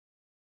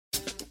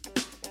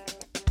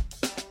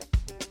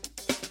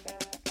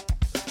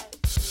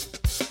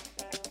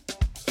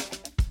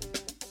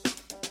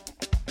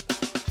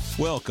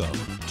Welcome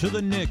to the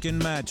Nick and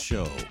Matt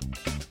Show,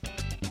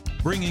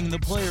 bringing the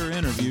player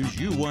interviews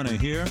you want to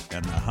hear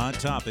and the hot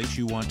topics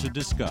you want to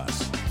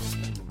discuss.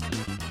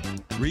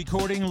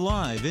 Recording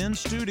live in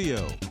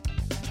studio,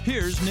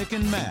 here's Nick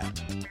and Matt.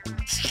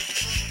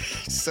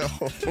 So,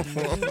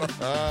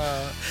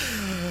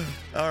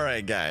 all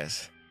right,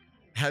 guys.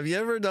 Have you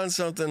ever done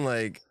something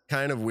like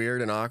kind of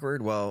weird and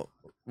awkward? Well,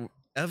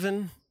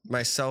 Evan,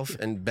 myself,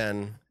 and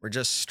Ben were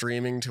just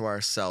streaming to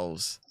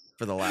ourselves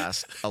for the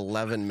last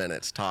 11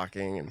 minutes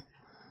talking and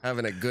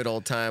having a good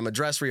old time, a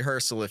dress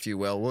rehearsal, if you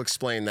will. We'll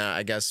explain that.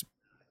 I guess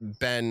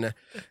Ben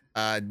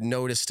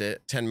noticed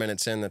it 10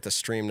 minutes in that the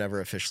stream never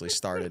officially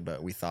started,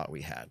 but we thought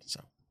we had. So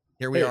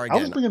here we are again.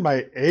 I was bringing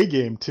my A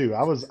game too.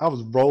 I was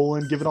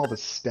rolling, giving all the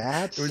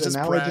stats, and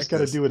now practice. I just got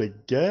to do it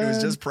again. It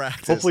was just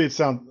practice.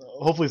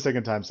 Hopefully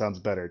second time sounds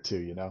better too,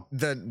 you know.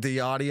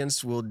 The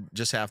audience will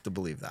just have to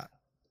believe that.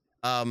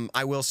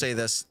 I will say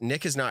this,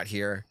 Nick is not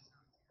here.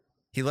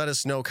 He let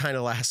us know kind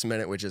of last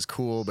minute, which is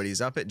cool, but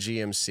he's up at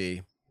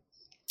GMC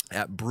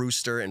at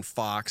Brewster and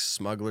Fox,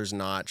 Smuggler's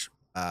Notch,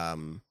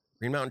 Green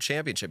Mountain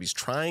Championship. He's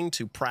trying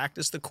to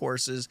practice the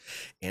courses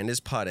and his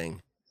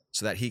putting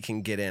so that he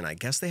can get in. I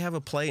guess they have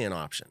a play-in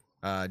option.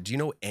 Do you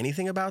know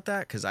anything about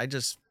that? Because I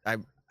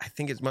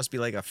think it must be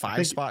like a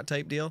 5-spot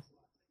type deal.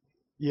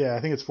 Yeah, I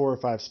think it's 4 or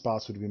 5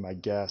 spots would be my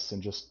guess,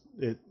 and just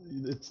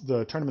it's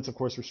the tournament's of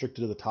course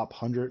restricted to the top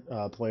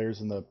 100 players,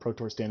 and the Pro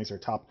Tour standings are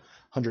top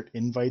 100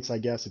 invites. I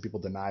guess if people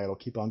deny, it'll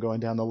keep on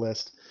going down the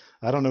list.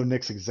 I don't know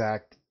Nick's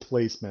exact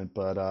placement,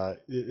 but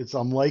it's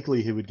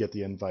unlikely he would get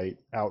the invite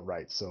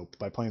outright. So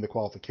by playing the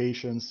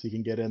qualifications, he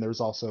can get in.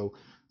 There's also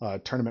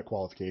tournament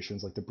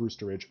qualifications like the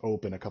Brewster Ridge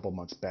Open a couple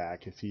months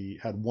back. If he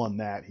had won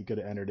that, he could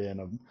have entered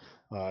in.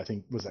 I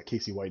think was that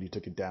Casey White who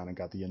took it down and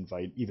got the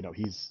invite, even though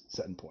he's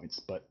setting points.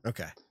 But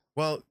okay,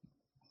 well,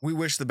 we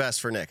wish the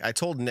best for Nick. I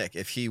told Nick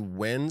if he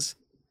wins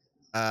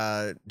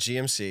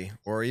GMC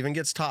or even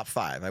gets top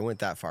 5, I went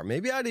that far.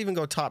 Maybe I'd even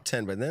go top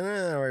 10, but then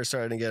we're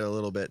starting to get a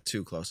little bit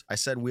too close. I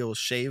said we'll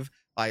shave.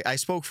 I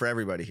spoke for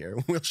everybody here.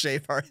 We'll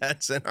shave our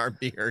heads and our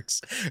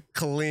beards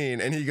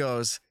clean. And he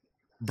goes,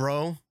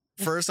 bro,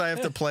 first I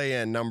have to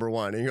play in number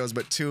 1. And he goes,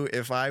 but 2,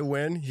 if I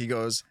win, he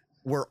goes,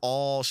 we're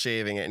all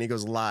shaving it. And he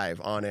goes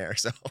live on air.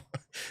 So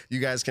you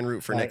guys can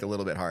root for Nick a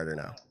little bit harder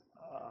now.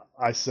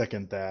 I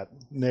second that.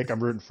 Nick,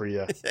 I'm rooting for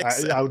you.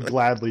 Exactly. I would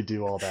gladly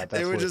do all that.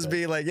 That's it would just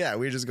be like, yeah,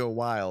 we just go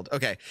wild.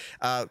 Okay.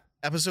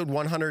 Episode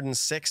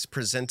 106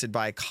 presented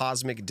by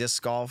Cosmic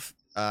Disc Golf.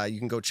 You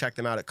can go check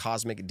them out at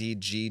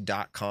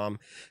cosmicdg.com.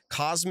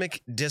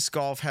 Cosmic Disc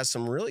Golf has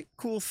some really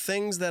cool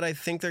things that I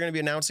think they're going to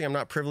be announcing. I'm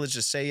not privileged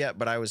to say yet,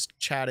 but I was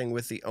chatting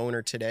with the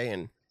owner today,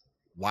 and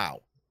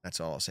wow, that's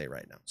all I'll say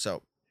right now.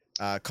 So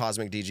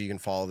Cosmic DG, you can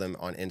follow them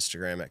on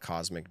Instagram at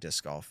Cosmic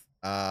Disc Golf.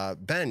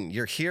 Ben,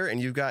 you're here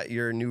and you've got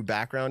your new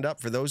background up.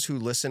 For those who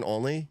listen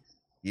only,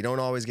 you don't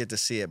always get to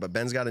see it, but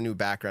Ben's got a new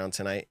background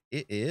tonight.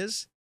 It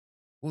is,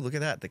 oh, look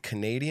at that. The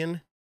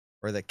Canadian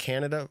or the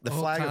Canada, the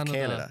flag of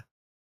Canada.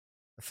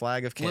 The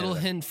flag of Canada.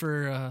 Little hint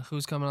for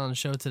who's coming on the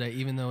show today,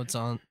 even though it's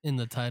in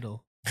the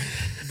title,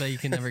 but you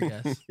can never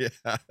guess.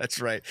 Yeah,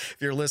 that's right. If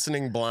you're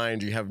listening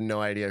blind, you have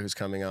no idea who's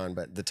coming on,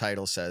 but the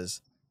title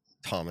says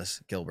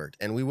Thomas Gilbert,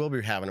 and we will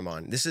be having him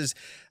on. This is,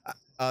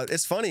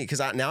 it's funny because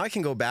now I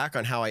can go back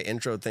on how I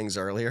introed things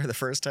earlier, the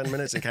first 10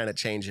 minutes, and kind of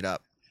change it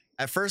up.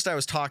 At first, I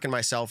was talking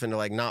myself into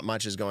like not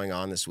much is going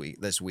on this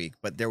week,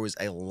 but there was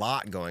a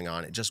lot going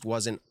on. It just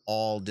wasn't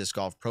all Disc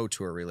Golf Pro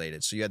Tour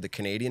related. So you had the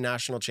Canadian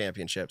National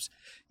Championships,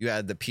 you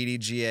had the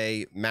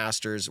PDGA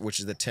Masters, which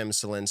is the Tim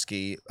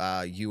Selinsky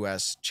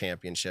U.S.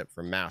 Championship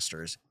for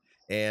Masters,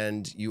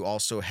 and you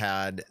also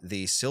had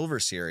the Silver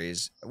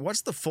Series.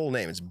 What's the full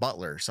name? It's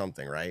Butler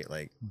something, right?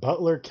 Like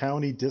Butler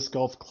County Disc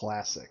Golf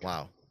Classic.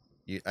 Wow.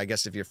 I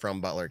guess if you're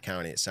from Butler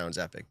County, it sounds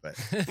epic, but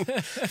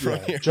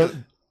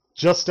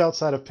just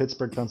outside of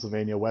Pittsburgh,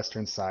 Pennsylvania,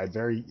 western side,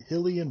 very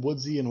hilly and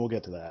woodsy, and we'll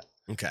get to that.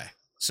 Okay.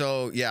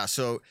 So, yeah,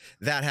 so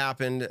that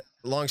happened.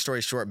 Long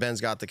story short, Ben's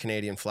got the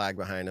Canadian flag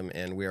behind him,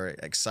 and we are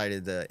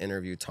excited to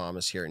interview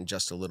Thomas here in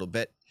just a little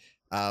bit.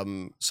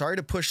 Sorry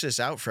to push this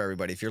out for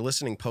everybody. If you're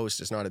listening post,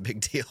 it's not a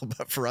big deal,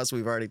 but for us,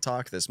 we've already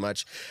talked this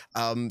much.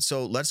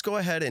 So let's go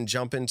ahead and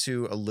jump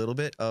into a little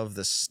bit of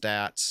the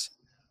stats.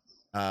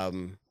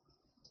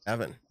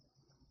 Evan,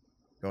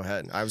 go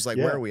ahead. I was like,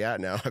 Where are we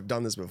at now? I've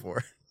done this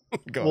before.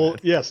 Go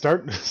ahead. Yeah,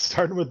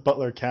 starting with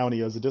Butler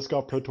County. It was a Disc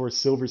Golf Pro Tour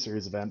Silver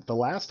Series event. The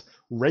last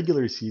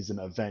regular season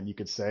event, you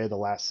could say, the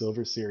last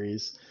Silver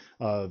Series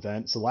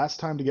event. So last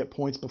time to get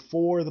points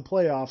before the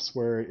playoffs,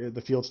 where the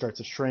field starts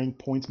to shrink.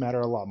 Points matter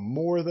a lot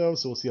more, though,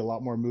 so we'll see a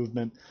lot more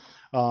movement.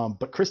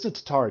 But Krista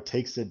Tatar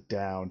takes it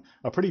down.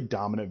 A pretty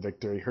dominant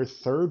victory. Her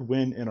 3rd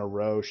win in a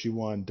row. She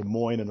won Des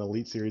Moines, an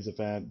Elite Series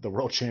event, the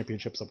World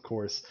Championships, of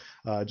course,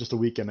 just a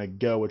weekend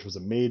ago, which was a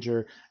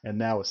major, and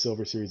now a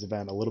Silver Series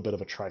event, a little bit of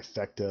a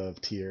trifecta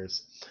of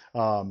tiers.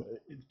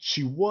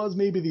 She was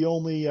maybe the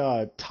only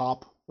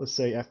top, let's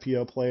say,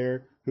 FPO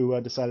player who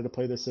decided to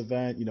play this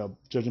event. You know,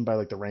 judging by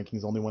like the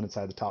rankings, only one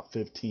inside the top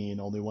 15,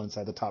 only one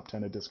inside the top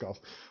 10 of Disc Golf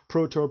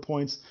Pro Tour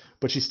points,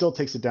 but she still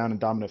takes it down in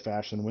dominant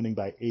fashion, winning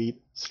by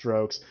 8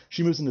 strokes.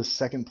 She moves into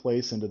second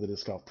place into the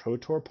Disc Golf Pro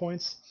Tour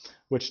points,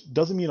 which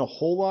doesn't mean a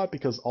whole lot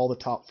because all the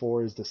top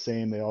 4 is the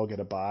same. They all get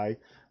a bye.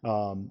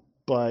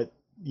 But,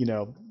 you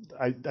know,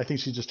 I think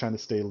she's just trying to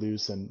stay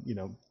loose, and, you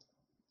know,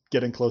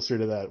 getting closer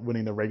to that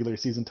winning the regular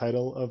season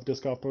title of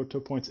Disc Golf Pro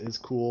Tour points is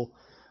cool.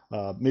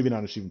 Maybe not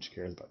an achievement she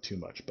cares about too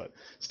much, but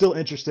still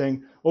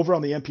interesting. Over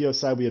on the MPO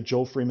side, we had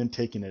Joel Freeman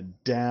taking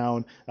it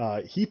down.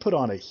 He put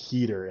on a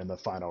heater in the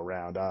final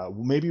round,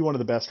 maybe one of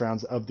the best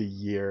rounds of the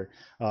year.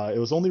 It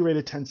was only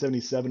rated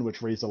 1077,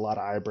 which raised a lot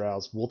of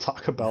eyebrows. We'll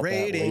talk about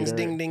ratings, that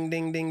later. ding, ding,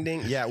 ding, ding,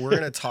 ding. Yeah, we're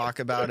going to talk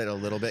about it a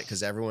little bit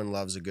because everyone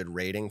loves a good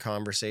rating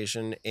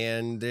conversation,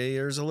 and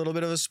there's a little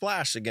bit of a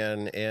splash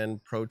again,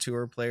 and Pro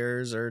Tour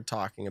players are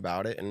talking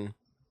about it, and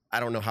I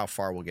don't know how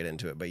far we'll get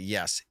into it, but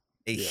yes,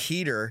 a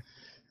heater.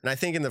 And I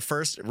think in the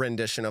first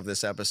rendition of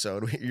this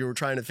episode, you were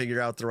trying to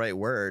figure out the right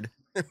word.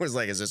 It was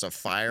like, is this a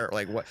fire?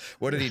 Like,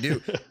 what did he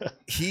do?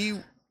 He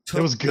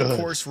took the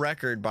course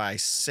record by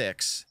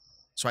 6.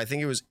 So I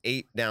think it was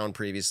 8 down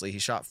previously. He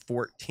shot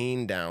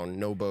 14 down,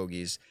 no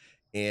bogeys.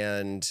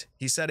 And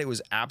he said it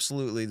was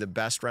absolutely the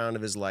best round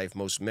of his life,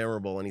 most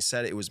memorable. And he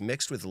said it was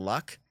mixed with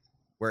luck,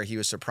 where he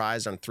was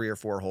surprised on 3 or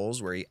 4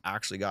 holes where he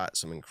actually got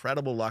some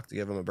incredible luck to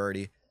give him a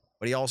birdie.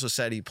 But he also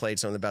said he played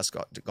some of the best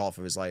golf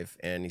of his life,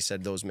 and he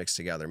said those mixed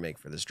together make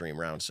for this dream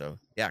round. So,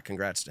 yeah,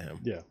 congrats to him.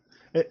 Yeah.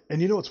 And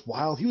you know what's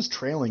wild? He was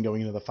trailing going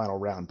into the final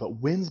round,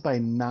 but wins by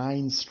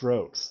 9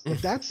 strokes.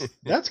 Like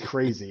that's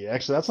crazy.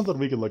 Actually, that's something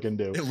we could look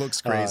into. It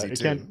looks crazy,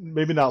 too.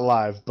 Maybe not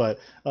live, but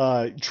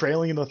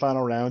trailing into the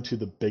final round to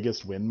the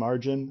biggest win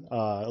margin,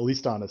 at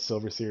least on a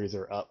Silver Series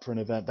or up for an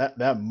event,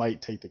 that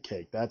might take the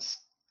cake.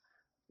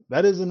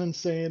 That is an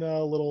insane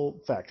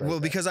little fact, right? Well,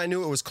 because I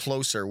knew it was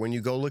closer. When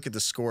you go look at the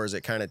scores,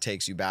 it kind of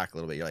takes you back a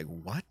little bit. You're like,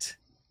 what?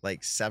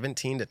 Like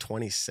 17 to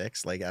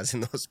 26? Like as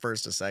in those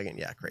first to second?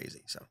 Yeah,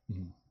 crazy. So,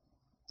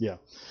 yeah.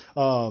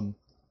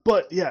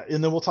 But yeah,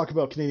 and then we'll talk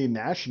about Canadian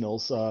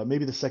Nationals,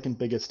 maybe the second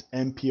biggest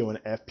MPO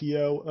and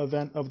FPO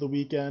event of the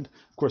weekend.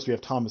 Of course, we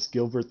have Thomas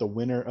Gilbert, the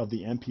winner of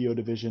the MPO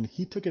division.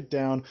 He took it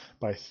down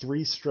by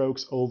 3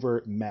 strokes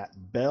over Matt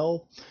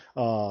Bell.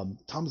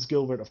 Thomas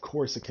Gilbert, of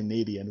course, a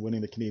Canadian, winning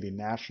the Canadian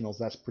Nationals.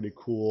 That's pretty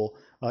cool.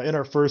 In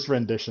our first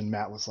rendition,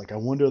 Matt was like, I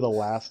wonder the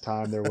last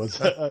time there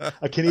was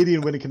a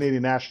Canadian winning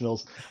Canadian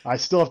Nationals. I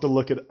still have to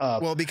look it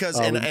up. Well, because,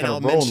 and I'll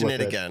mention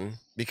it again,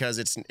 because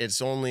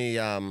it's only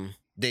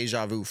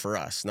deja vu for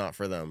us, not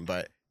for them.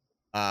 But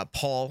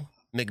Paul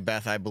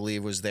Macbeth, I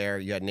believe, was there.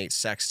 You had Nate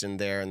Sexton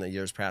there in the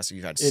years past.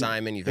 You've had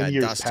Simon. You've had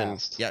Dustin.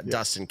 Past. Yeah, yes.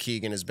 Dustin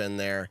Keegan has been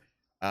there.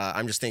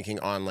 I'm just thinking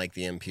on like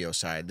the MPO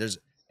side.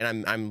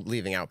 And I'm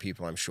leaving out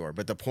people, I'm sure.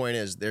 But the point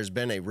is, there's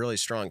been a really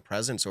strong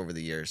presence over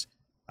the years,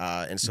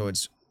 and so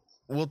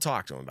we'll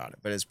talk to him about it.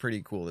 But it's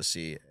pretty cool to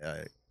see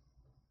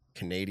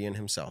Canadian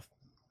himself.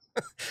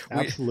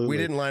 Absolutely. We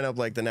didn't line up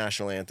like the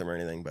national anthem or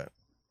anything, but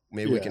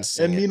maybe we can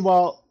sing. And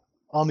meanwhile,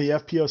 on the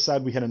FPO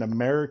side, we had an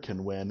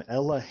American win.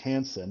 Ella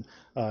Hansen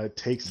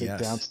takes it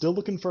down. Still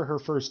looking for her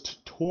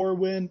first tour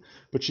win,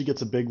 but she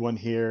gets a big one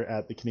here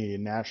at the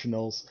Canadian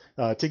Nationals,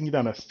 taking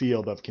down a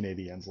field of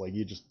Canadians. Like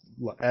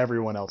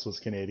everyone else was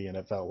Canadian,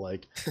 it felt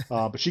like.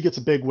 But she gets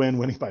a big win,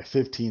 winning by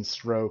 15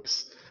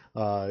 strokes.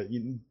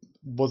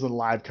 Wasn't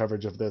live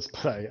coverage of this,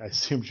 but I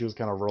assume she was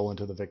kind of rolling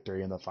to the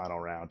victory in the final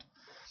round.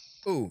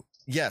 Ooh.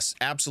 Yes,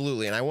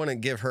 absolutely. And I want to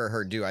give her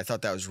her due. I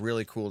thought that was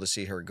really cool to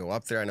see her go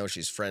up there. I know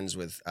she's friends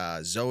with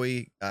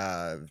Zoe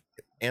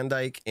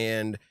Andyke,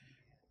 and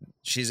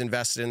she's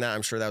invested in that.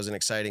 I'm sure that was an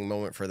exciting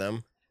moment for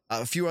them.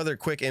 A few other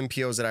quick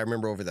MPOs that I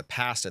remember over the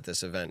past at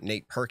this event: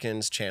 Nate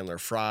Perkins, Chandler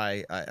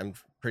Fry. I'm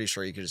pretty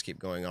sure you could just keep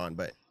going on.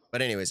 But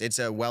anyways, it's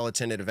a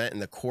well-attended event,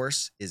 and the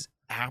course is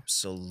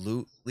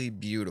absolutely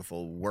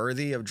beautiful.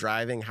 Worthy of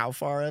driving. How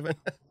far, Evan?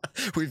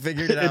 We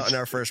figured it out in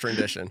our first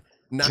rendition.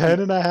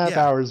 10.5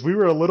 hours. We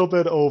were a little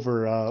bit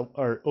over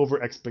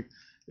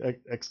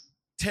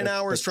 10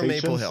 hours from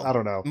Maple Hill. I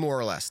don't know. More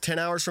or less. 10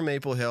 hours from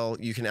Maple Hill,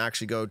 you can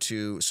actually go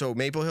to... So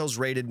Maple Hill's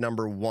rated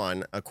number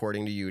 1,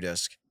 according to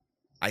UDisc.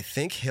 I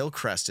think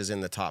Hillcrest is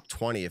in the top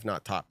 20, if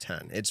not top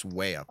 10. It's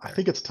way up there. I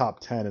think it's top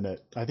 10 in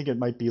it. I think it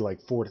might be like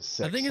 4 to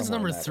 6. I think it's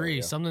number 3.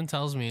 Area. Something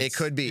tells me it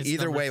could be.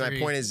 Either way, 3. My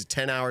point is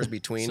 10 hours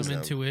between some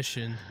them.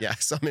 Intuition. Yeah,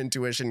 some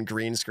intuition.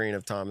 Green screen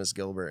of Thomas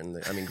Gilbert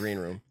green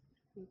room.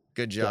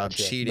 Good job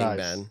cheating, nice.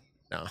 Ben.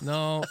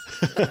 No,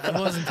 I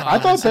wasn't. Thomas. I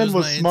thought Ben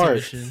was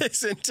smart.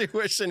 His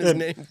intuition is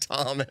named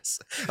Thomas.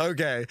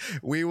 Okay,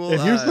 we will.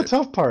 And here's the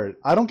tough part: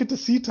 I don't get to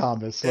see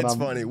Thomas when I'm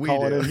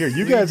calling in here.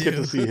 You guys get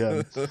to see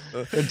him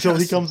until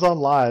he comes on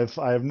live.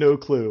 I have no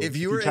clue. If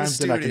you were in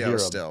studio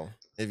still.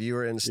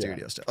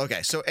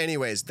 Okay, so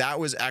anyways, that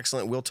was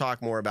excellent. We'll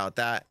talk more about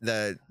that.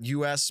 The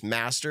U.S.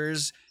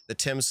 Masters, the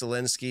Tim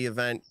Selinsky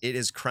event, it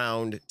has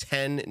crowned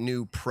 10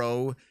 new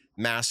pro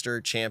master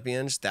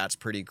champions. That's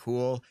pretty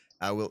cool.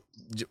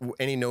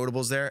 Any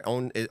notables there?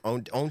 Own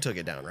took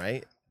it down,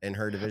 right? in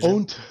her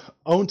division?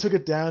 Own took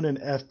it down in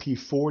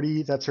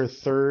FP40. That's her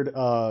third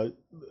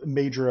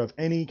major of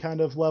any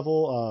kind of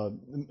level.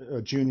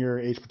 Junior,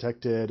 age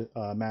protected,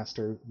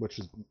 master, which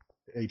is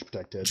age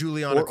protected.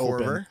 Juliana or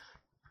open. Korver.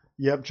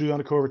 Yep,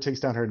 Juliana Korver takes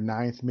down her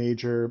 9th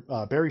major.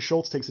 Barry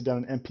Schultz takes it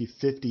down in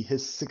MP50,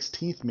 his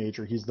 16th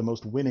major. He's the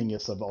most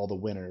winningest of all the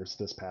winners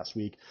this past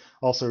week.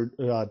 Also,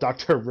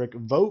 Dr. Rick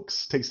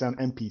Vokes takes down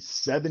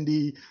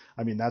MP70.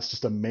 I mean, that's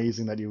just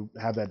amazing that you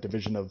have that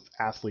division of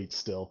athletes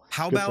still.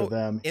 How Good about for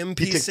them.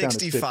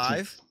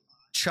 MP65?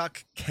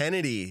 Chuck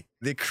Kennedy,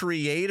 the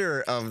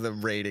creator of the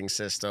rating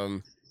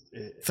system,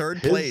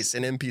 third place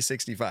in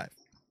MP65.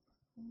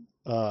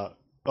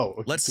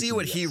 Let's see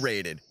what he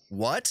rated.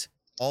 What?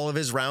 All of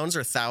his rounds are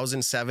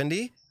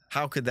 1,070?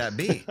 How could that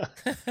be?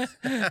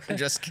 I'm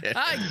just kidding.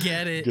 I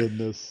get it.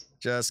 Goodness.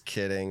 Just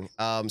kidding.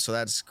 So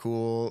that's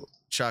cool.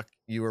 Chuck,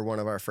 you were one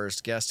of our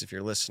first guests. If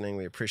you're listening,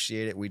 we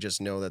appreciate it. We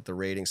just know that the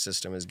rating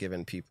system has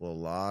given people a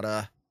lot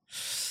of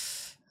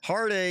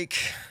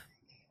heartache.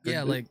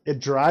 Yeah, like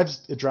it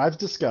drives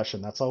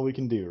discussion. That's all we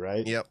can do,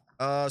 right? Yep.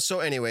 So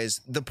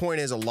anyways, the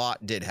point is a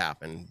lot did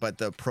happen, but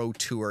the Pro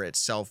Tour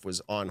itself was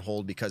on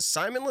hold because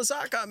Simon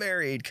Lizotte got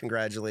married.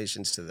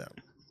 Congratulations to them.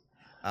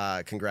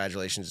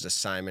 Congratulations to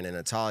Simon and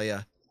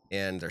Natalia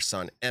and their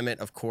son Emmett,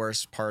 of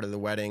course, part of the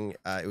wedding.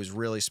 It was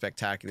really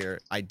spectacular.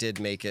 I did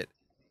make it.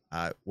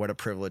 What a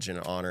privilege and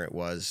an honor it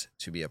was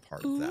to be a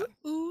part of that.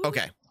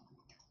 Okay.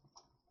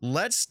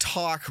 Let's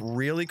talk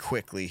really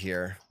quickly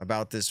here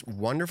about this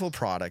wonderful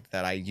product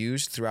that I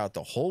used throughout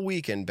the whole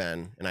weekend,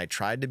 Ben, and I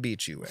tried to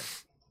beat you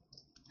with.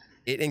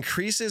 It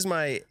increases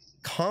my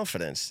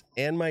confidence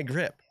and my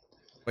grip,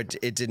 but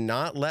it did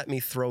not let me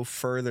throw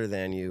further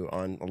than you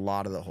on a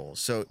lot of the holes.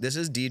 So this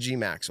is DG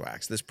Max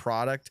Wax. This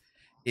product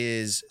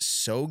is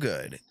so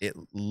good. It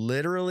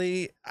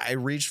literally, I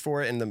reached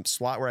for it in the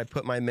slot where I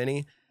put my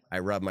mini. I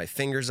rub my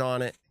fingers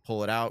on it,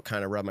 pull it out,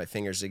 kind of rub my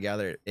fingers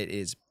together. It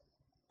is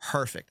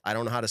perfect. I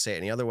don't know how to say it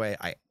any other way.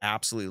 I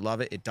absolutely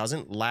love it. It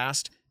doesn't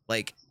last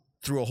like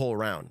through a whole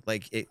round.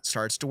 Like it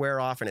starts to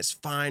wear off and it's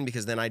fine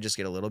because then I just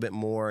get a little bit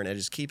more and I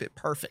just keep it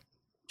perfect.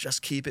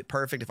 Just keep it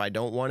perfect. If I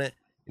don't want it,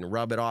 you can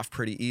rub it off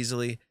pretty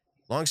easily.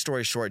 Long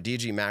story short,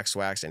 DG Max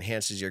Wax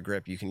enhances your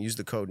grip. You can use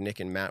the code Nick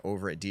and Matt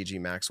over at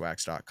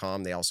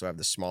dgmaxwax.com. They also have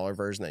the smaller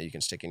version that you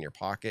can stick in your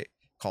pocket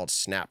called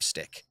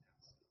Snapstick.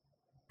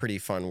 Pretty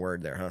fun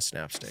word there, huh?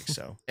 Snapstick.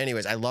 So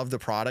anyways, I love the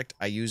product.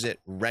 I use it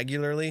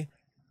regularly.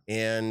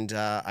 And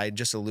I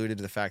just alluded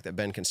to the fact that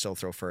Ben can still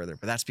throw further,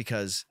 but that's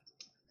because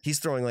he's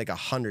throwing like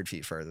 100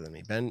 feet further than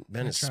me. Ben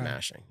is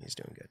smashing. He's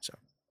doing good. So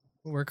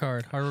work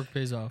hard. Hard work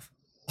pays off.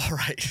 All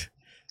right.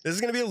 This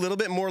is going to be a little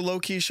bit more low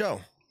key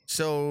show.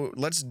 So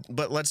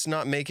let's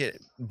not make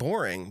it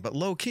boring, but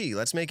low key.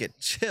 Let's make it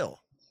chill.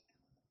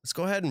 Let's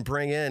go ahead and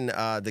bring in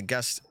the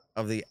guest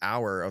of the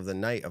hour, of the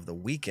night, of the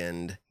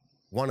weekend.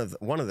 One of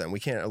them. We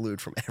can't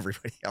allude from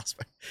everybody else,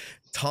 but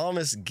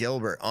Thomas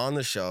Gilbert on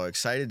the show.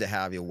 Excited to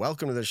have you.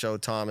 Welcome to the show,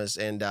 Thomas.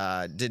 And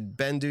did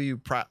Ben do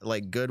you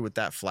good with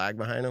that flag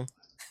behind him?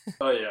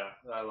 Oh yeah,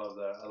 I love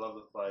that. I love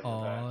the flag.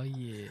 Oh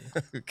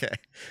yeah. Okay,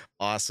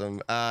 awesome.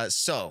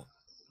 So,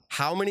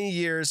 how many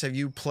years have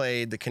you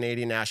played the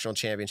Canadian National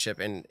Championship?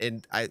 And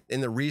in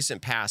the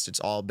recent past,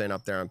 it's all been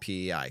up there on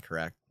PEI,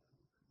 correct?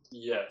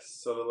 Yes.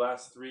 So the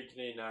last 3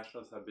 Canadian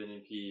Nationals have been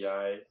in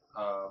PEI.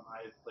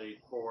 I played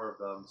 4 of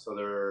them. So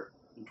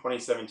in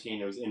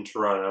 2017, it was in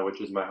Toronto, which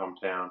is my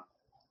hometown,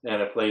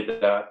 and I played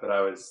that, but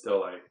I was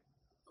still like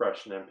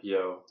fresh in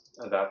MPO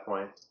at that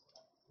point.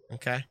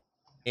 Okay.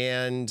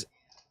 And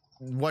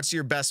what's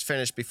your best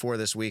finish before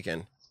this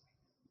weekend?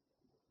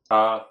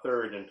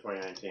 3rd in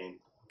 2019.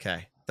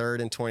 Okay.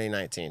 3rd in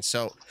 2019.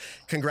 So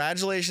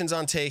congratulations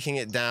on taking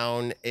it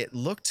down. It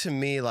looked to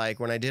me like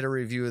when I did a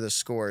review of the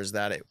scores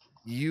that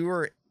you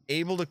were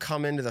able to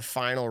come into the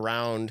final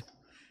round.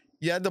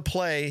 You had to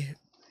play,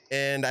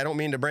 and I don't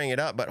mean to bring it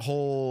up, but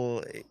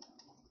hole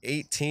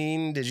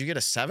 18, did you get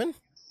a 7?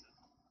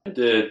 I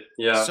did,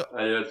 yeah. So,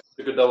 I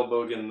took a double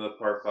bogey in the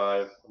par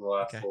 5 in the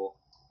last hole.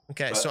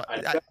 Okay, but so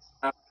I have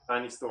a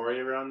tiny story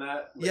around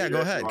that. Yeah,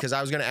 go ahead, because I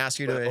was going to ask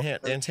you to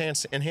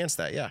enhance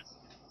that, yeah.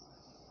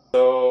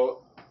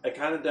 So I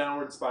kind of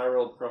downward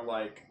spiraled from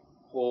like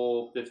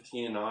hole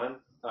 15 and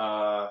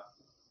on.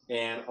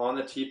 And on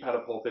the tee pad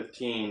of hole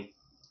 15,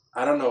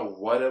 I don't know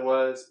what it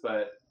was,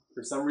 but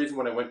for some reason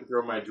when I went to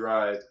throw my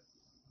drive,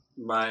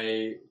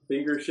 my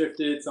finger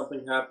shifted,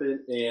 something happened,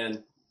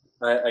 and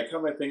I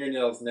cut my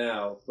fingernails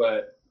now,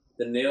 but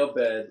the nail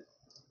bed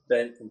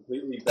bent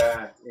completely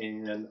back,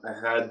 and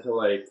I had to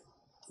like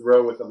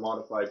throw with a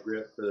modified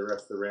grip for the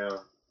rest of the round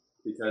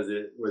because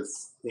it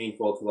was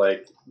painful to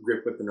like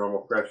grip with the normal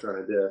pressure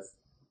on a disc.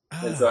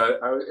 And so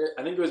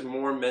I think it was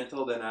more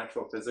mental than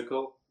actual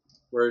physical,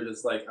 where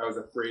just like I was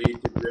afraid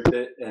to grip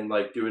it and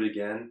like do it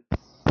again.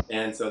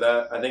 And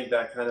so I think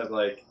that kind of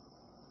like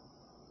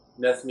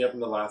messed me up in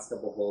the last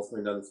couple holes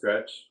coming down the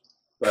stretch.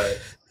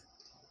 But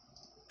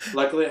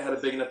luckily I had a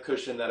big enough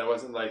cushion that I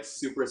wasn't like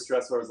super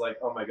stressed where I was like,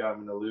 oh my God,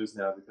 I'm going to lose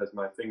now because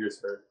my fingers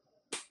hurt.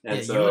 And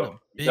Yeah, so you had a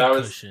big that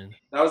was cushion.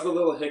 that was a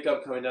little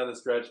hiccup coming down the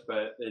stretch,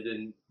 but it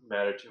didn't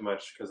matter too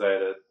much because I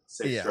had a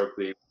 6-stroke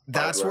lead.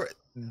 That's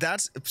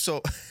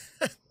so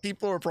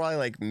people are probably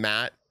like,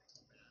 Matt,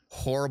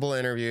 horrible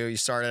interview. You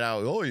started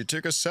out, oh, you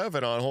took a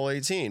 7 on hole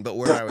 18. But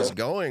where I was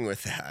going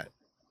with that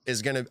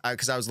is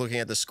because I was looking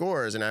at the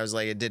scores and I was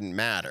like, it didn't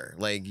matter.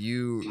 Like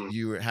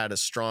you had a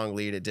strong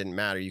lead. It didn't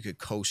matter. You could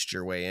coast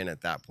your way in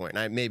at that point.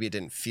 And maybe it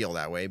didn't feel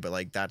that way, but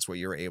like that's what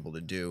you were able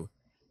to do.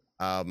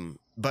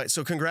 But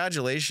so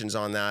congratulations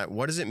on that.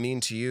 What does it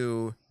mean to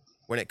you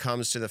when it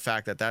comes to the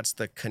fact that that's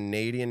the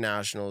Canadian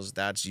Nationals,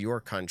 that's your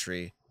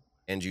country,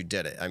 and you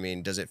did it? I mean,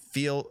 what does it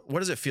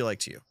feel like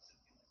to you?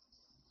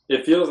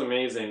 It feels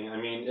amazing. I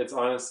mean, it's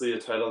honestly a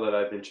title that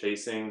I've been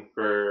chasing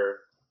for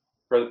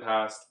the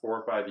past 4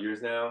 or 5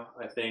 years now.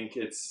 I think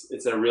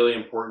it's a really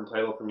important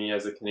title for me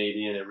as a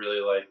Canadian. It really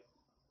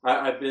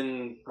I've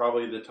been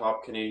probably the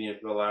top Canadian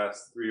for the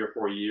last 3 or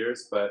 4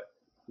 years, but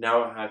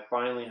now I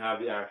finally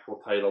have the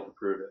actual title to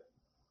prove it.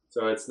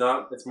 So it's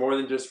more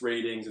than just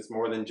ratings. It's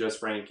more than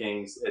just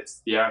rankings.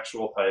 It's the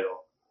actual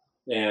title.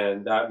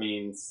 And that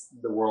means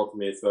the world to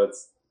me. So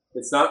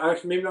it's not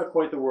actually, maybe not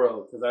quite the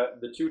world, because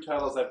the 2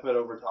 titles I put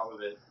over top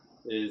of it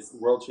is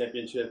World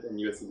Championship and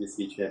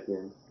USDGC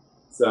Champion.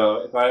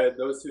 So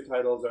those 2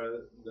 titles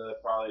are the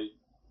probably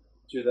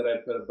 2 that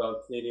I'd put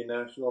above Canadian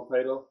National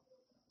title.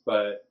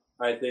 But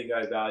I think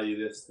I value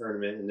this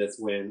tournament and this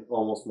win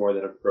almost more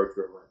than a Pro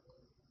Tour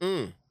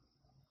win.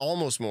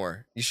 Almost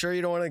more. You sure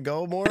you don't want to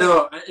go more?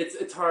 No,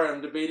 it's hard.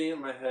 I'm debating in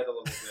my head a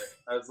little bit.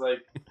 I was like,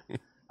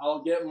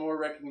 I'll get more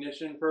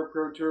recognition for a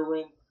Pro Tour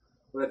win,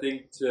 but I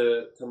think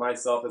to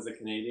myself as a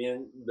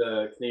Canadian,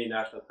 the Canadian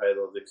National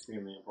title is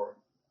extremely important.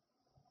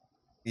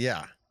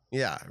 Yeah,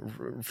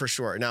 for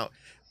sure. Now,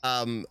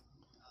 I'm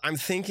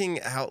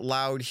thinking out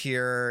loud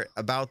here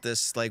about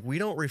this. Like, we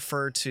don't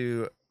refer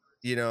to,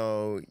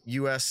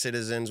 U.S.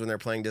 citizens when they're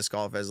playing disc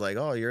golf as like,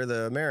 oh, you're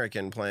the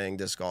American playing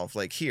disc golf.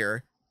 Like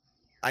here,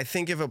 I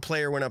think if a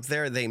player went up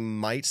there, they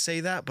might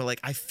say that, but like,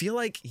 I feel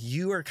like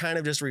you are kind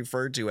of just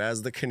referred to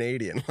as the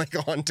Canadian, like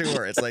on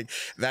tour. It's like,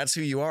 that's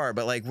who you are,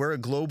 but like, we're a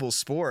global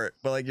sport,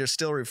 but like, you're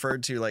still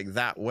referred to like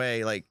that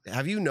way. Like,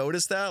 have you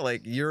noticed that?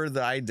 Like, you're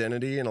the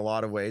identity in a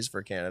lot of ways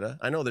for Canada.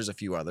 I know there's a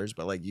few others,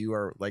 but like, you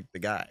are like the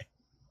guy.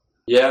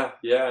 Yeah.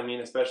 I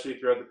mean, especially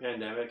throughout the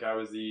pandemic, I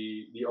was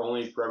the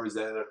only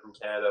representative from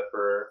Canada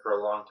for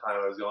a long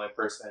time. I was the only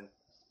person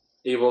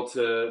able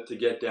to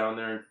get down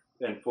there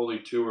and fully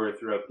tour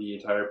throughout the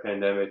entire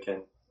pandemic.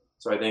 And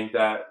so I think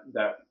that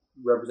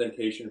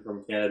representation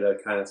from Canada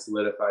kind of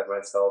solidified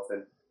myself.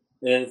 And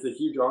it's a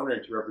huge honor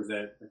to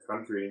represent a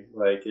country.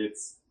 Like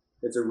it's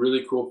a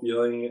really cool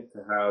feeling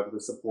to have the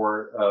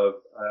support of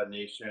a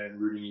nation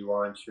rooting you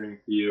on, cheering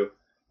for you,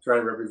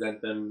 trying to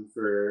represent them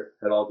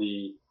at all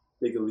the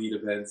big elite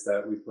events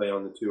that we play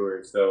on the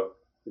tour. So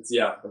it's,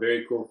 a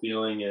very cool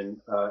feeling and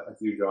a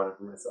huge honor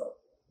for myself.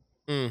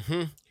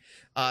 Mm-hmm.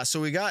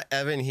 So we got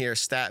Evan here,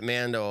 Stat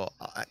Mando.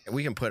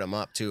 We can put him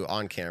up too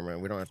on camera.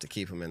 We don't have to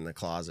keep him in the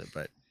closet,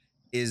 but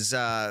is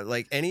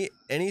like any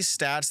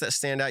stats that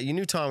stand out? You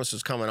knew Thomas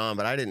was coming on,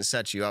 but I didn't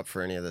set you up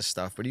for any of this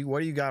stuff. But what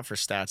do you got for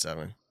stats,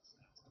 Evan?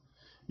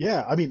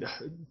 Yeah, I mean,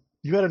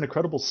 you had an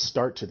incredible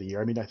start to the year.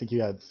 I mean, I think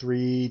you had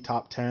 3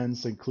 top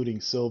 10s,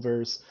 including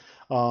silvers.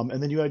 And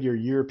then you had your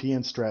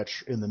European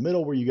stretch in the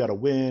middle where you got a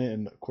win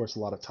and, of course, a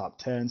lot of top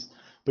 10s.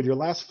 But your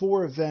last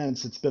 4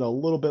 events, it's been a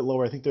little bit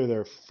lower. I think they're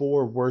their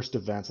 4 worst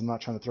events. I'm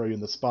not trying to throw you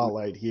in the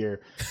spotlight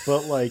here,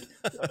 but like,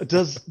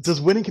 does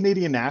winning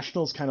Canadian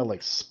Nationals kind of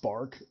like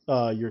spark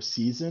your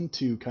season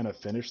to kind of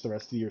finish the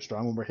rest of the year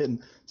strong when we're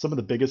hitting some of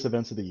the biggest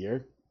events of the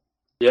year?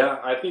 Yeah,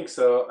 I think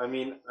so. I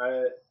mean,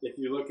 if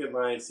you look at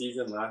my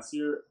season last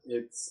year,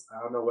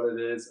 I don't know what it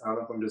is. I don't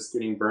know if I'm just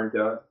getting burnt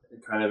out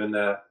kind of in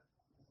that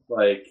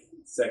like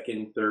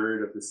second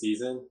third of the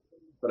season.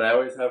 But I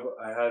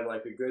had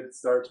like a good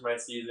start to my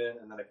season,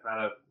 and then I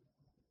kind of,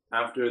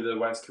 after the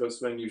West Coast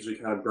swing, usually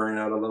kind of burn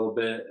out a little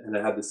bit, and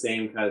I had the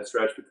same kind of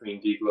stretch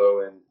between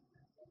Deglow and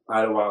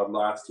Idlewild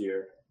last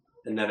year.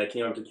 And then I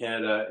came up to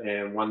Canada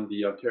and won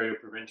the Ontario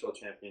Provincial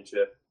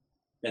Championship,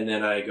 and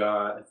then I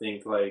got, I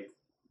think, like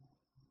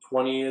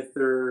 20th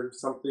or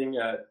something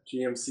at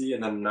GMC,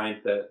 and then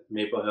 9th at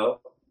Maple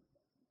Hill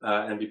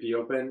MVP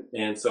Open.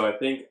 And so I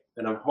think,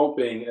 and I'm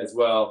hoping as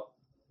well,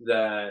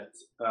 that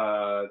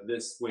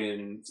this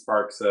win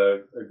sparks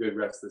a good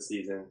rest of the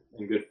season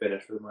and good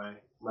finish for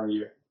my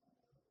year.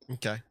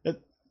 Okay.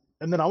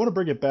 And then I want to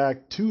bring it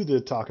back to the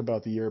talk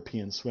about the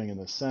European swing in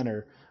the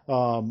center.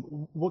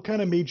 What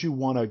kind of made you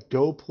want to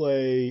go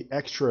play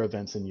extra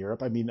events in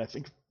Europe? I mean, I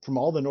think from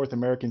all the North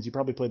Americans, you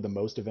probably played the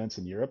most events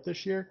in Europe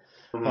this year.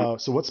 Mm-hmm.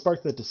 So what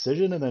sparked that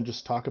decision? And then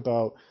just talk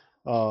about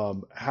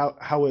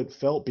how it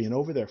felt being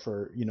over there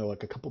for,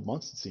 like a couple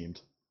months, it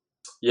seemed.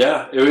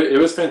 Yeah, it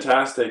was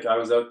fantastic. I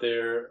was out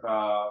there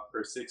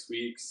for 6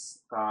 weeks.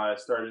 I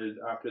started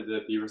after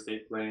the Beaver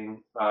State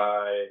Fling.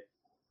 I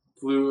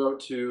flew out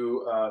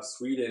to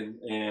Sweden,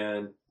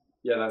 and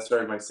that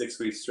started my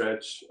 6-week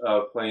stretch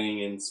of playing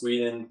in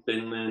Sweden,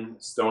 Finland,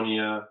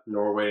 Estonia,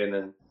 Norway, and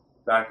then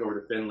back over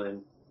to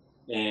Finland.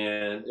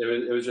 and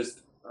it was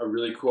just a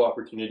really cool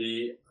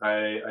opportunity.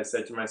 I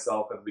said to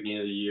myself at the beginning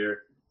of the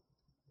year,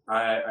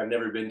 I've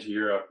never been to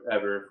Europe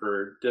ever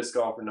for disc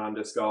golf or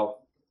non-disc golf,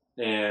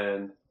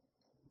 and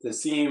to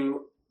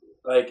seem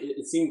like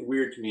it seemed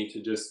weird to me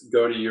to just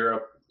go to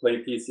Europe,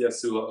 play PCS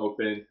Sula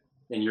Open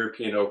and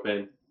European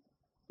Open,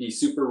 be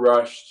super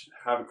rushed,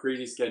 have a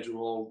crazy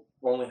schedule,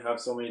 only have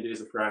so many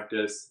days of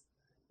practice,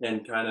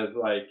 and kind of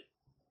like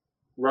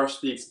rush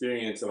the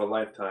experience of a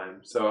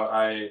lifetime. So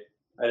I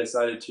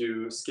decided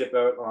to skip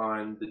out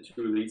on the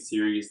 2 Elite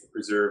Series, the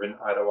Preserve and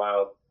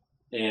Idlewild,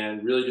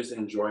 and really just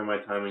enjoy my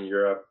time in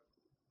Europe,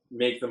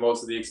 make the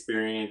most of the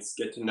experience,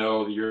 get to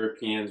know the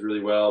Europeans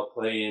really well,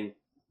 play in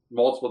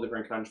multiple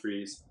different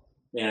countries.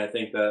 And I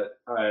think that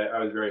I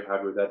was very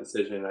happy with that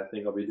decision. I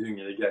think I'll be doing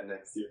it again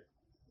next year.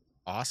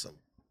 Awesome.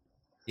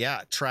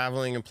 Yeah,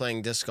 traveling and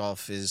playing disc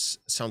golf is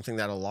something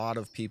that a lot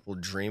of people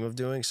dream of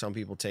doing. Some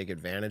people take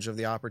advantage of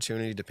the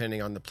opportunity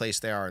depending on the place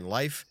they are in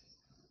life.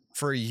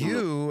 For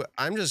you,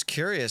 I'm just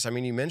curious. I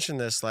mean, you mentioned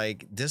this,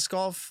 like disc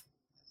golf,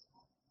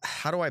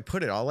 how do I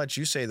put it? I'll let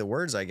you say the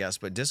words, I guess,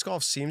 but disc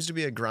golf seems to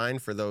be a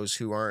grind for those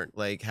who aren't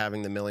like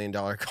having the $1 million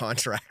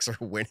contracts or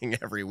winning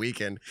every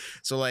weekend.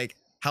 So like,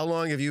 how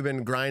long have you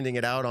been grinding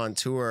it out on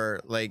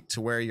tour, like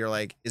to where you're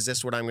like, is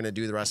this what I'm going to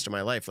do the rest of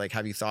my life? Like,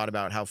 have you thought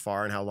about how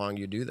far and how long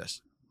you do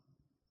this?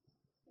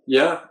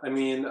 Yeah, I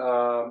mean,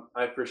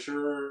 I for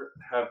sure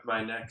have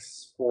my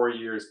next 4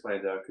 years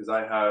planned out because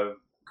I have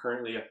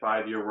currently a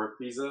 5-year work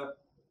visa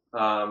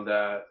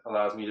that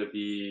allows me to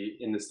be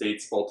in the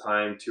States full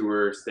time,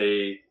 tour,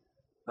 stay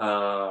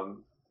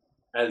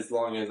as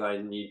long as I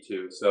need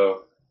to.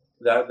 So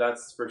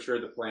that's for sure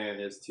the plan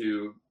is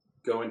to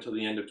go until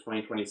the end of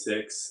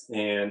 2026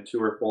 and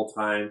tour full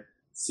time,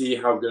 see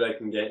how good I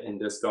can get in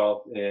disc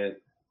golf, and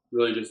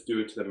really just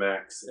do it to the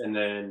max. And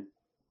then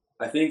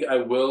I think I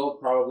will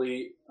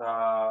probably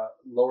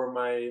lower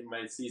my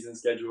season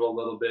schedule a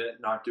little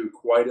bit, not do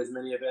quite as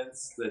many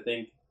events. I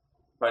think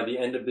by the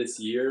end of this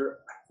year,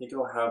 I think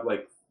I'll have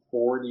like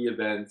 40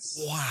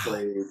 events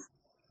played,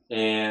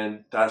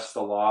 and that's just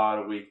a lot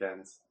of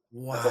weekends.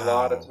 Wow. That's a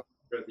lot of time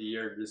throughout the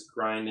year just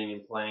grinding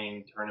and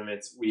playing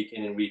tournaments week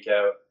in and week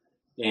out.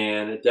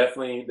 And it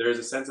definitely, there's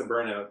a sense of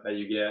burnout that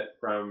you get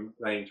from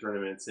playing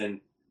tournaments, and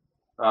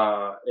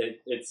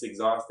it's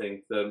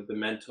exhausting. The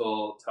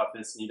mental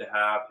toughness you need to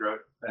have throughout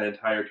an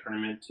entire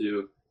tournament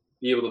to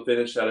be able to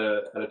finish at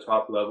a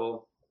top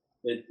level.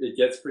 It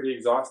gets pretty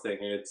exhausting,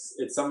 and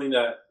it's something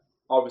that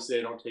obviously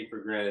I don't take for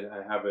granted.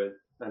 I have an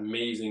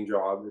amazing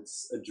job.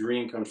 It's a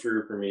dream come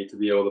true for me to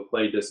be able to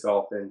play disc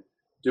golf and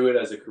do it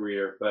as a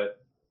career.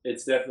 But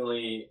it's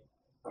definitely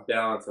a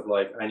balance of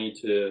like, I need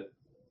to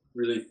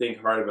really think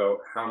hard about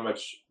how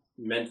much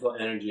mental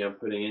energy I'm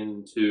putting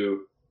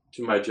into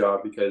my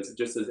job, because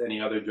just as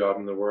any other job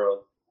in the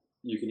world,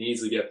 you can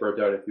easily get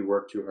burnt out if you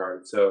work too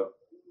hard. So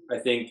I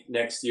think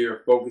next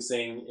year,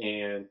 focusing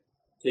and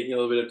taking a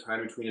little bit of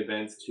time between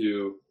events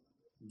to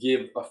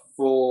give a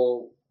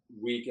full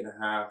week and a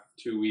half,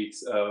 2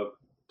 weeks of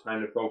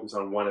time to focus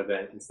on one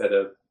event instead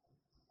of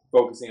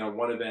focusing on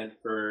one event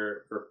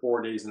for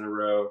 4 days in a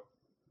row,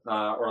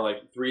 or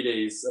like 3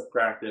 days of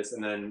practice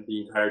and then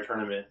the entire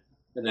tournament,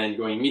 and then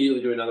going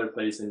immediately to another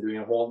place and doing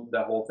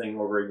that whole thing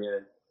over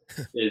again.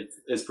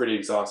 It's pretty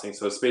exhausting.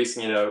 So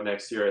spacing it out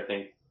next year, I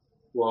think,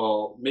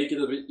 will make it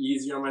a bit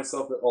easier on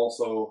myself, but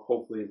also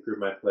hopefully improve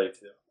my play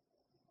too.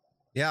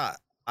 Yeah,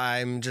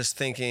 I'm just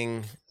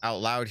thinking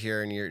out loud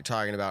here, and you're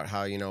talking about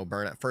how, you know,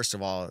 burnout. First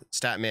of all,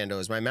 Statmando,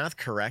 is my math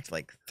correct?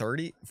 Like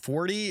 40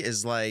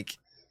 is like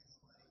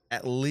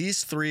at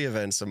least 3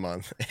 events a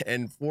month,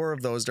 and 4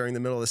 of those during the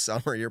middle of the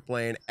summer. You're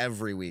playing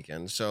every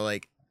weekend. So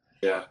like,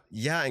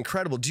 yeah,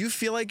 incredible. Do you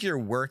feel like you're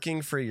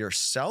working for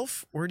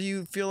yourself, or do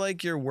you feel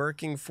like you're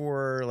working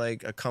for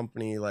like a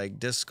company like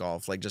disc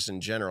golf, like just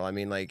in general? I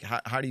mean, like,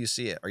 how do you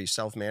see it? Are you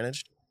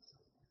self-managed?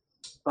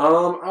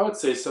 I would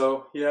say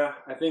so. Yeah,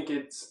 I think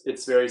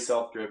it's very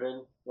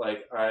self-driven.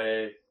 Like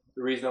the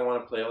reason I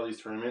want to play all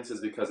these tournaments is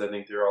because I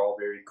think they're all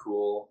very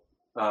cool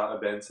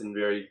events in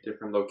very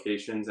different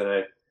locations, and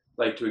I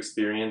like to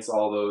experience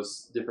all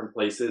those different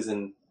places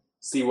and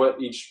see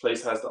what each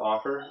place has to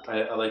offer.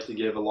 I like to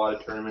give a lot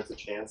of tournaments a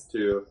chance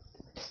to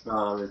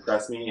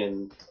impress me,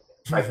 and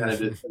I kind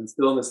of I'm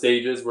still in the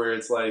stages where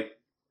it's like,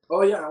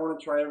 oh yeah, I want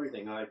to try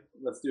everything. Like,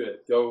 let's do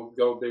it.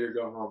 Go big or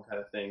go home kind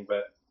of thing.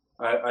 But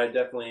I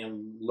definitely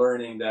am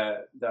learning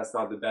that that's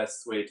not the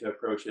best way to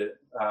approach it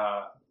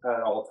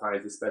at all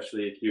times,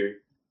 especially if you're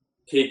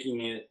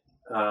taking it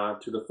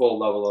to the full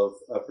level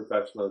of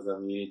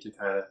professionalism. You need to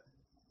kind of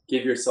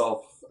give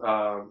yourself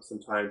some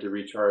time to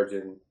recharge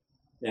and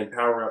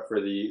power up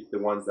for the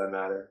ones that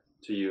matter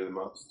to you the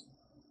most.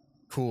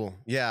 Cool.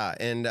 Yeah.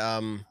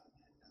 And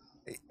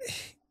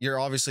you're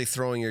obviously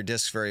throwing your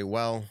discs very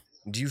well.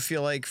 Do you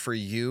feel like for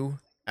you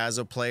as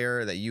a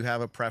player that you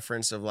have a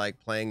preference of like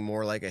playing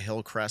more like a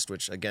Hillcrest,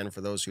 which again,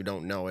 for those who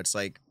don't know, it's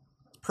like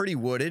pretty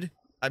wooded.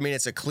 I mean,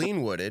 it's a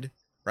clean wooded,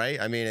 right?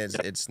 I mean,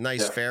 it's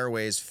nice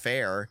fairways,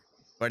 fair,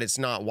 but it's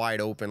not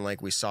wide open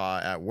like we saw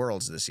at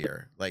Worlds this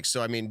year. Like,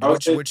 so, I mean,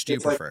 which do you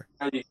prefer?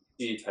 Like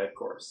IDGC type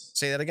course.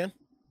 Say that again.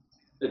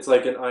 It's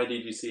like an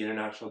IDGC,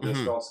 International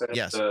Disc Golf Center.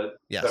 Yes. The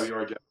Yes.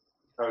 WRJ.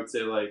 I would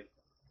say like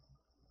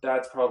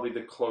that's probably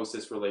the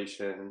closest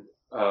relation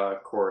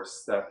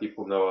course that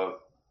people know of.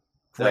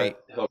 Great.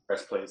 That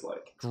Hillcrest plays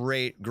like.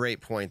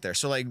 Great point there.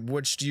 So like,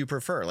 which do you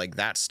prefer, like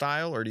that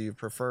style, or do you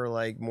prefer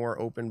like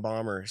more open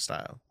bomber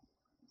style?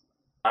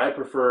 I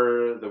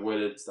prefer the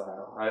wooded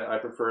style. I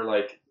prefer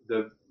like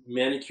the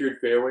manicured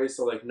fairways,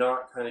 so like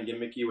not kind of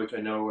gimmicky, which I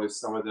know was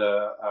some of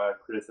the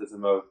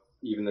criticism of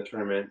even the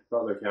tournament,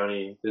 Butler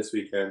County this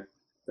weekend,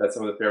 that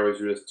some of the fairways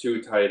were just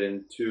too tight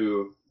and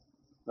too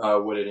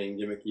wooded and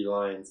gimmicky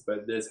lines.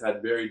 But this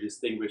had very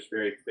distinguished,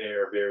 very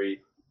fair,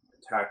 very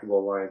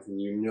attackable lines,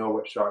 and you know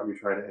what shot you're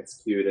trying to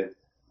execute. And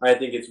I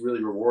think it's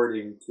really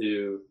rewarding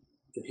to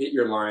hit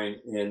your line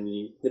and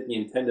hit the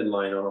intended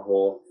line on a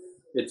hole.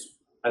 It's,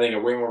 I think, a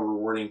way more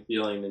rewarding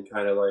feeling than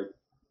kind of like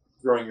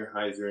throwing your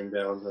hyzer in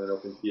bounds on an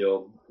open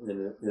field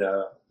in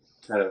a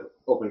kind of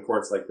open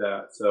course like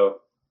that.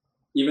 So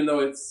even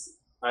though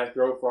I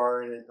throw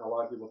far and a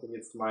lot of people think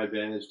it's to my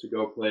advantage to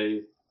go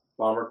play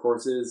bomber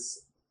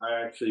courses, I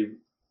actually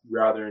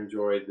rather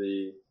enjoy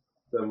the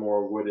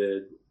more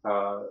wooded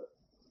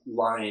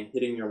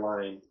hitting your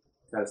line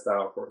kind of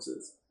style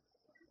courses.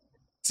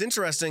 It's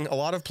interesting. A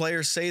lot of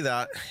players say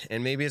that,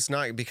 and maybe it's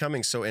not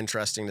becoming so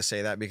interesting to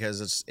say that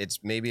because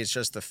maybe it's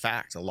just the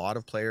fact. A lot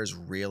of players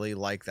really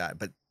like that.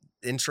 But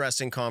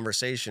interesting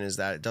conversation is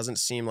that it doesn't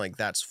seem like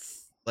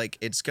that's like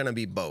it's going to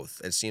be both.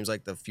 It seems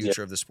like the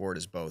future of the sport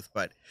is both.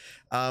 But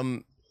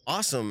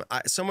awesome.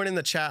 Someone in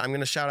the chat, I'm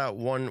going to shout out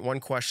one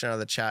question out of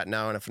the chat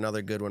now, and if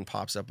another good one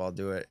pops up, I'll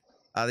do it.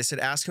 They said,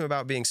 ask him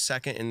about being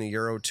second in the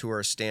Euro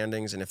Tour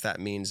standings and if that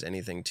means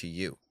anything to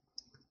you.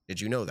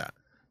 Did you know that?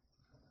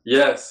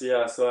 Yes,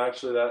 yeah. So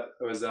actually that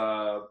was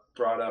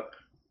brought up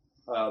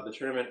the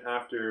tournament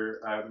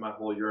after my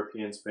whole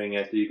European swing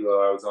at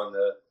D-Glow. I was on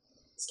the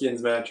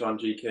skins match on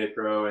GK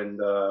Pro, and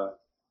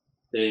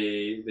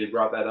they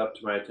brought that up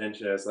to my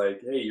attention. I was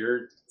like, hey,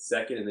 you're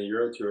second in the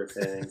Euro Tour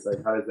standings.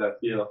 Like, how does that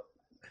feel?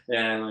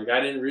 And like, I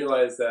didn't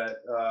realize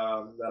that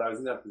that I was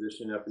in that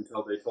position up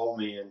until they told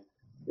me. And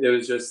it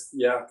was just,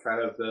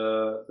 kind of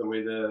the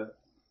way the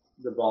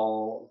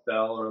ball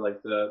fell, or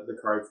like the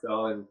cards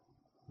fell. And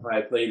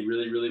I played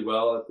really, really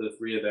well at the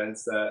 3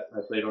 events that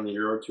I played on the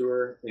Euro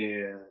Tour.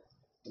 And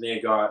I think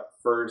I got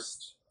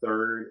first,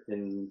 third,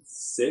 and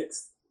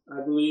sixth,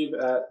 I believe,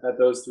 at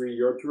those 3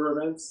 Euro Tour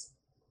events.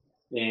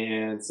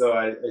 And so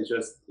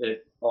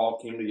it all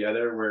came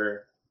together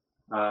where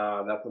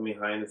that put me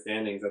high in the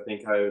standings. I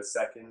think I was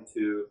second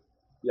to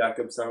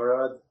Jakob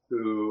Samarad,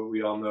 who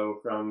we all know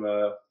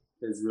from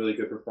his really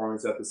good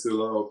performance at the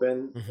Sula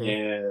Open. Mm-hmm.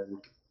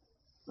 And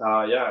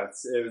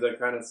it was a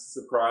kind of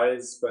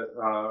surprise, but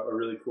a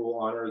really cool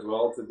honor as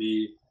well to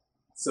be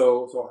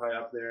so high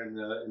up there in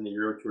the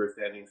Euro Tour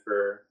standings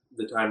for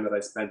the time that I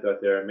spent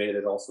out there. It made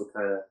it also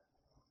kind of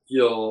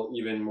feel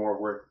even more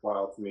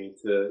worthwhile to me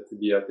to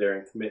be out there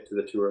and commit to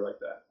the tour like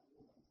that.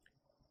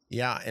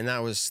 Yeah, and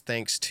that was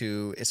thanks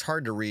to, it's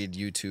hard to read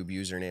YouTube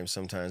usernames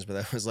sometimes, but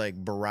that was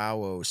like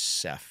Barao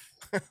Sef.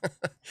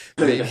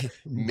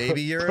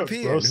 maybe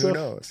European, who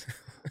knows?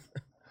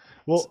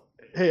 Well,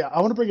 hey, I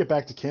want to bring it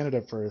back to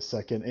Canada for a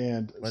second.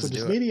 And so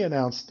Discmania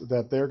announced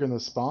that they're going to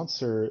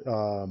sponsor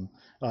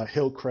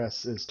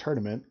Hillcrest's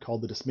tournament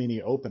called the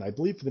Discmania Open, I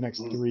believe, for the next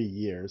 3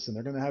 years. And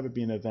they're going to have it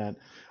be an event.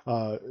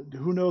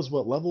 Who knows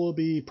what level it'll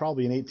be?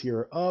 Probably an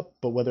 8-tier up,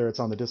 but whether it's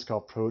on the Disc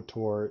Golf Pro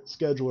Tour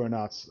schedule or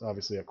not is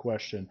obviously a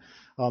question.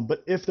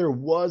 But if there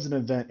was an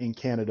event in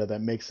Canada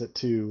that makes it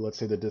to, let's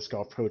say, the Disc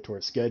Golf Pro Tour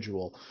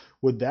schedule,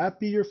 would that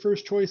be your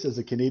first choice as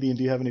a Canadian?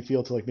 Do you have any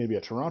feel to like maybe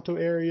a Toronto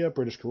area,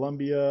 British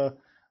Columbia?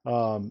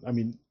 I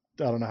mean,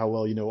 I don't know how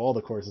well you know all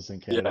the courses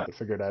in Canada, but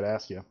figured I'd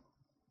ask you.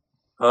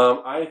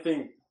 I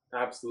think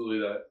absolutely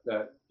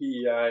that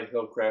PEI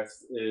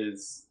Hillcrest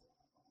is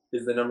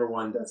the number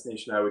one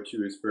destination I would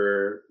choose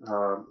for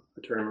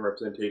a tournament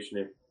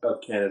representation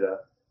of Canada.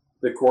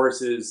 The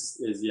course is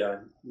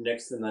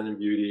next to none in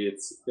beauty.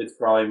 It's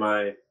probably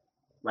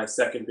my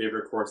second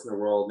favorite course in the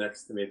world,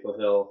 next to Maple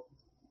Hill.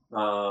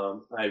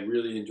 I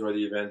really enjoy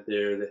the event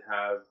there. They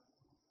have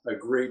a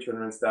great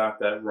tournament staff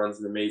that runs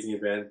an amazing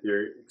event.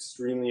 They're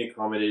extremely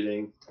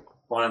accommodating,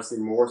 honestly,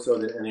 more so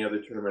than any other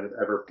tournament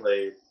I've ever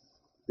played.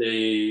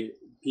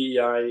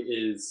 PEI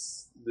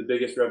is the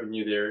biggest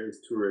revenue there is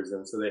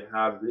tourism, so they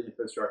have the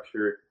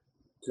infrastructure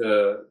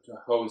to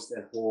host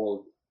and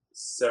hold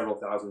several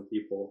thousand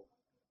people.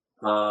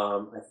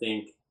 I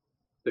think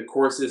the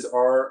courses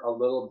are a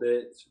little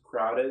bit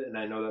crowded, and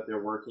I know that they're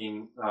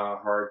working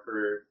hard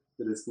for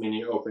the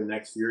Discmania Open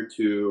next year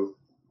to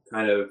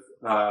kind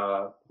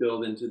of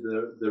build into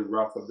the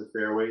rough of the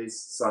fairways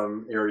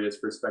some areas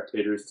for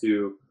spectators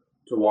to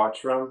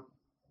watch from.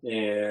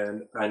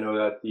 And I know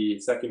that the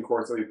second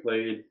course that we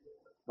played,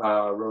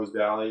 Rose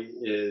Valley,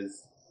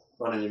 is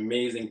on an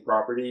amazing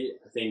property.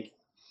 I think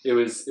it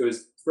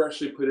was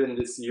freshly put in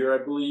this year,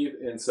 I believe,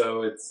 and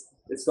so it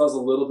still has a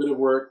little bit of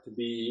work to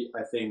be,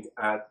 I think,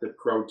 at the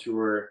Pro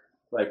Tour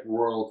like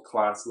world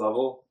class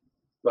level.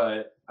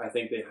 But I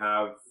think they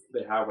have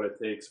they have what it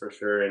takes for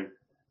sure. And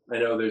I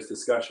know there's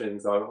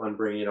discussions on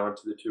bringing it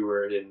onto the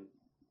tour, and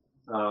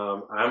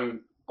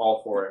I'm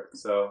all for it.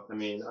 So, I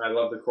mean, I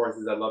love the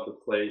courses. I love the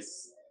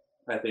place.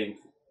 I think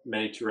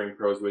many touring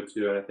pros would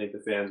too, and I think the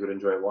fans would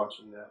enjoy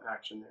watching the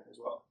action there as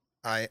well.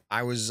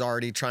 I was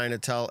already trying to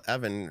tell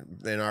Evan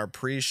in our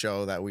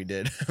pre-show that we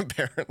did.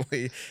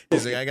 Apparently,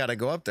 he's like, I got to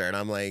go up there, and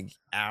I'm like,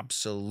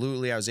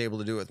 absolutely. I was able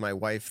to do it with my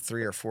wife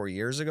 3 or 4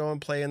 years ago and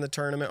play in the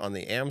tournament on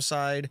the AM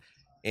side,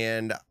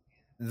 and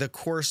the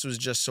course was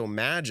just so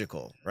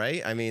magical,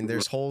 right? I mean,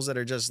 there's holes that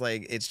are just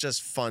like, it's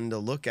just fun to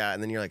look at,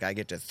 and then you're like, I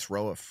get to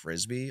throw a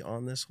frisbee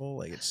on this hole.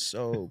 Like, it's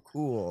so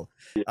cool.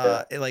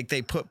 Like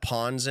they put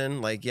ponds in,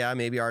 like, yeah,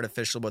 maybe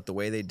artificial, but the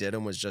way they did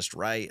them was just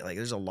right. Like,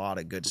 there's a lot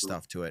of good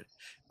stuff to it.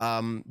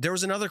 There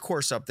was another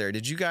course up there.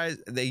 Did you guys,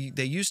 they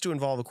used to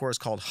involve a course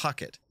called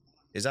Huckett.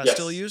 Is that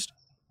still used?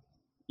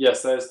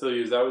 Yes, that is still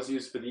used. That was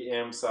used for the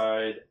AM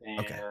side and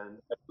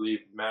I believe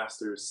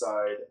Masters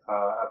side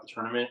at the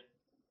tournament.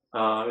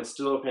 It's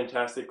still a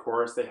fantastic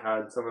course. They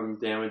had some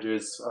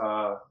damages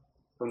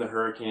from the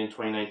hurricane in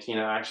 2019.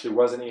 I actually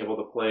wasn't able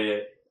to play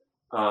it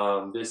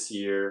this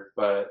year,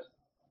 but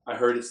I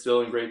heard it's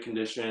still in great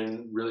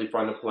condition, really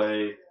fun to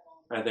play.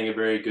 I think a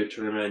very good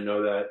tournament. I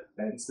know that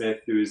Ben Smith,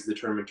 who's the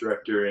tournament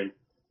director and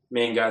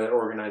main guy that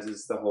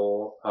organizes the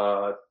whole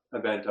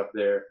event up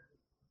there,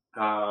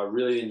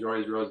 really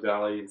enjoys Rose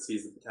Valley and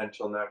sees the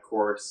potential in that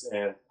course.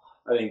 And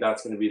I think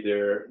that's going to be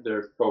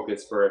their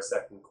focus for a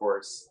second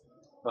course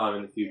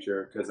in the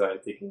future, because I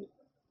think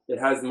it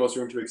has the most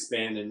room to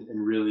expand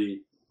and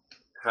really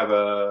have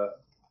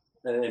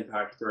an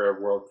impact for a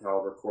world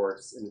caliber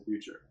course in the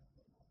future.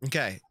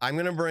 Okay, I'm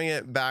going to bring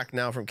it back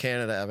now from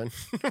Canada, Evan.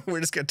 We're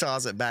just going to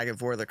toss it back and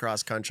forth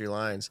across country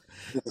lines.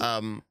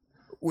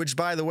 Which,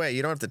 by the way,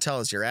 you don't have to tell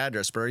us your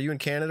address, but are you in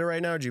Canada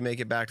right now, or did you make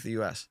it back to the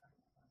U.S.?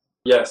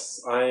 Yes,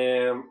 I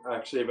am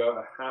actually about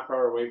a half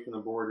hour away from the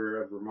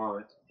border of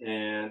Vermont,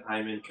 and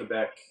I'm in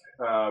Quebec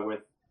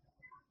with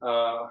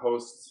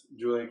host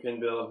Julian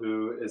Kinville,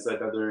 who is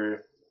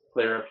another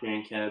player up here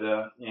in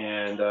Canada.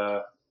 And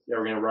yeah,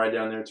 we're going to ride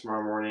down there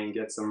tomorrow morning,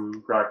 get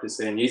some practice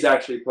in. He's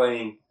actually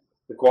playing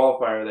the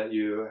qualifier that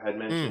you had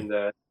mentioned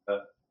that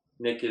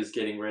Nick is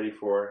getting ready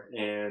for,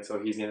 and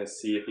so he's going to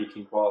see if he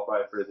can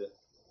qualify for the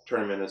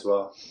tournament as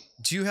well.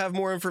 Do you have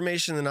more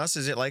information than us?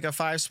 Is it like a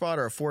 5-spot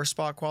or a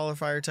 4-spot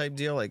qualifier type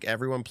deal? Like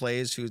everyone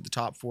plays, who the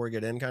top 4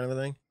 get in kind of a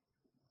thing?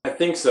 I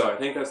think so. I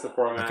think that's the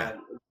format. Okay.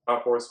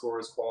 Top 4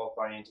 scorers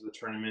qualify into the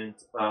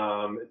tournament.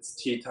 Its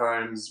tee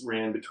times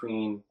ran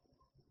between,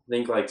 I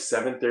think, like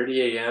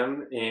 7:30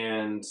 a.m.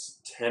 and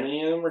 10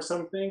 a.m. or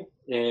something,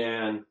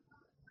 and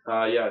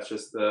yeah, it's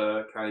just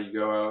the kind of, you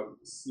go out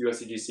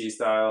USCGC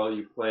style,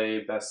 you play,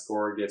 best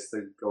score gets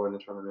to go in the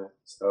tournament.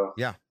 So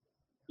yeah,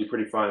 be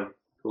pretty fun.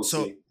 Cool.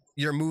 So to see.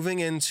 You're moving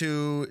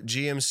into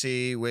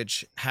GMC,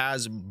 which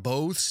has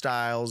both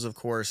styles of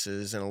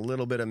courses and a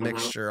little bit of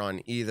mixture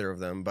on either of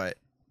them, but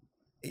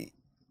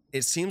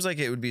it seems like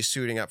it would be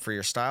suiting up for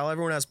your style.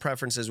 Everyone has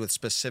preferences with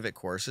specific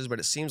courses, but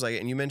it seems like it.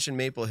 And you mentioned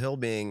Maple Hill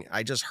being,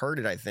 I just heard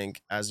it, I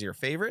think, as your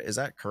favorite. Is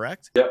that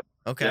correct? Yep.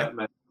 Okay.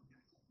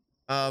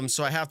 Yep.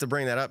 So I have to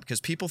bring that up because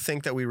people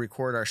think that we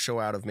record our show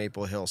out of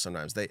Maple Hill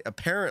sometimes. They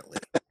apparently,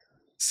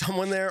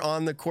 someone there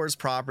on the course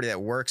property that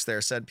works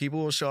there said people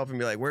will show up and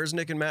be like, "Where's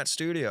Nick and Matt's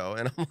studio?"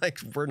 And I'm like,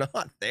 "We're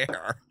not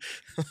there."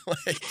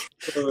 Like,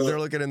 they're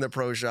looking in the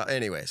pro shop.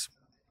 Anyways,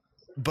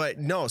 but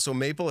no. So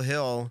Maple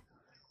Hill,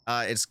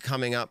 it's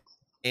coming up,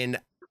 and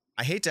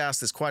I hate to ask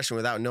this question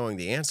without knowing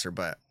the answer,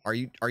 but are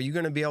you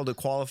going to be able to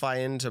qualify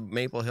into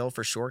Maple Hill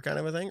for sure, kind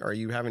of a thing? Or are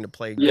you having to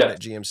play good at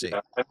GMC?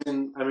 Yeah.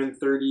 I'm in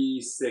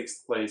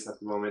 36th place at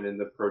the moment in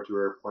the Pro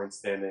Tour point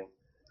standing,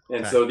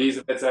 and so these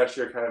events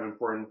actually are kind of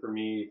important for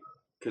me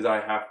because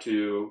I have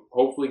to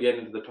hopefully get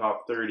into the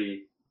top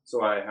 30.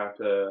 So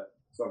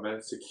I'm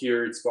a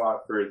secured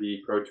spot for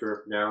the Pro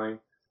Tour finale.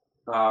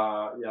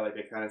 Yeah, like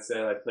I kind of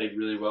said, I played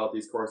really well at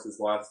these courses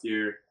last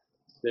year.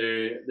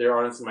 They're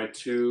honestly my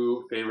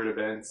 2 favorite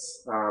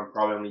events,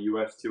 probably on the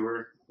U.S.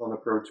 tour, on the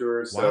Pro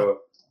Tour.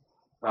 So,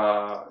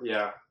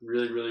 yeah,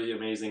 really, really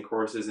amazing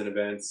courses and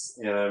events,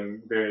 and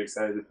I'm very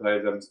excited to play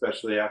them,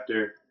 especially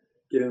after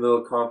getting a little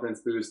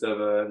confidence boost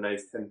of a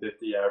nice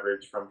 1050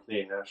 average from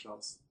Canadian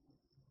Nationals.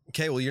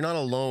 Okay, well, you're not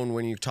alone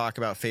when you talk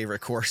about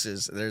favorite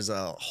courses. There's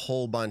a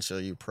whole bunch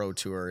of you pro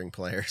touring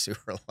players who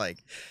are like,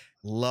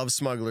 love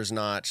Smuggler's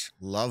Notch,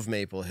 love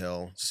Maple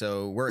Hill.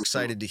 So we're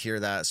excited to hear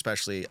that,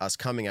 especially us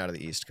coming out of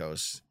the East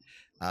Coast,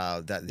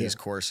 that these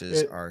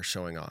courses are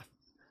showing off.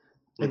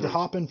 And to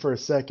hop in for a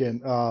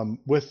second,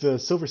 with the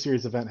Silver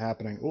Series event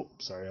happening,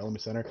 let me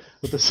center.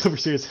 With the Silver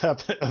Series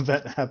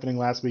event happening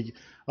last week,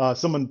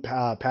 someone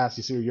passed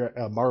you, so you're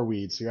at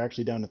Marweed, so you're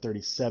actually down to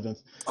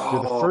 37th.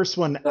 You're the first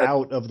one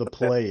out of the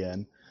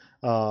play-in.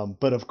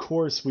 But of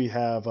course, we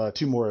have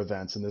 2 more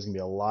events, and there's going to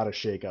be a lot of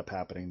shakeup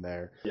happening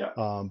there. Yeah.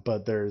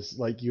 But there's,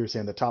 like you were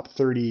saying, the top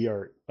 30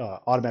 are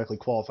automatically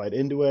qualified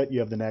into it.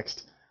 You have the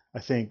next, I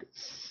think,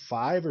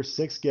 5 or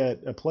 6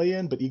 get a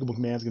play-in, but Eagle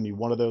Command is going to be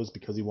one of those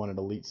because he won an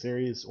Elite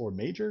Series or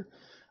Major.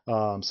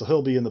 So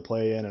he'll be in the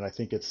play-in, and I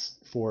think it's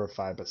 4 or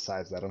 5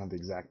 besides that. I don't have the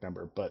exact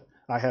number, but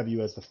I have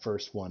you as the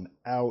first one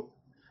out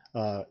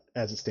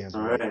as it stands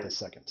right this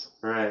second.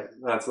 All right.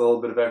 That's a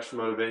little bit of extra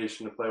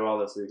motivation to play well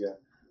this weekend.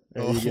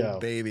 There you go.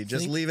 Baby.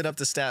 Just leave it up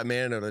to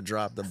Statmando to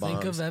drop the bombs.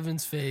 Think of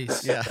Evan's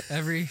face. Yeah.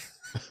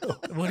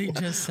 What he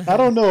just said. I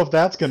don't know if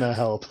that's going to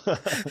help.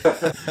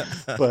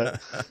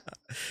 But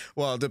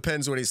well, it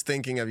depends what he's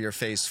thinking of your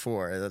face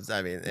for.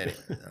 Anyway.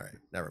 All right.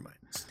 Never mind.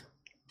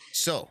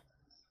 So,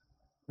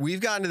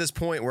 we've gotten to this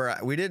point where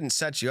we didn't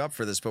set you up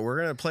for this, but we're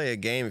going to play a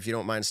game if you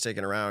don't mind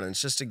sticking around. And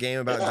it's just a game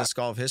about disc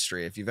golf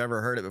history. If you've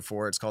ever heard it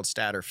before, it's called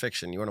Stat or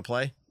Fiction. You want to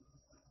play?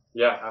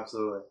 Yeah,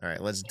 absolutely. All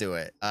right, let's do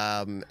it.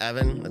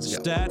 Evan, let's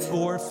go. Stat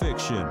or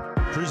Fiction,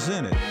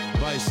 presented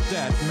by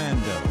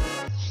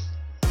Statmando.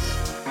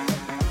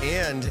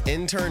 And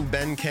intern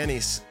Ben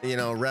Kenny's,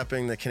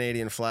 repping the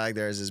Canadian flag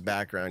there as his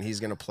background. He's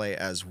going to play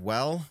as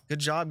well. Good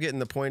job getting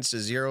the points to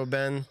 0,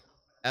 Ben.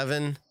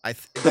 Evan,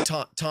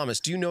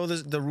 Thomas, do you know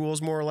the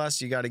rules more or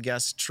less? You got to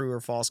guess true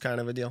or false kind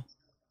of a deal?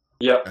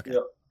 Yep. Okay.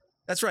 Yep.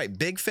 That's right.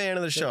 Big fan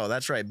of the show.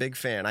 That's right. Big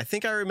fan. I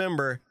think I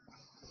remember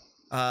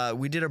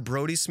we did a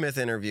Brody Smith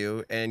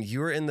interview, and you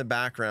were in the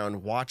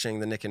background watching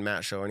the Nick and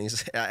Matt show,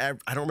 and I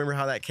don't remember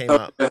how that came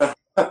up.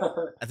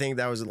 I think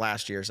that was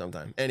last year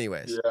sometime.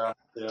 Anyways,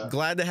 yeah.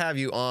 Glad to have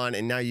you on,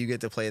 and now you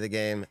get to play the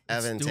game.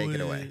 Evan, take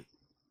it away.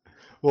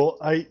 Well,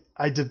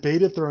 I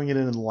debated throwing it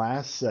in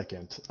last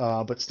second,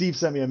 but Steve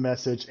sent me a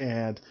message,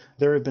 and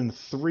there have been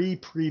 3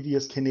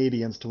 previous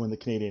Canadians to win the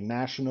Canadian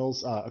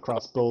Nationals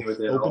across both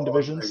open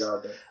divisions.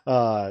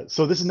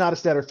 So this is not a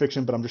stat or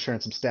fiction, but I'm just sharing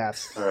some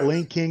stats. Right.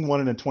 Lane King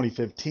won it in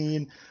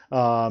 2015,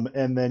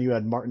 and then you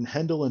had Martin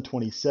Hendel in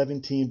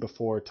 2017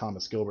 before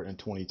Thomas Gilbert in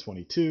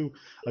 2022.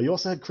 You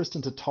also had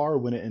Kristen Tatar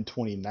win it in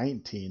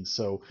 2019.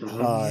 So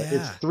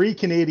it's 3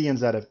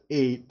 Canadians out of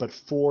 8, but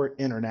 4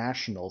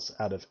 internationals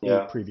out of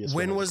 8 previous.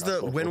 When was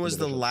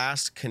the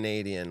last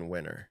Canadian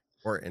winner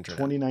or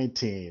international?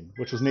 2019,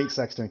 which was Nate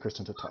Sexton and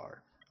Kristen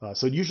Tatar.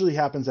 So it usually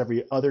happens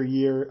every other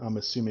year. I'm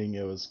assuming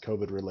it was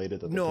COVID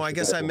related. No, I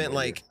guess I meant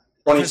like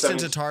Kristen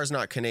Tatar's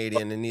not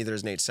Canadian and neither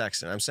is Nate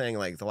Sexton. I'm saying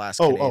like the last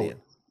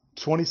Canadian.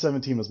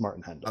 2017 was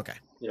Martin Hendel. Okay.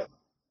 Yeah.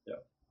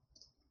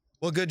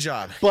 Well, good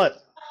job.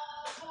 But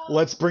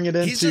let's bring it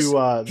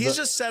into he's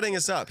just setting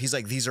us up. He's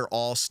like, these are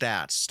all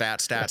stats.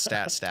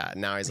 Stat.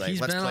 Now he's like,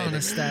 let's play the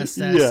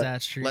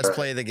stats tree. Let's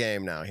play the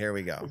game now. Here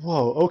we go.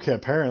 Whoa, okay,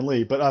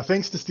 apparently. But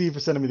thanks to Steve for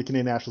sending me the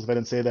Canadian Nationals, if I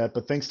didn't say that.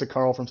 But thanks to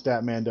Carl from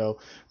Statmando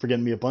for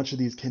getting me a bunch of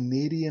these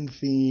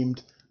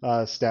Canadian-themed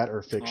stat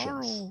or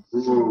fictions.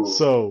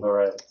 So, all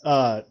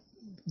right.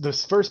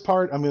 This first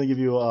part, I'm going to give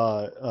you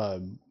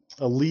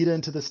a lead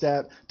into the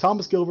stat.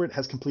 Thomas Gilbert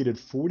has completed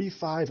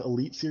 45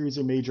 Elite Series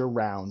or Major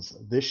rounds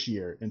this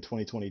year in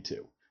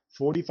 2022.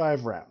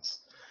 45 rounds.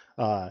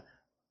 The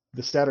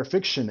stat or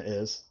fiction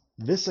is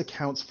this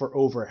accounts for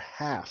over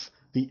half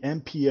the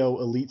MPO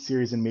Elite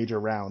Series and Major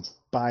rounds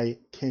by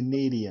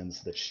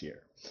Canadians this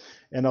year.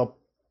 And I'll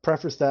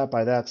preface that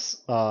by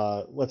that's,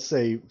 let's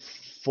say,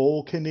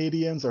 full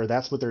Canadians, or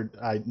that's what their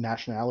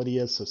nationality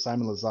is. So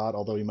Simon Lizotte,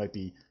 although he might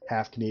be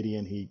half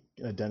Canadian, he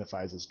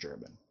identifies as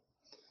German.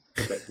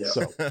 Okay, yeah.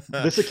 So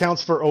this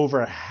accounts for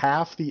over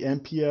half the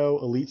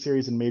MPO Elite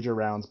Series and Major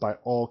rounds by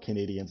all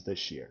Canadians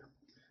this year.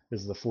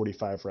 This is the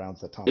 45 rounds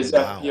that Thomas is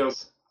FPO?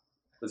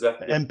 Is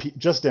that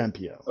just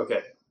MPO?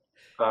 Okay.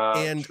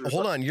 And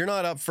hold on, you're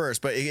not up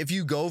first, but if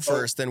you go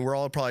first, then we're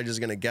all probably just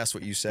going to guess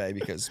what you say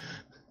because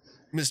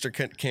Mr.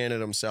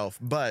 Canada himself.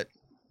 But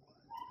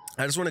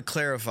I just want to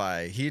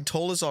clarify. He had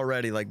told us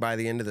already, like by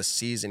the end of the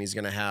season, he's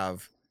going to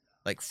have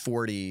like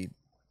 40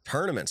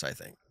 tournaments, I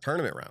think,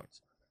 tournament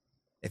rounds.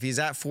 If he's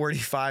at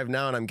 45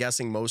 now, and I'm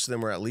guessing most of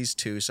them were at least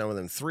 2, some of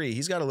them 3,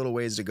 he's got a little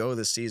ways to go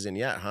this season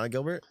yet, huh,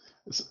 Gilbert?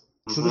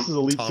 So this is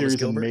Elite Thomas Series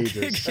Gilbert? and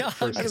Majors.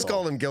 I just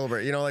called him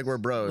Gilbert, like we're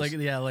bros. Like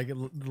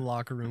the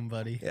locker room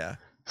buddy. Yeah.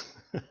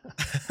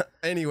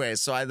 Anyway,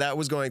 so that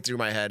was going through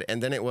my head,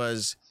 and then it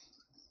was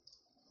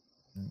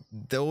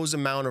those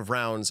amount of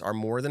rounds are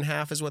more than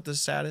half is what the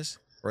stat is?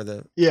 Or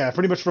the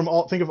pretty much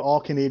think of all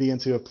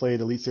Canadians who have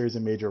played Elite Series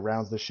and Major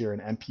rounds this year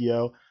in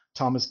MPO.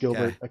 Thomas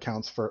Gilbert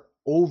accounts for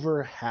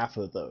over half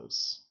of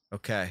those.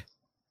 Okay.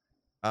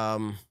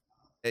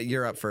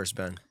 You're up first,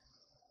 Ben.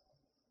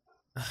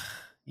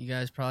 You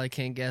guys probably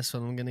can't guess what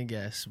I'm gonna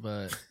guess,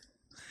 but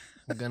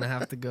I'm gonna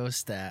have to go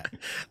stat.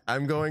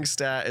 I'm going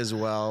stat as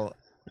well.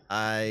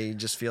 I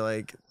just feel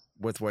like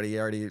with what he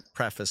already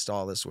prefaced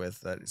all this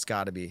with, that it's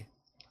gotta be.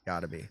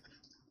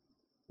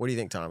 What do you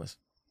think, Thomas?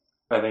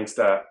 I think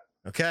stat.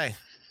 Okay.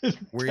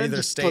 We're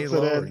either stay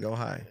low or go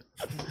high.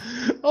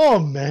 Oh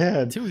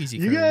man. Too easy.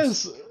 You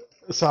guys.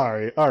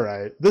 Sorry. All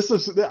right.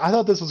 I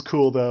thought this was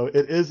cool though.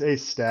 It is a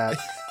stat.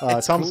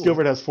 Thomas cool.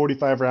 Gilbert has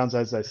 45 rounds,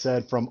 as I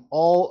said. From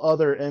all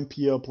other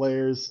MPO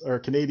players or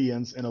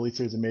Canadians in Elite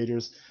Series and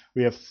Majors,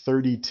 we have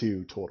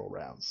 32 total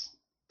rounds.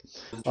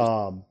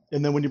 And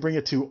then when you bring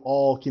it to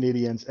all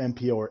Canadians,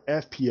 MPO or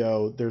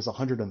FPO, there's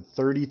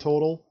 130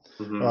 total.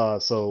 Mm-hmm.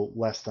 So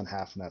less than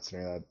half in that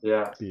scenario.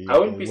 I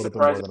wouldn't be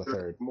surprised if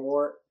there's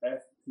more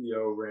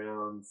FPO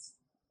rounds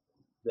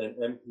than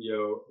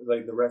MPO,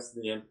 like the rest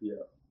of the MPO.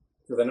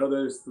 Because I know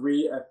there's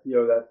 3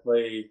 FPO that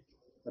play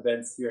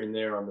events here and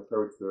there on the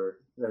Pro Tour.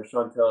 You know,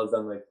 Chantel has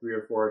done like 3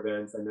 or 4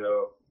 events. I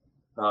know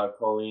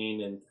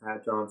Colleen and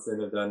Kat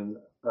Johnson have done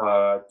 2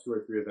 or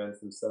 3 events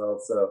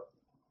themselves. So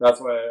that's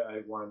why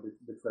I wanted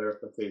the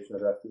clarification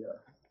of FPO.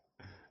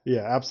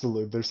 Yeah,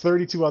 absolutely. There's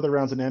 32 other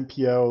rounds in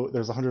MPO.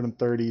 There's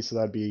 130, so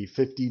that'd be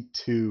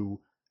 52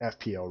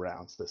 FPO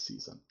rounds this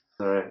season.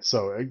 All right.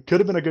 So it could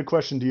have been a good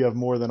question. Do you have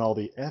more than all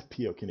the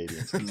FPO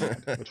Canadians, which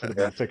would have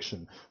been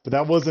fiction, but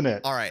that wasn't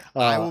it. All right,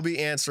 I will be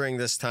answering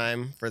this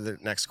time for the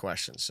next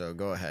question. So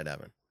go ahead,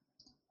 Evan.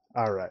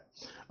 All right.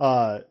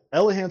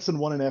 Ella Hansen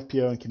won an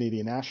FPO and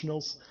Canadian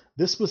Nationals.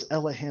 This was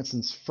Ella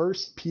Hansen's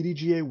first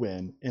PDGA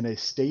win in a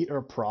state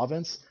or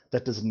province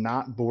that does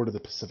not border the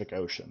Pacific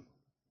Ocean.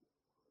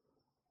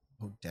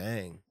 Oh,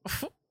 dang.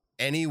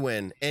 Any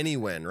win,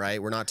 right?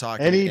 We're not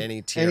talking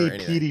any tier any or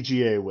anything.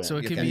 PDGA win. So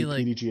it could Any be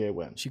like PDGA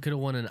win. she could have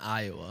won in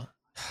Iowa.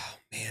 Oh,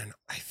 man,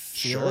 I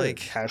feel Sure. like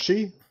Has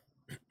she?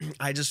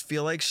 I just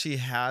feel like she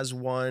has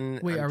one.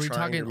 Wait, I'm are we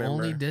trying to talking only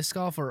remember. disc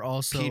golf or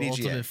also PDGA?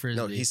 ultimate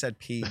frisbee? No, he said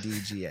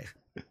PDGA.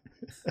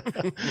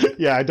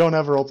 Yeah, I don't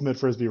have her ultimate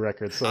frisbee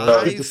record, so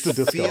I just a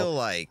disc feel golf.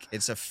 like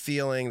it's a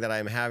feeling that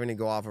I'm having to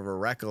go off of a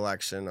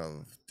recollection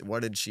of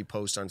what did she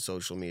post on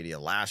social media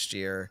last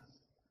year.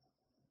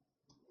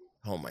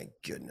 Oh my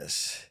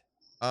goodness.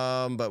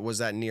 But was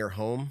that near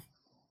home?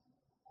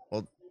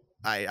 Well,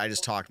 I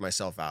just talked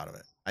myself out of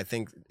it. I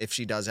think if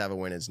she does have a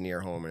win, it's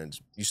near home, and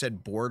you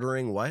said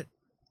bordering what?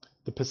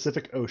 The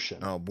Pacific Ocean.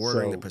 Oh,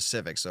 bordering So the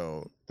Pacific.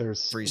 So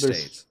there's 3 there's-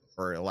 states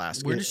or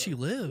Alaska. Where does she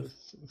live?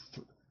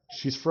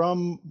 She's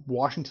from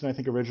Washington, I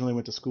think. Originally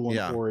went to school in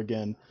Yeah.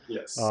 Oregon.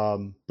 Yes.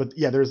 But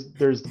yeah, there's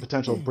the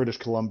potential of British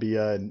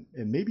Columbia and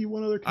maybe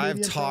one other Canadian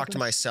I've talked province?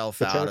 myself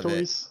The out of it,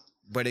 territories.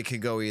 but it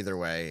could go either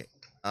way.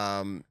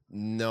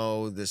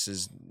 No, this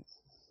is.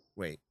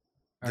 Wait,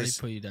 I already This-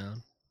 put you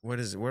down. what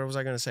is it? What was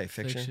I going to say?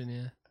 Fiction?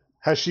 Yeah.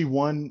 Has she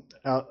won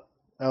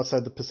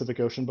outside the Pacific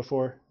Ocean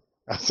before?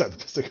 Outside the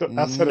Pacific,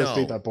 outside of a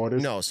state that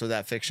borders. No, so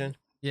that fiction.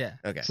 Yeah.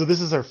 Okay. So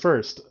this is her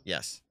first.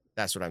 Yes,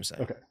 that's what I'm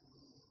saying. Okay.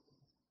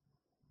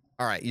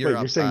 All right, Wait, you're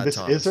up. you're saying this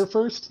Thomas. is her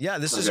first? Yeah,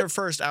 this is Okay. her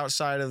first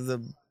outside of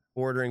the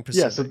bordering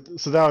Yeah. Pacific.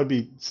 So that would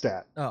be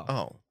stat. Oh.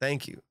 Oh,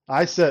 thank you.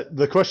 I said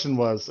the question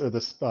was, or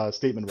this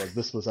statement was,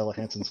 this was Ella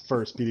Hansen's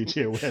first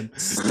PDGA win. in a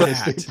Stat.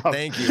 state province.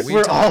 Thank you. We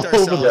We're talked all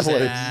over the ourselves in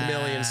place. a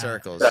million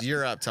circles.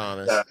 You're up,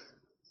 Thomas.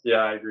 Yeah,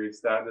 I agree.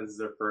 Stat, this is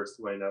their first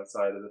win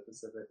outside of the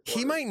Pacific. He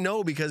border. might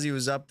know because he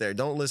was up there.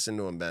 Don't listen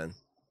to him, Ben.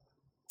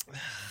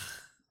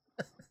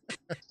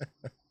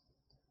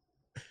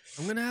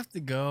 I'm gonna have to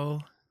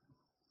go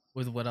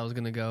with what I was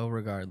gonna go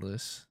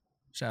regardless.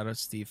 Shout out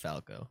Steve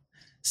Falco.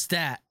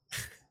 Stat.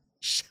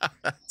 Shout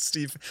out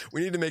Steve.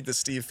 We need to make the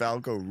Steve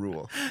Falco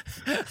rule.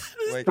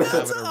 Like, That's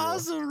have it a an rule.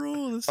 awesome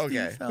rule. The Steve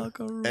Okay.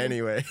 Falco rule.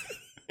 Anyway,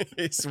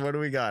 so what do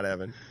we got,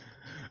 Evan?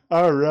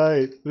 All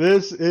right.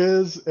 This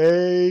is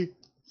a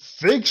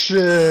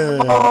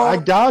fiction. I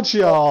got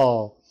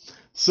y'all.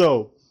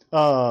 So,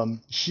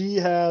 she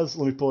has,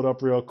 let me pull it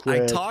up real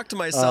quick. I talked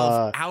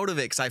myself out of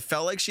it because I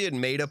felt like she had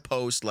made a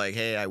post like,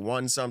 hey, I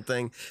won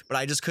something, but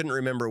I just couldn't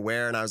remember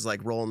where, and I was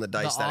like rolling the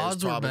dice The that it was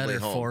odds were probably better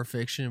home. for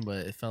fiction,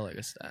 but it felt like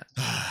a stat.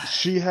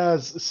 She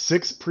has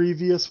 6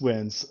 previous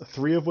wins,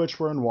 3 of which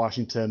were in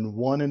Washington,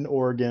 1 in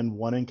Oregon,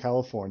 1 in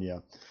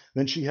California.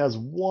 Then she has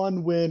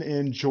 1 win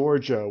in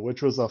Georgia,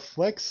 which was a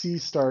Flex C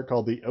start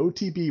called the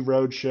OTB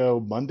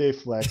Roadshow Monday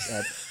Flex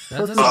at That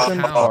doesn't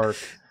Perkinson count. Park.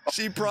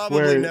 She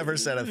probably Where never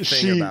said a thing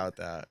she- about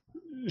that.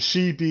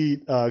 She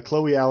beat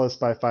Chloe Alice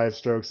by 5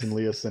 strokes and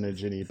Leah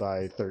Sinigini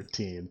by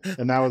 13.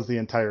 And that was the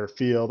entire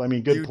field. I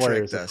mean, good You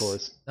players, tricked of us.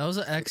 course. That was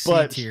an XC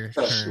But tier.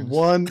 terms.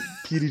 1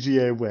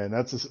 PDGA win.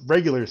 That's a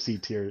regular C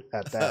tier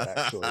at that,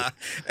 actually.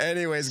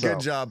 Anyways, So.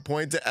 good job.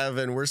 Point to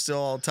Evan. We're still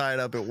all tied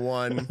up at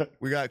 1.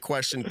 We got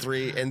question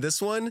 3. And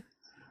this one,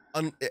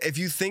 if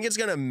you think it's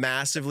going to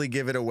massively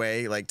give it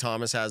away, like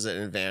Thomas has an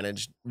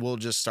advantage, we'll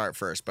just start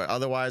first. But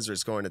otherwise,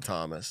 it's going to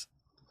Thomas.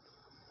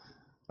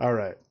 All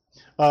right.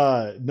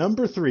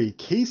 Number 3,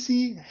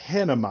 Casey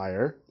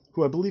Hannemeyer,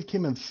 who I believe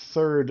came in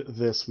 3rd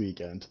this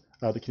weekend,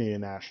 the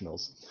Canadian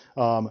Nationals,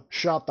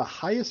 shot the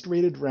highest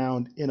rated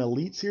round in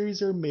Elite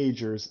Series or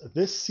Majors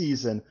this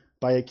season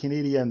by a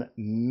Canadian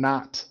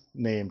not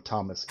named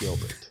Thomas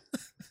Gilbert.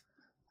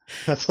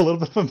 That's a little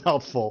bit of a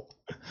mouthful.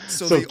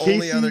 So, So the only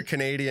Casey- other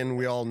Canadian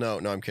we all know.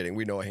 No, I'm kidding.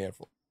 We know a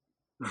handful.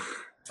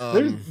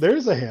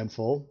 There's a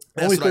handful.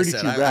 That's Only what I 32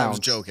 said. rounds.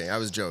 I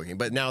was joking.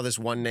 But now this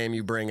one name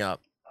you bring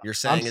up, you're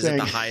saying is it the saying-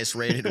 highest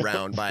rated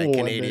round by a One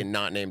Canadian name.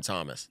 not named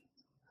Thomas?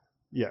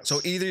 Yes.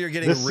 So either you're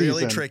getting This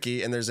really season.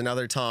 tricky and there's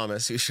another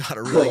Thomas who shot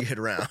a really good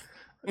round,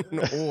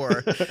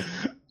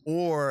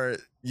 or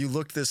you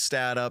looked this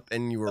stat up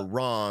and you were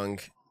wrong.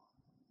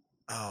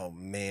 Oh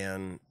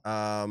man,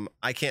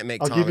 I can't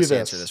make I'll give you Thomas this.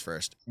 answer this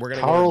first. We're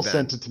gonna Carl go with Ben.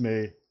 sent it to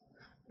me,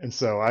 and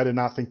so I did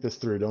not think this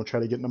through. Don't try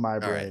to get into my All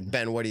brain. right,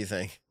 Ben, what do you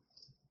think?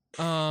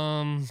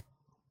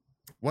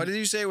 What did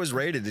you say it was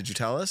rated? Did you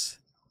tell us?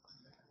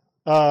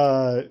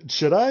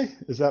 Should I?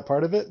 Is that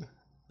part of it?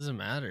 Doesn't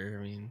matter.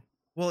 I mean,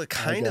 Well, it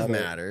kind of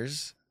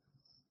matters.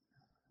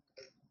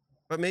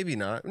 But maybe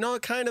not. No,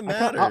 it kind of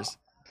matters.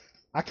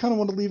 I kind of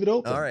want to leave it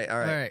open. All right.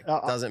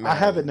 Doesn't I matter.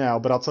 have it now,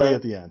 but I'll tell you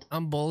at the end.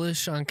 I'm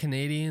bullish on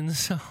Canadians,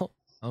 so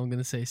I'm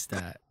gonna say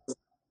stat.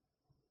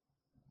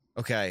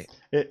 Okay.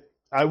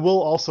 I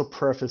will also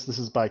preface this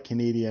is by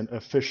Canadian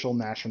official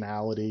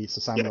nationality,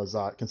 so Simon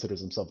Lizotte considers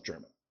himself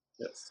German.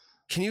 Yes.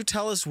 Can you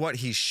tell us what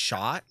he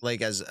shot,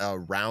 like as a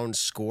round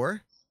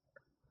score?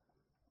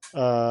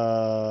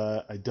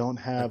 I don't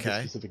have the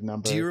specific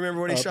number. Do you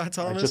remember what he shot,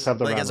 Thomas? I just have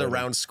the like round as a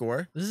right round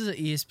score? This is an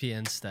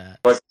ESPN stat.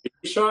 What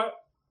he shot?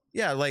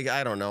 Yeah, like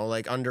I don't know,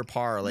 like under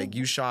par. Like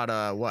you shot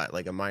what,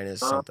 like a minus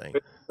something?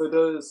 So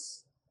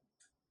does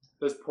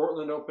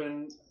Portland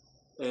Open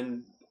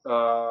and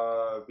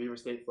Beaver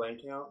State Fling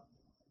count?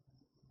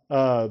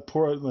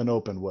 Portland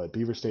Open would.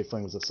 Beaver State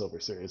Fling was a silver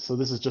series, so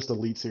this is just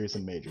Elite Series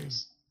and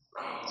Majors.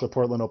 So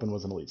Portland Open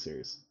was an Elite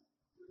Series.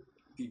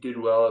 He did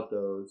well at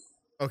those.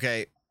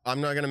 Okay,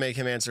 I'm not gonna make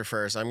him answer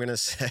first. I'm gonna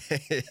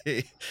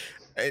say,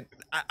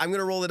 I'm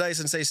gonna roll the dice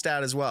and say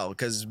stat as well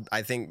because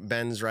I think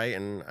Ben's right,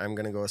 and I'm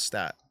gonna go with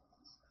stat.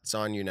 It's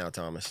on you now,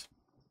 Thomas.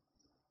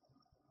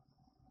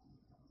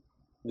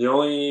 The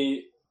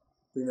only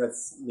thing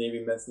that's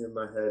maybe messing with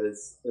my head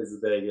is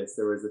Vegas.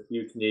 There was a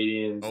few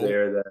Canadians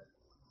there that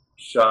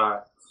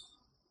shot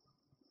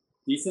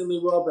decently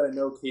well, but I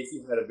know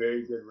Casey had a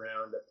very good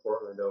round at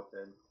Portland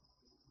Open,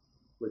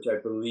 which I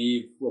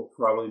believe will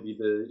probably be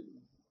the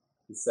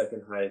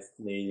second highest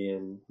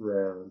Canadian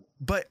round.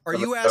 But are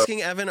you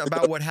asking Evan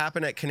about what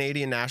happened at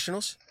Canadian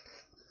Nationals?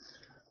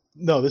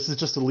 No, this is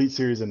just Elite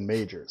Series and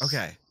Majors.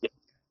 Okay.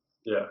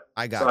 Yeah.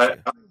 I got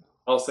you.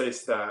 I'll say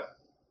stat.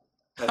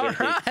 All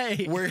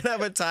right. We're going to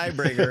have a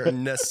tiebreaker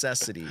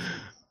necessity.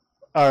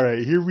 All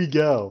right, here we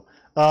go.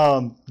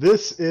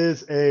 This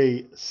is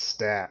a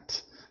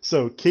stat.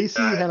 So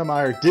Casey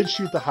Hannemeyer did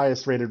shoot the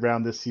highest rated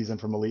round this season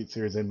from Elite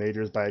Series and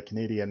Majors by a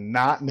Canadian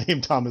not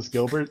named Thomas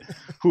Gilbert.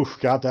 Whew,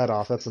 got that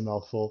off. That's a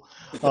mouthful.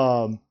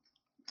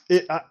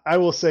 I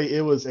will say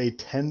it was a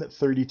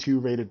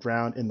 10.32 rated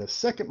round in the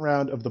second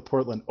round of the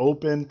Portland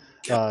Open.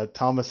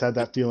 Thomas had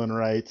that feeling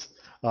right.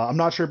 I'm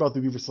not sure about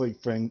the Beaver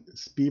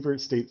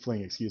State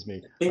Fling, excuse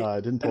me.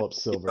 Didn't pull up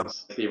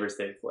silvers. Beaver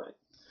State Fling.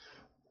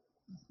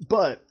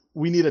 But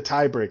we need a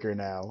tiebreaker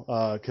now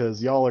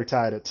because y'all are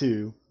tied at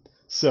 2.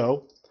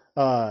 So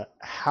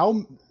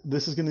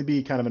this is going to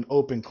be kind of an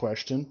open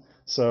question.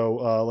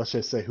 So let's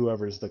just say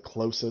whoever's the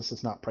closest.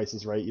 It's not Price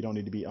is Right. You don't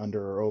need to be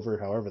under or over.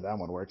 However that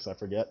one works, I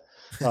forget.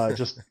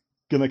 Just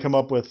going to come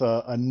up with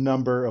a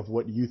number of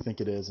what you think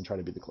it is and try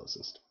to be the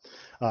closest.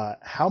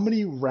 How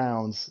many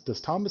rounds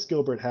does Thomas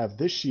Gilbert have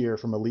this year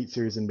from Elite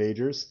Series and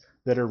Majors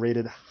that are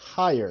rated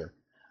higher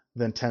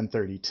than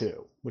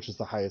 1032, which is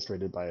the highest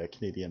rated by a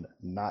Canadian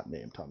not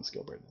named Thomas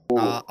Gilbert?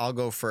 I'll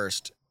go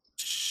first.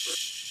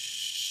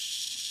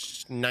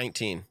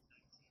 19.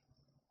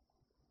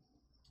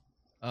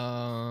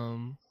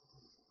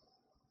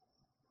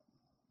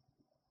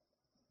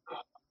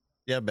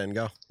 Yeah, Ben,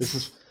 go.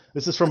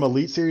 This is from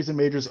Elite Series and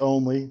Majors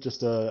only. Just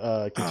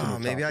to continue.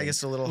 Maybe talking. I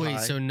guess a little high. Wait,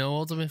 so no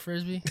ultimate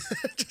frisbee?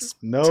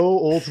 Just no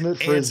ultimate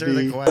frisbee. answer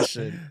the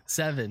question.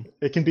 7.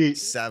 It can be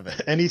 7.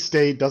 any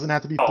state. Doesn't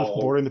have to be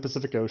bordering the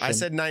Pacific Ocean. I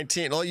said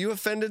 19. Oh, you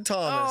offended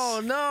Thomas.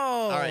 Oh no!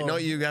 All right, no,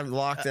 you got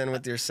locked in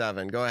with your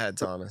 7. Go ahead,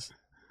 Thomas.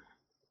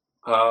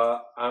 I'm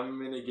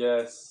gonna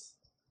guess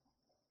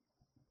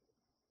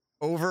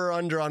Over or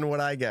under on what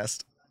I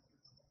guessed.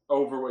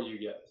 over what you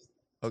guessed.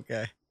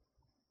 Okay.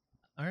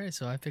 All right,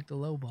 so I picked a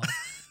low ball.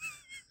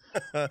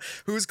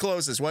 Who's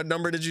closest? What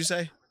number did you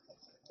say?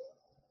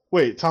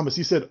 Wait, Thomas,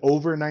 you said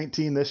over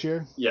 19 this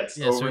year? Yes,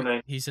 Yeah, over so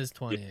 9. he says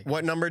 20. I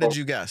What number did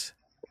you guess?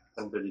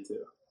 32.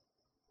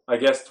 I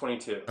guess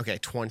 22. Okay,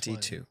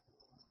 22.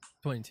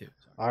 22.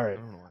 All right.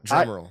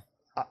 Drum roll.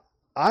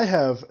 I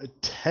have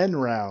 10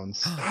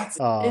 rounds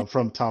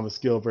from Thomas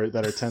Gilbert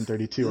that are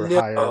 1032 or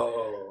higher.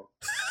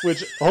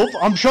 Which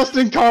I'm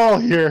trusting Carl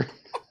here.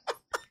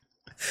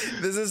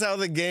 This is how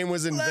the game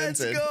was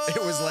invented.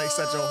 It was like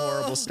such a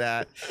horrible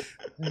stat.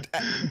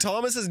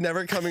 Thomas is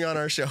never coming on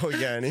our show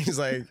again. He's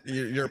like,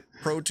 your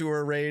Pro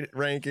Tour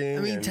ranking.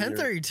 I mean,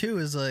 1032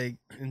 is like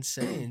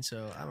insane,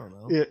 so I don't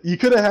know. Yeah, you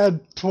could have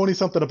had 20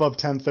 something above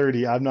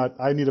 1030.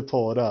 I need to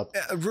pull it up.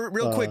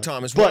 Real quick,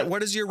 Thomas, but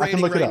what is your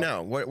rating right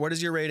now? What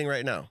is your rating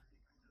right now?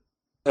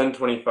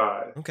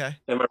 1025. Okay.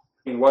 And my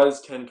rating was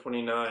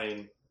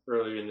 1029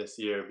 earlier in this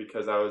year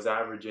because I was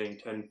averaging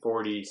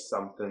 1040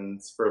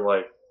 somethings for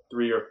like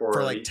 3 or 4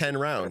 for like 10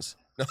 rounds.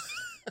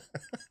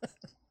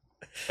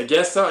 I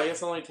guess so. I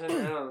guess only 10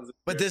 rounds.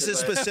 But this is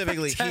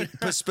specifically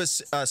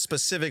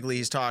specifically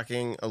he's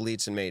talking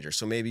elites and majors.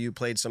 So maybe you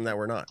played some that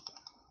were not.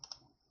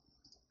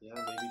 Yeah,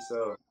 maybe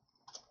so.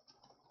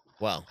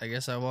 Well, I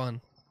guess I won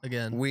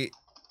again.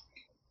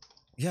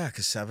 Yeah,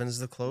 because 7's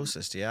the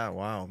closest. Yeah,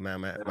 wow,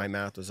 man, my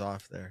math was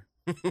off there.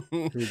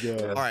 Here we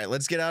go. All right,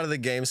 let's get out of the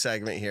game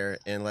segment here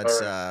and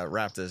let's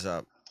wrap this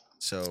up.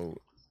 So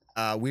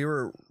We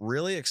were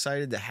really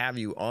excited to have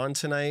you on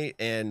tonight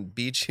and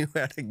beat you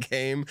at a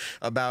game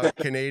about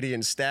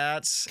Canadian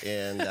stats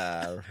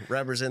and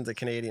represent the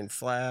Canadian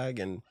flag.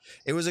 And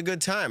it was a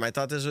good time. I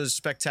thought this was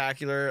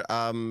spectacular.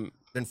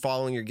 Been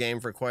following your game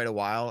for quite a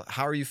while.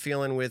 How are you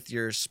feeling with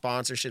your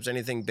sponsorships?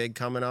 Anything big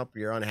coming up?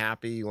 You're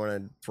unhappy? You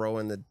want to throw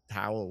in the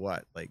towel?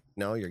 What? Like,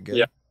 no, you're good?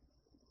 Yeah.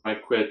 I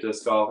quit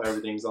disc golf.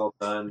 Everything's all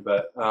done.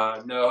 But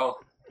no,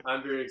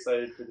 I'm very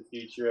excited for the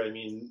future. I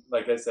mean,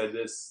 like I said,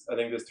 I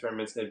think this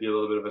tournament's going to be a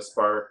little bit of a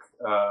spark,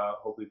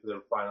 hopefully for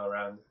the final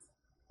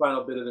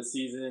bit of the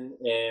season.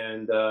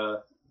 And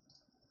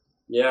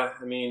yeah,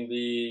 I mean,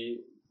 the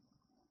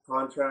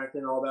contract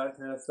and all that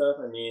kind of stuff.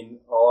 I mean,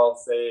 all I'll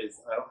say is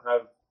I don't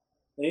have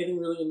anything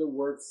really in the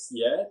works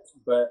yet,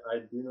 but I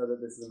do know that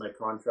this is my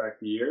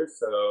contract year,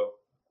 so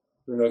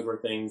who knows where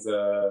things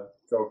go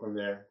from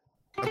there.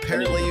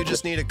 Apparently, you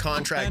just need a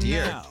contract And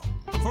year. now,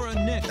 for a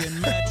Nick and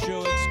Matt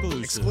Show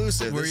exclusive.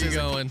 Exclusive. Where This you is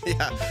going?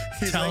 Yeah.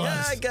 He's Tell like,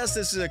 us. I guess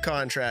this is a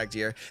contract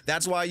year.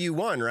 That's why you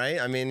won,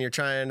 right? I mean, you're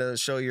trying to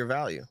show your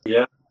value.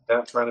 Yeah,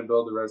 trying to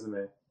build a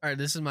resume. All right,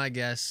 this is my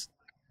guess.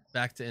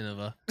 Back to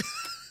Innova.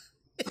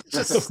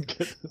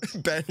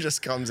 Ben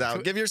just comes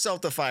out. Give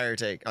yourself the fire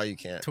take. Oh, you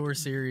can't. Tour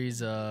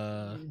Series.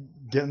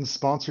 Getting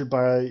sponsored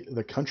by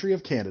the country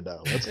of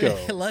Canada. Let's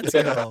go. Let's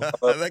go.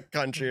 The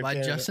country of By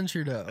Canada. Justin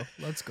Trudeau.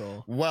 Let's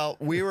go. Well,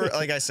 we were,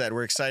 like I said,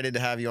 we're excited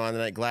to have you on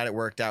tonight. Glad it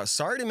worked out.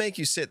 Sorry to make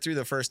you sit through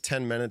the first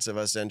 10 minutes of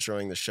us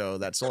introing the show.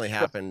 That's only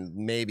happened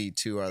maybe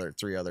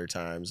 3 other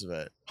times,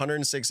 but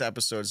 106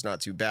 episodes, not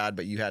too bad,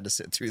 but you had to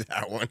sit through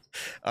that one.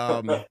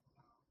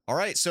 All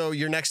right, so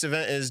your next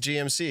event is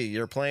GMC.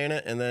 You're playing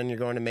it, and then you're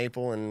going to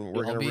Maple, and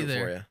we're going I'll to be root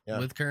there for you. Yeah.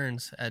 with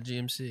Kearns at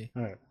GMC.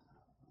 All right.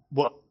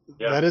 Well,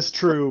 Yeah. that is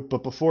true.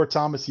 But before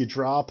Thomas, you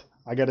drop,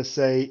 I got to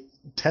say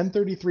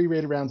 1033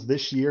 rated rounds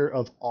this year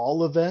of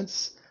all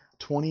events,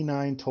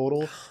 29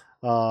 total.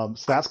 So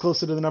that's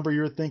closer to the number you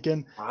were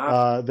thinking.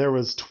 Wow. There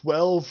was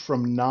 12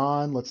 from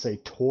let's say,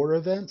 tour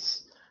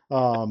events,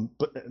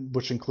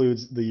 which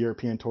includes the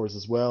European tours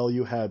as well.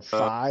 You had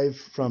 5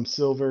 from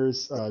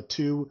silvers,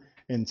 2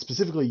 in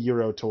specifically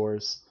Euro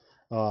tours.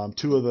 2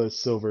 of the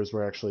silvers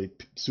were actually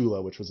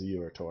Sula, which was a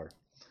Euro tour.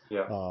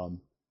 Yeah.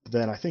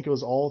 Then I think it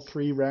was all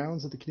 3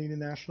 rounds at the Canadian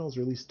Nationals,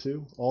 or at least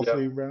 2. All Yep.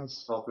 3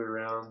 rounds. All 3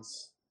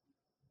 rounds.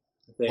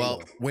 I think.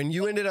 Well, when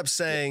you ended up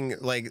saying,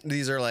 like,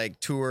 these are like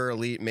tour,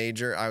 elite,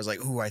 major, I was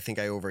like, ooh, I think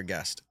I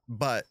overguessed.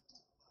 But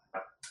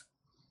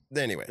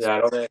anyways. Yeah,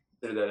 I don't think I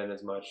consider that in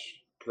as much.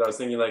 Because I was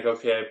thinking, like,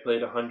 okay, I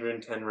played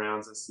 110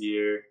 rounds this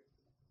year.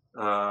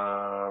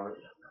 I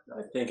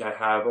think I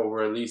have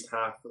over at least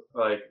half,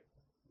 like,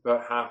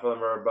 about half of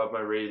them are above my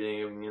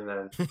rating, and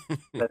then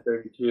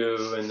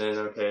 32, and then,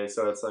 okay,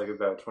 so it's like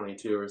about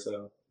 22 or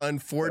so.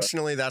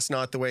 Unfortunately, that's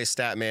not the way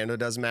Statmando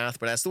does math,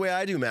 but that's the way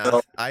I do math.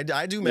 No. I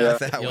do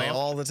math Yeah. that way Yup.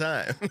 all the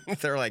time.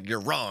 They're like, you're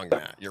wrong,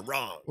 Matt. You're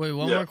wrong. Wait,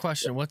 one Yeah. more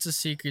question. What's the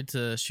secret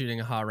to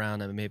shooting a hot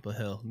round at Maple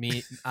Hill?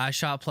 I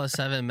shot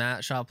 +7,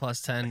 Matt shot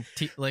 +10.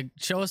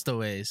 Show us the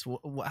ways.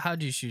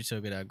 How'd you shoot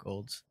so good at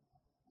golds?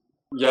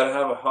 You gotta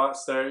have a hot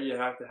start. You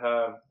have to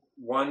have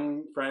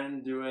one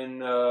friend doing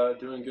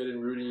good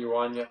and rooting you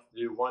on. You have to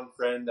do one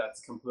friend that's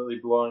completely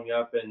blowing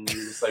up, and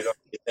you're just like,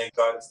 okay, thank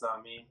God it's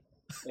not me.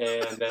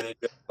 And then it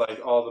just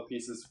like all the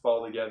pieces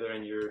fall together,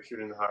 and you're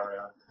shooting the hot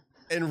round.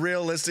 And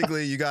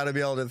realistically, you got to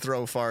be able to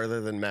throw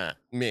farther than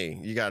me.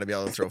 You got to be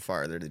able to throw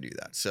farther to do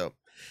that. So,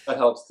 That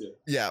helps too.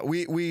 yeah,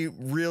 we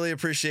really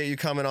appreciate you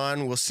coming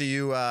on. We'll see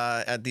you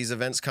at these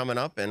events coming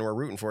up, and we're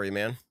rooting for you,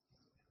 man.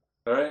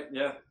 All right,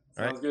 yeah, All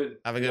right. sounds good.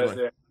 Have a You good guys one.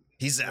 there.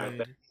 He's out.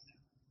 Dude.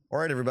 All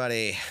right,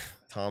 everybody.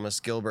 Thomas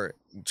Gilbert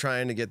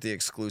trying to get the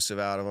exclusive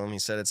out of him. He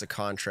said it's a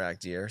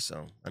contract year,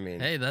 so I mean,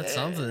 Hey, that's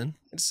something.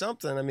 It's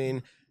something. I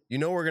mean,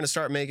 we're going to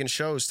start making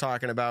shows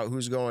talking about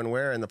who's going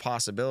where and the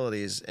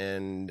possibilities,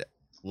 and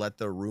let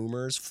the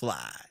rumors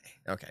fly.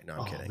 Okay, no,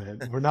 I'm kidding.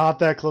 Man, we're not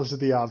that close to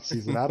the off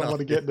season. I don't want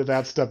to get into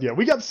that stuff yet.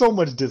 We got so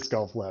much disc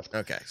golf left.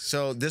 Okay,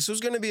 so this was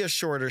going to be a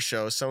shorter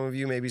show. Some of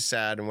you may be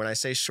sad, and when I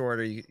say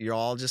shorter, you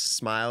all just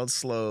smiled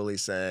slowly,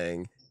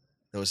 saying,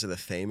 "Those are the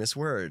famous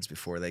words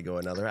before they go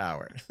another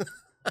hour."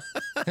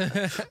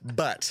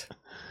 But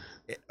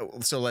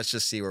so let's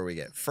just see where we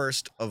get.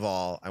 First of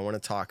all, I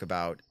want to talk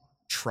about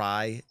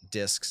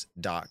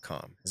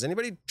trydiscs.com. Has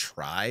anybody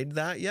tried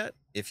that yet?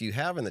 If you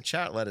have in the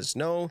chat, let us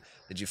know.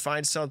 Did you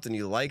find something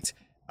you liked?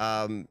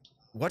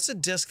 What's a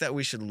disc that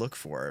we should look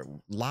for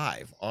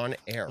live on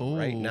air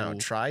right now? Ooh.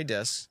 Try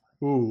discs.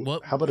 Ooh,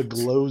 What- how about a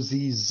glow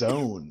Z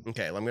zone?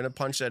 Okay, I'm going to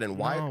punch that in.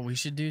 Why? No, we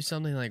should do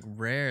something like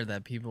rare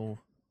that people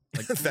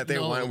like That they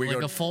want, we like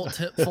go- a full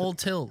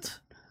tilt,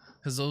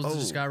 because those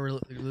just Oh. got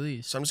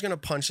released. So I'm just going to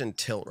punch in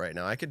tilt right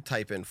now. I could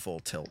type in full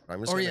tilt. I'm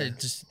just Or gonna... yeah,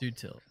 just do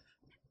tilt.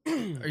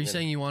 Are you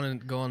saying you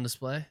want to go on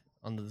display?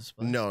 On the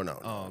display? No, no, no,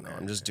 Oh, no. okay,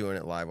 I'm just okay. doing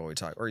it live while we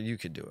talk. Or you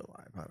could do it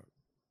live. I don't...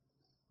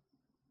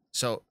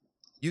 So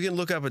you can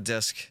look up a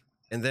disc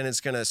and then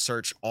it's going to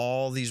search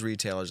all these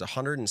retailers,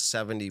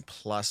 170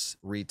 plus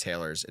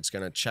retailers. It's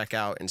going to check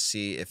out and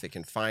see if it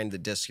can find the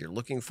disc you're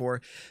looking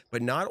for.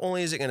 But not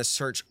only is it going to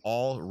search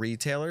all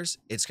retailers,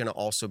 it's going to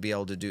also be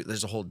able to do,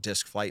 there's a whole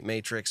disc flight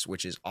matrix,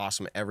 which is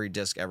awesome. Every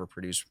disc ever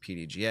produced for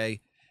PDGA,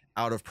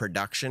 out of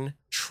production,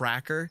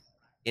 tracker,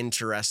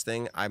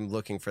 interesting. I'm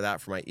looking for that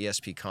for my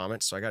ESP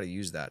comments, so I got to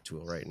use that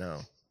tool right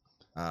now.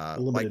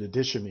 Limited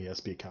edition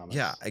ESP comments.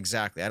 Yeah,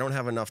 exactly. I don't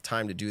have enough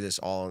time to do this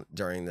all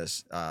during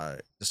this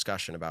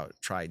discussion about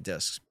Tri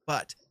discs,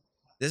 but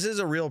this is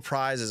a real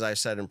prize, as I've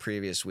said in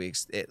previous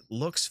weeks. It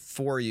looks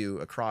for you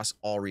across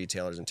all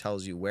retailers and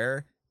tells you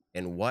where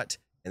and what,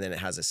 and then it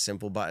has a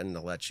simple button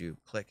to let you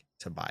click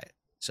to buy it.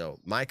 So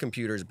my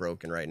computer is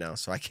broken right now,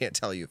 so I can't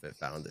tell you if it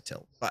found the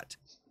tilt, but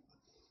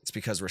it's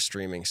because we're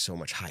streaming so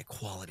much high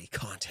quality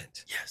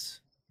content. Yes.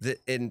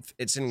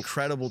 It's an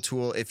incredible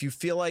tool. If you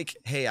feel like,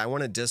 hey, I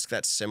want a disc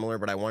that's similar,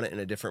 but I want it in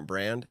a different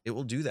brand, it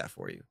will do that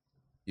for you.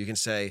 You can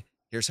say,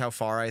 here's how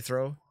far I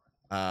throw,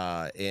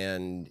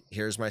 and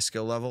here's my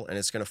skill level, and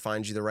it's going to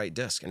find you the right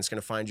disc, and it's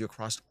going to find you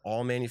across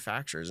all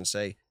manufacturers and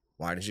say,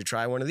 why didn't you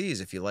try one of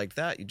these? If you like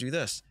that, you do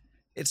this.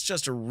 It's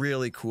just a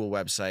really cool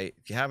website.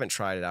 If you haven't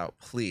tried it out,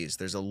 please,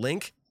 there's a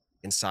link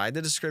inside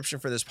the description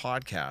for this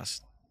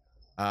podcast,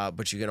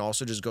 but you can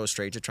also just go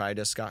straight to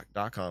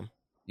tridisc.com.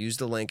 Use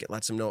the link. It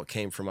lets him know it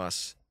came from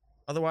us.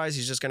 Otherwise,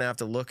 he's just going to have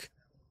to look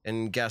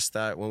and guess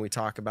that when we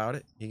talk about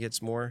it, he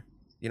gets more,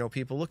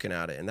 people looking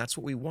at it. And that's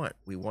what we want.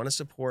 We want to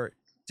support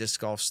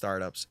disc golf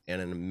startups,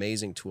 and an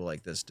amazing tool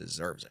like this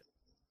deserves it.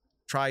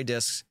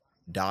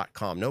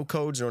 Tridisc.com. No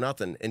codes, no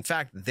nothing. In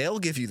fact, they'll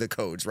give you the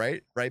codes,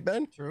 right? Right,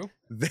 Ben? True.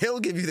 They'll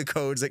give you the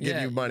codes that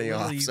give you money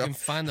off. You can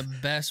find the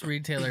best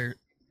retailer.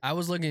 I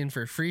was looking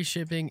for free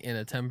shipping and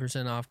a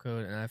 10% off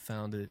code, and I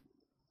found it.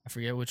 I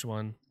forget which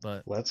one,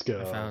 but Let's go.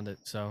 I found it.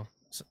 So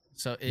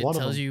it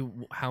tells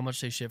you how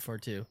much they ship for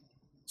too.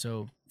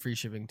 So free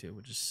shipping too,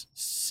 which is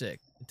sick.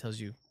 It tells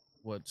you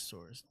what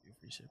stores do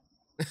free shipping.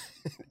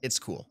 It's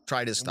cool.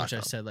 Tridisc.com. Which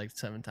I said like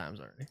 7 times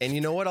already. And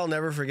you know what I'll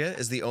never forget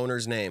is the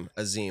owner's name,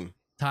 Azim.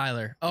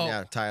 Tyler. Oh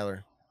yeah,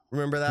 Tyler.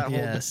 Remember that whole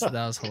yes, that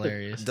was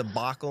hilarious.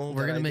 debacle?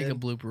 We're gonna make a a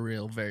blooper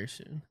reel very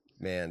soon.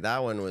 Man,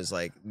 that one was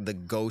like the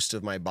ghost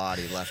of my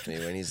body left me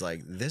when he's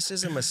like, this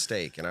is a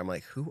mistake. And I'm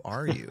like, who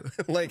are you?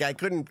 Like,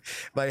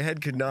 my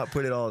head could not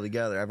put it all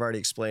together. I've already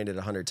explained it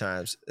 100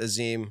 times.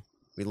 Azim,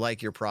 we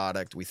like your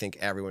product. We think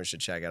everyone should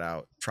check it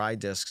out.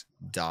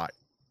 Tridisc.com.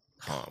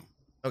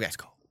 Okay. Let's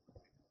go.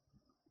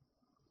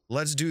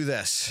 Let's do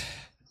this.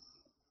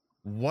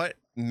 What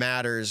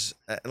matters?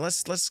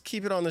 Let's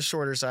keep it on the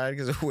shorter side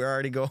because we're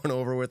already going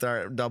over with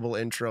our double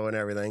intro and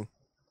everything.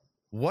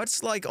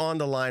 What's like on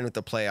the line with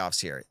the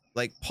playoffs here?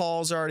 Like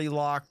Paul's already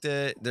locked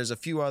it. There's a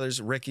few others.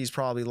 Ricky's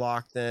probably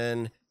locked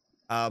in.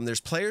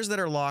 There's players that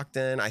are locked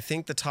in. I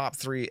think the top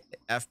 3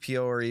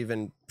 FPO are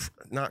even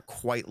not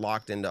quite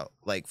locked into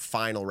like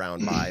final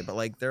round bye, but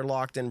like they're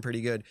locked in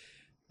pretty good.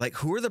 Like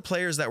who are the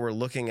players that we're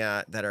looking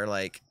at that are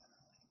like,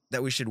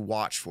 that we should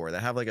watch for, that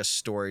have like a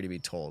story to be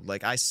told?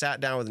 Like I sat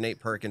down with Nate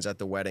Perkins at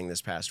the wedding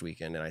this past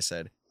weekend and I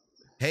said,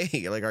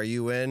 hey, like, are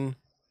you in?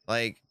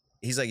 Like,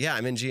 he's like, yeah,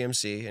 I'm in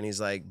GMC. And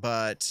he's like,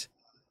 but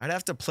I'd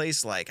have to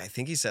place like, I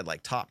think he said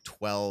like top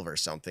 12 or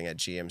something at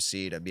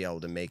GMC to be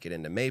able to make it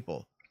into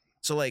Maple.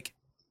 So like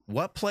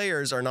what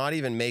players are not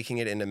even making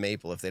it into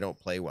Maple if they don't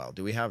play well?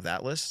 Do we have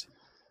that list?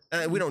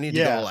 We don't need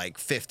to go like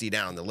 50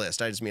 down the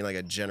list. I just mean like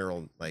a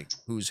general, like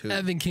who's who.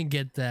 Evan can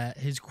get that.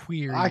 His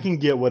query. I can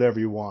get whatever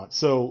you want.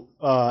 So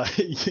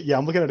yeah,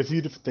 I'm looking at a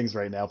few different things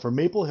right now. For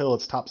Maple Hill,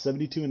 it's top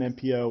 72 in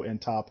MPO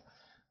and top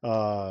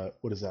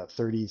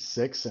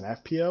 36 in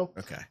FPO.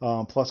 Okay.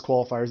 Plus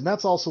qualifiers. And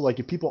that's also like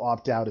if people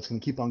opt out, it's going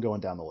to keep on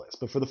going down the list.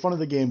 But for the fun of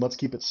the game, let's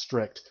keep it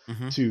strict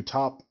to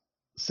top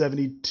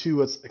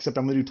 72, except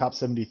I'm going to do top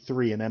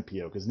 73 in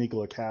MPO because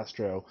Nicola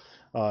Castro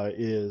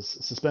is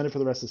suspended for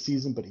the rest of the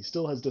season, but he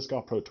still has Disc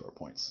Golf Pro Tour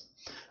points.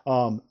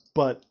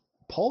 But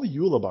Paul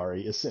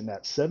Ulibarri is sitting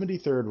at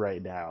 73rd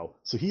right now,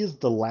 so he is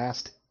the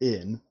last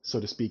in, so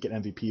to speak, at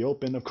MVP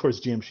Open. Of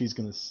course, GMC is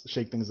going to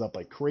shake things up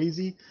like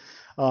crazy.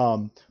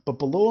 But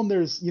below him,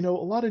 there's, a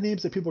lot of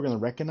names that people are going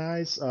to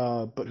recognize,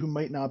 but who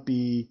might not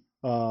be,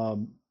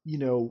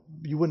 you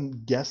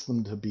wouldn't guess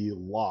them to be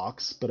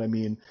locks, but I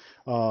mean,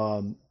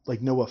 like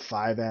Noah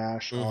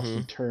Five-Ash,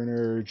 Austin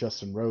Turner,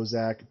 Justin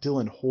Rozak,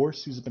 Dylan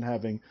Horse, who's been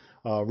having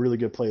really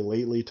good play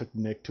lately, took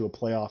Nick to a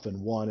playoff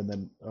and won. And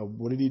then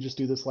what did he just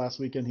do this last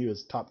weekend? He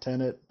was top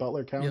 10 at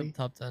Butler County. Yep,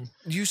 top 10.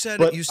 You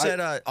said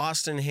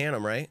Austin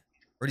Hannum, right?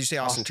 Or did you say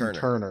Austin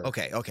Turner?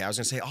 Okay. I was going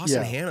to say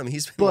Austin Hannum.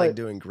 He's been like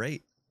doing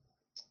great.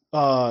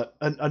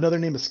 Another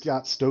name is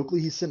Scott Stokely.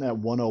 He's sitting at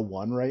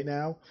 101 right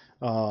now.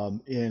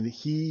 And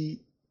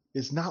he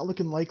is not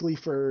looking likely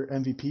for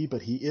MVP,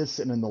 but he is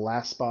sitting in the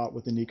last spot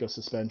with the Nico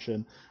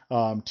suspension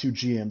to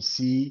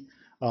GMC.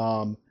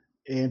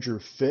 Andrew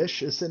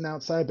Fish is sitting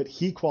outside, but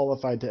he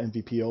qualified to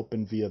MVP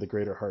Open via the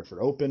Greater Hartford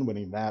Open,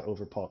 winning that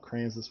over Paul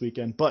Kranz this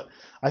weekend. But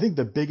I think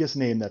the biggest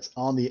name that's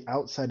on the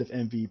outside of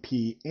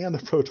MVP and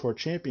the Pro Tour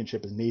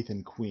Championship is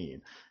Nathan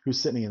Queen, who's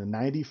sitting in the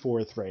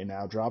 94th right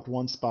now, dropped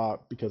one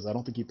spot because I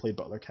don't think he played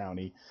Butler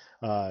County.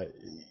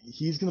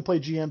 He's going to play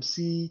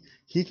GMC.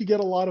 He could get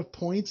a lot of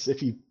points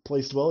if he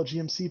placed well at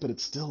GMC, but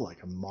it's still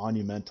like a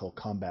monumental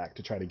comeback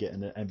to try to get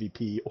into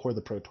MVP or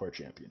the Pro Tour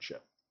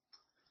Championship.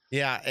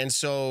 Yeah, and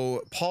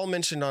so Paul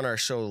mentioned on our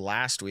show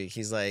last week,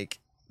 he's like,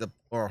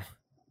 let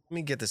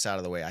me get this out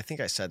of the way. I think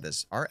I said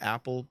this. Our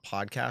Apple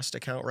podcast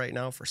account right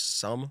now, for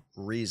some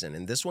reason,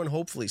 and this one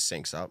hopefully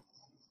syncs up,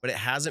 but it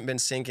hasn't been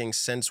syncing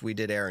since we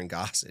did Aaron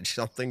Gossage.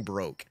 Something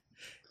broke.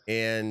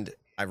 And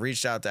I've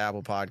reached out to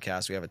Apple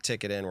Podcasts. We have a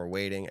ticket in. We're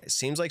waiting. It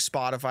seems like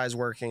Spotify's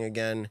working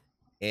again.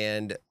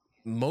 And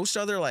most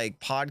other like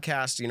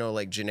podcast,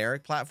 like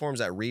generic platforms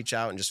that reach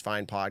out and just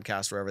find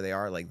podcasts wherever they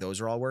are, like those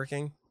are all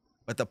working.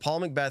 But the Paul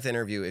McBeth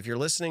interview, if you're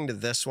listening to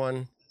this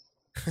one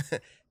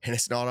and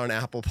it's not on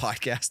Apple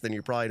Podcast, then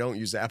you probably don't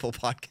use Apple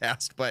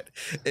Podcast. But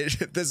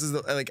this is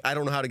I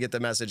don't know how to get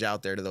the message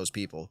out there to those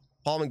people.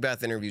 Paul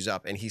McBeth interview's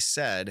up, and he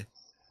said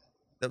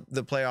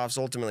the playoffs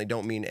ultimately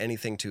don't mean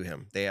anything to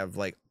him. They have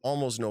like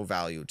almost no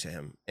value to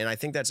him. And I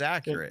think that's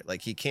accurate.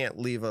 Like he can't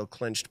leave a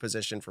clinched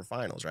position for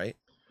finals, right?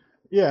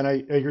 Yeah, and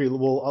I agree.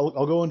 Well,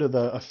 I'll go into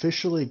the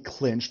officially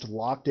clinched,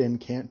 locked in,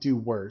 can't do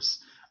worse.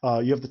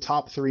 You have the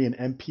top three in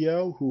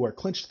MPO who are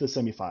clinched to the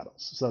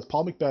semifinals. So that's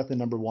Paul McBeth in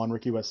number one,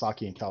 Ricky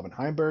Wysocki and Calvin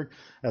Heimberg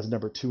as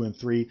number 2 and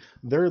 3.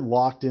 They're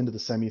locked into the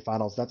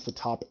semifinals. That's the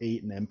top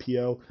 8 in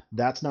MPO.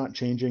 That's not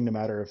changing no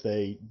matter if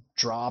they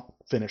drop,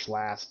 finish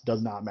last,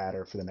 does not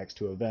matter for the next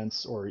 2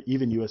 events, or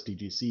even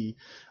USDGC,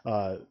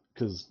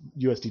 because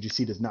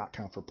USDGC does not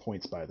count for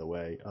points, by the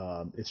way.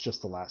 It's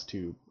just the last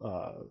 2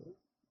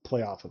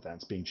 playoff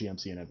events, being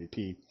GMC and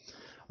MVP.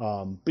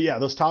 But yeah,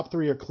 those top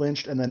 3 are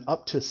clinched, and then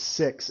up to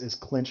 6 is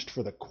clinched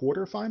for the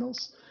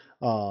quarterfinals,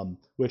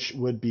 which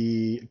would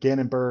be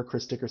Gannon Burr,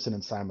 Chris Dickerson,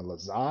 and Simon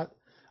Lazat.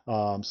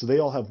 So they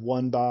all have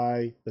 1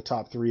 bye. The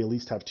top 3 at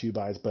least have 2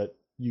 byes, but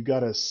you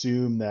got to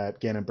assume that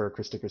Gannon Burr,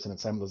 Chris Dickerson, and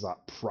Simon Lazat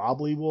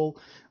probably will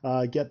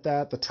get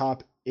that. The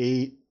top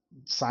 8,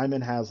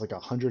 Simon has like a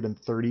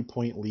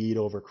 130-point lead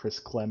over Chris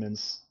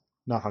Clemens.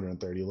 Not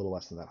 130, a little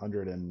less than that,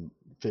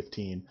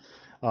 115.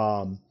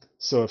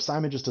 So if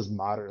Simon just does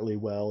moderately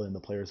well in the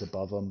players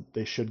above him,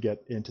 they should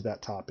get into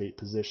that top 8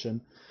 position.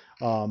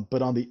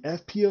 But on the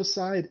FPO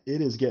side,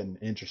 it is getting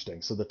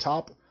interesting. So the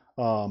top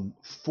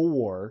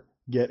 4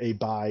 get a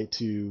bye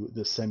to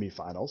the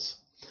semifinals.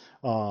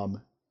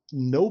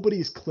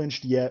 Nobody's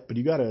clinched yet, but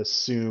you got to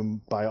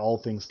assume, by all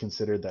things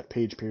considered, that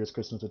Paige Pierce,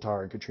 Kristen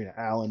Tatar, and Katrina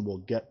Allen will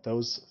get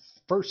those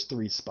first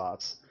 3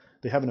 spots.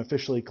 They haven't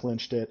officially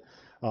clinched it,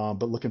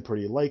 but looking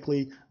pretty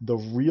likely. The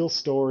real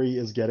story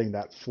is getting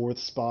that 4th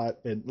spot,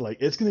 and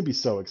it's going to be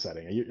so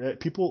exciting.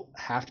 People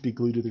have to be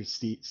glued to their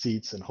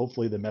seats, and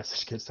hopefully the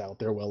message gets out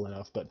there well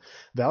enough. But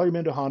Valerie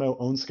Mandojano,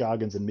 Owen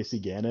Scoggins, and Missy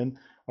Gannon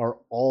are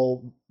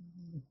all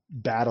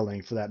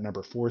battling for that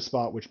number 4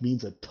 spot, which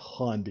means a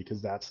ton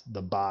because that's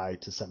the bye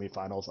to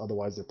semifinals.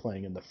 Otherwise, they're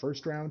playing in the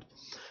first round.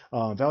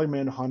 Valerie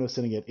Mandojano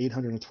sitting at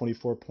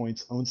 824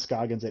 points, Owen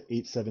Scoggins at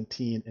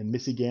 817, and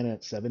Missy Gannon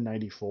at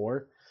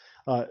 794.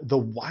 The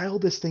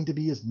wildest thing to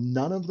be is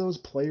none of those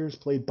players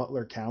played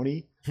Butler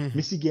County.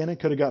 Missy Gannon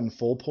could have gotten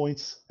full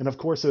points, and of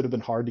course it would have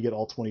been hard to get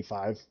all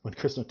 25 when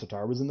Kristen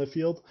Tatar was in the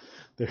field.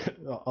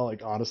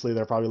 Honestly,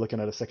 they're probably looking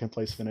at a 2nd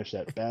place finish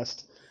at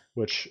best,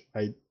 which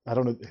I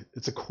don't know.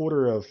 It's a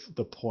quarter of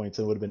the points,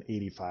 and it would have been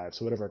 85.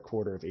 So whatever a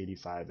quarter of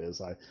 85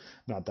 is, I'm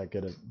not that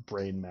good at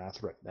brain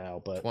math right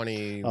now, but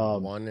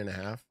 21 and a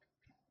half.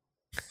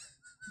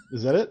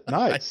 Is that it?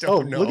 Nice. I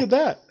don't know. Look at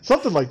that.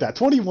 Something like that.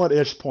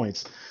 21-ish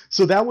points.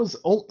 So that was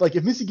like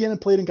if Missy Gannon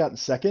played and gotten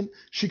 2nd,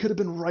 she could have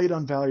been right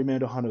on Valerie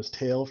Mandojano's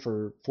tail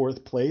for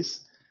 4th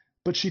place,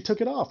 but she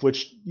took it off,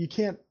 which you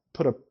can't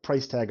put a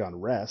price tag on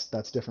rest.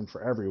 That's different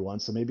for everyone.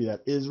 So maybe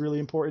that is really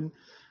important.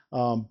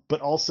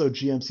 But also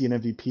GMC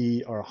and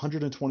MVP are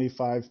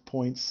 125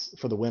 points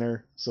for the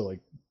winner. So like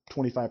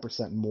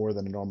 25% more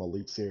than a normal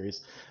Elite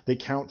Series. They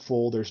count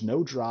full. There's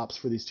no drops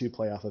for these 2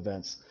 playoff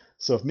events.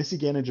 So if Missy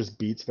Gannon just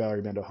beats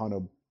Valerie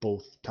Mandojano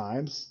both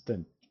times,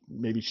 then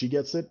maybe she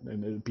gets it,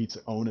 and it beats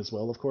Owen as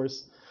well, of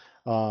course.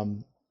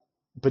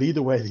 But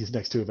either way, these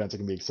next 2 events are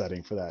going to be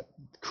exciting for that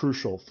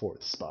crucial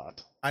 4th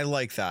spot. I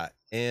like that.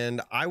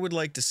 And I would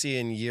like to see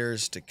in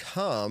years to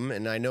come,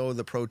 and I know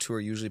the Pro Tour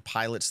usually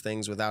pilots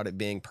things without it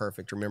being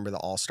perfect. Remember the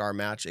All-Star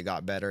match? It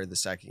got better the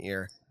 2nd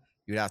year.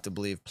 You'd have to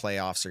believe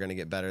playoffs are going to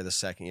get better the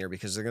 2nd year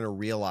because they're going to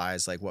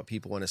realize like what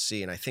people want to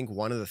see. And I think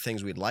one of the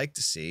things we'd like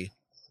to see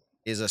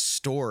is a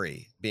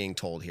story being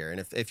told here.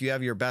 And if you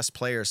have your best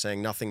player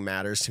saying nothing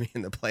matters to me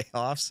in the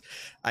playoffs,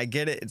 I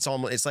get it.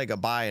 It's like a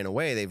buy in a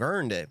way. They've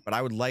earned it. But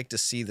I would like to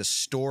see the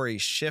story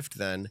shift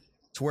then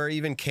to where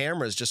even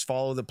cameras just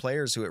follow the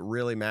players who it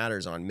really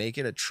matters on. Make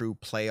it a true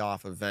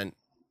playoff event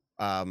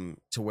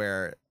to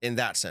where, in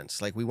that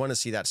sense, like we want to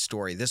see that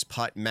story. This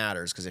putt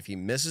matters because if he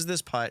misses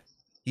this putt,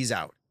 he's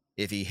out.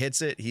 If he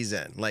hits it, he's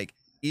in. Like,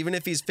 even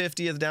if he's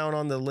 50th down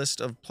on the list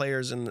of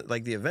players in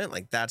like the event,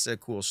 like that's a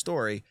cool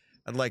story.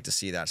 I'd like to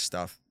see that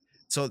stuff.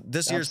 So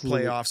this year's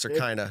playoffs are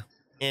kind of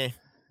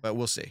but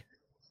we'll see.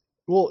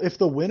 Well, if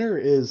the winner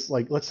is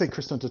like, let's say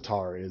Kristen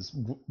Tatar is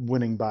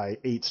winning by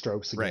 8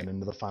 strokes again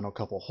into the final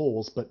couple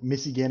holes, but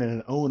Missy Gannon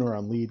and Owen are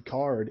on lead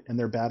card and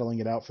they're battling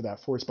it out for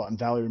that 4th spot, and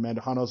Valerie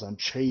Mandujano's on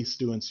chase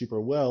doing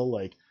super well,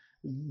 like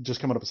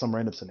just coming up with some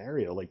random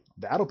scenario, like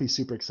that'll be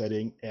super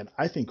exciting. And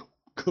I think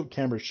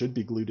cameras should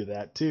be glued to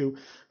that too,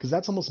 because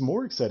that's almost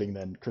more exciting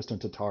than Kristen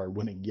Tatar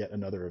winning yet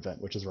another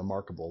event, which is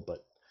remarkable.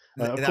 But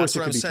of course,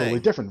 it could be totally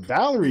different.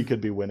 Valerie could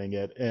be winning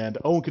it, and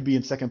Owen could be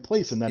in 2nd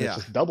place, and then it's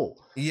just double.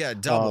 Yeah,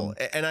 double.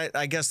 And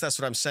I guess that's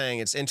what I'm saying.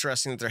 It's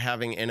interesting that they're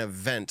having an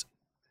event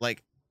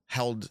like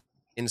held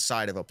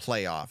inside of a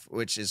playoff,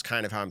 which is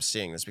kind of how I'm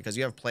seeing this, because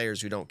you have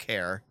players who don't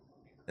care,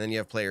 and then you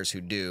have players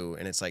who do,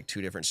 and it's like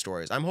 2 different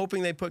stories. I'm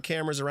hoping they put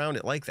cameras around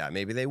it like that.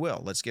 Maybe they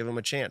will. Let's give them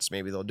a chance.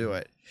 Maybe they'll do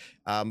it.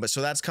 But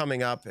so that's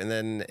coming up, and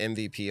then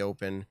MVP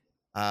Open.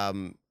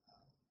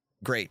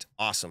 Great.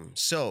 Awesome.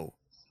 So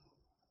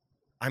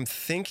I'm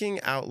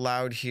thinking out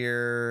loud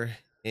here,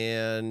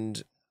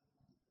 and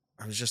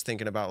I was just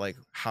thinking about like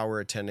how we're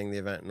attending the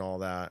event and all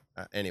that.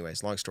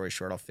 Anyways, long story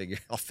short, I'll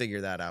figure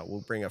that out.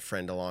 We'll bring a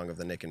friend along of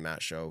the Nick and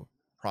Matt show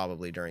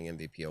probably during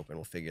MVP Open.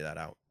 We'll figure that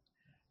out.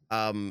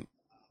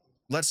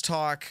 Let's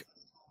talk.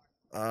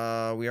 We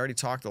already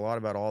talked a lot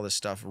about all this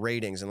stuff,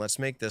 ratings, and let's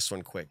make this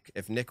one quick.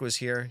 If Nick was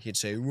here, he'd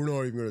say, "We're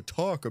not even going to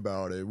talk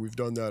about it. We've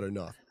done that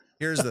enough."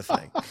 Here's the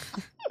thing.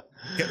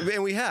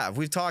 And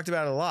we've talked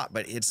about it a lot,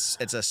 but it's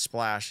a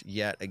splash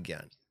yet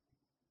again.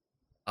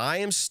 I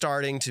am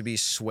starting to be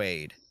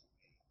swayed.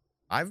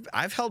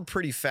 I've held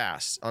pretty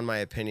fast on my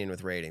opinion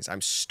with ratings.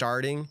 I'm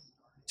starting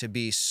to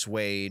be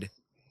swayed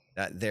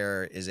that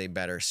there is a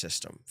better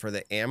system. For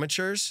the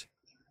amateurs,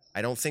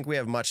 I don't think we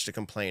have much to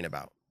complain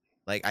about.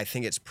 Like, I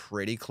think it's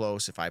pretty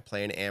close. If I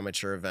play an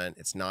amateur event,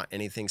 it's not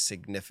anything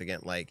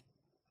significant like,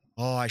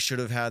 oh, I should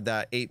have had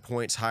that 8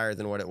 points higher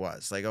than what it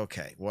was. Like,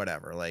 okay,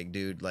 whatever. Like,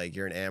 dude, like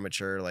you're an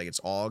amateur. Like, it's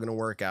all going to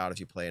work out if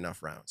you play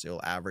enough rounds.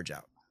 It'll average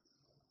out.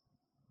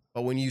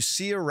 But when you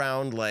see a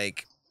round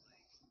like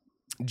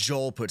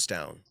Joel puts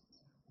down,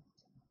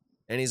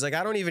 and he's like,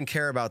 I don't even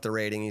care about the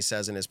rating, he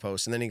says in his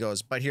post. And then he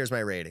goes, but here's my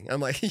rating. I'm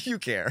like, you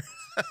care.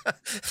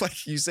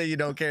 Like, you say you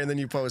don't care, and then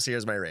you post,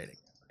 here's my rating.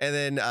 And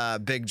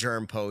then Big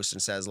Germ posts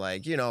and says,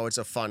 like, you know, it's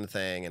a fun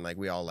thing, and like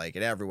we all like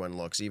it. Everyone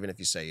looks, even if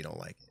you say you don't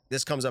like it.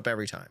 This comes up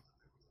every time.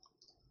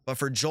 But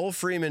for Joel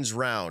Freeman's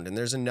round, and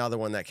there's another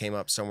one that came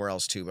up somewhere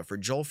else too, but for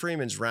Joel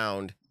Freeman's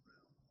round,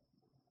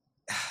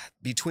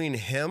 between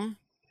him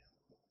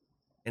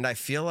and I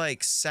feel like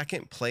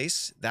 2nd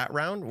place that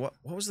round, what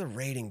was the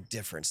rating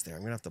difference there?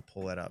 I'm gonna have to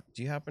pull that up.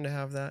 Do you happen to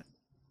have that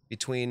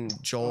between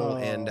Joel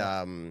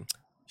and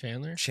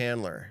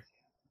Chandler?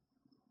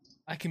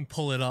 I can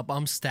pull it up.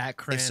 I'm stat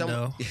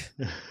crando.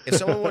 If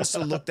someone wants to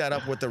look that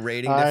up, what the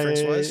rating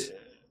difference was.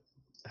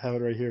 Have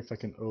it right here if I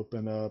can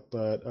open up,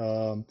 but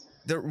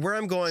where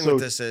I'm going with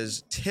this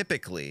is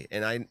typically,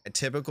 and I'm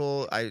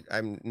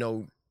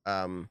no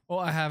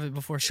I have it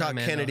before Chuck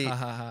Kennedy.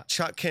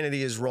 Chuck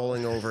Kennedy is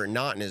rolling over,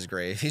 not in his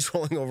grave. He's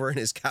rolling over in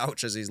his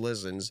couch as he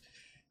listens.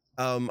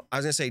 I was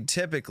gonna say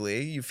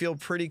typically you feel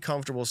pretty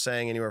comfortable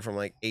saying anywhere from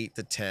like 8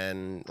 to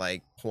 10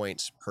 like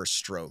points per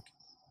stroke.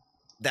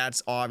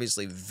 That's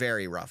obviously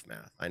very rough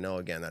math. I know,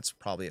 again, that's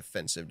probably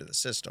offensive to the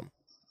system.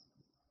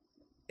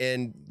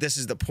 And this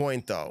is the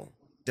point though.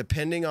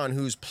 Depending on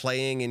who's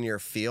playing in your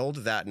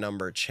field, that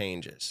number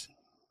changes.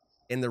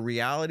 And the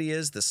reality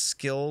is the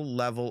skill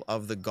level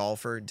of the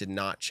golfer did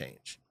not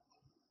change.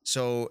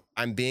 So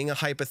I'm being a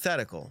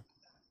hypothetical,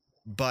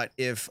 but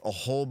if a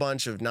whole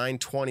bunch of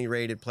 920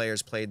 rated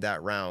players played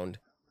that round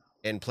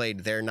and played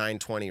their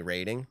 920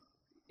 rating,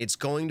 it's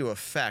going to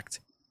affect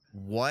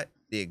what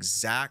the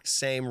exact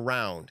same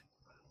round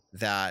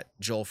that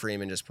Joel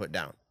Freeman just put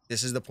down.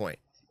 This is the point.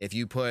 If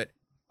you put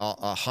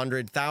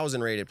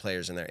 100,000 rated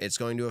players in there, it's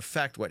going to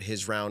affect what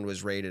his round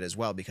was rated as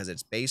well, because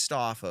it's based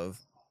off of,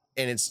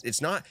 and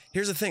it's not,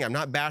 here's the thing, I'm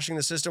not bashing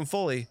the system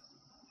fully.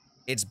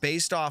 It's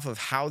based off of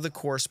how the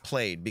course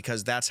played,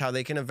 because that's how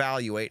they can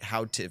evaluate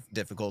how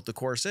difficult the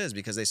course is,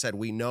 because they said,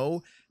 we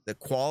know the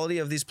quality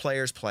of these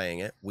players playing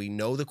it. We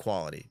know the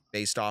quality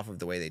based off of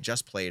the way they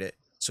just played it.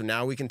 So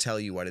now we can tell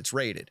you what it's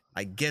rated.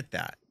 I get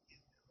that.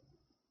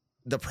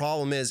 The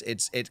problem is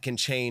it can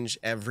change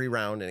every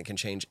round and it can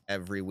change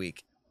every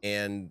week.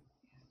 And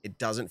it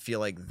doesn't feel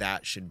like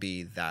that should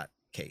be that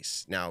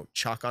case. Now,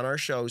 Chuck on our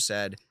show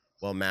said,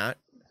 well, Matt,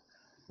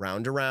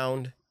 round to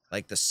round,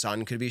 like the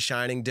sun could be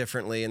shining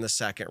differently in the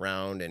 2nd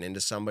round and into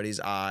somebody's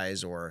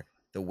eyes, or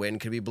the wind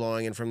could be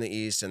blowing in from the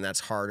east, and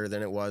that's harder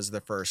than it was the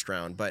 1st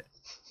round. But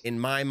in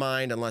my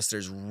mind, unless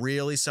there's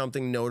really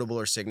something notable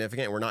or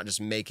significant, we're not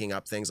just making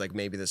up things like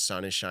maybe the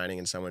sun is shining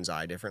in someone's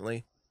eye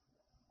differently,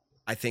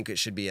 I think it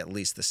should be at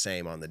least the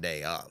same on the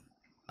day of.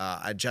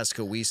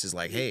 Jessica Weiss is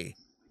like, hey,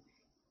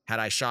 had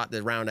I shot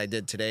the round I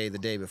did today the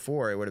day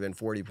before, it would have been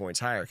 40 points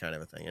higher, kind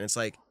of a thing. And it's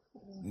like,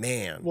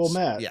 man. Well,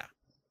 Matt. Yeah.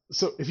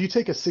 So if you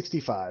take a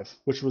 65,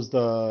 which was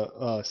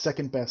the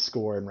second best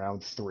score in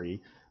round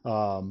three,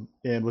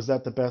 and was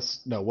that the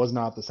best? No, was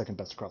not the second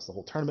best across the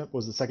whole tournament.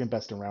 Was the second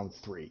best in round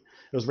three.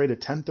 It was rated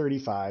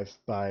 1035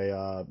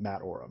 by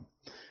Matt Oram.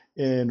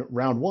 In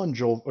round one,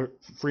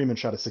 Freeman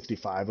shot a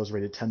 65, was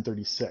rated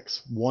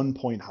 1036, 1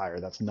 point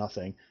higher. That's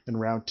nothing. In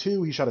round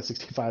two, he shot a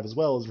 65 as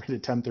well, is rated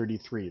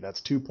 1033.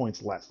 That's 2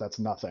 points less. That's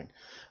nothing.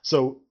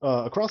 So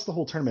across the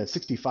whole tournament,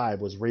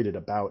 65 was rated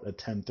about a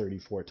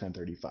 1034,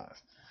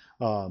 1035.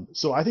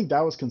 So I think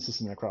that was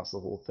consistent across the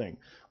whole thing.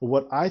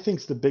 What I think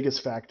is the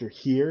biggest factor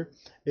here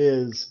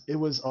is it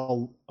was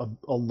a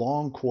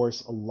long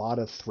course, a lot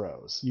of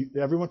throws.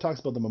 Everyone talks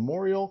about the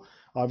Memorial.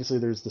 Obviously,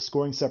 there's the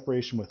scoring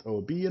separation with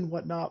OB and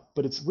whatnot,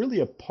 but it's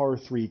really a par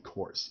three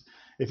course.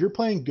 If you're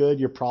playing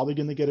good, you're probably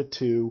going to get a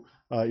two.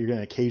 You're going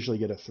to occasionally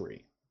get a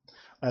three.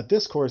 At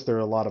this course, there are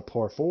a lot of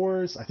par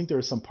fours. I think there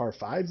are some par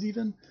fives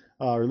even,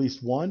 or at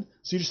least one.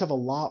 So you just have a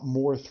lot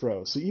more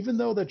throws. So even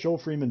though that Joel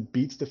Freeman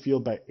beats the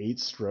field by 8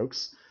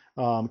 strokes,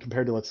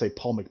 compared to, let's say,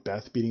 Paul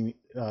McBeth beating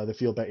the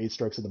field by 8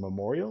 strokes at the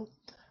Memorial,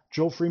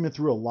 Joel Freeman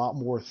threw a lot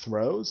more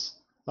throws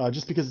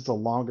just because it's a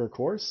longer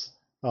course.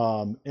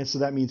 And so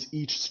that means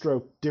each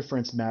stroke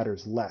difference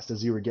matters less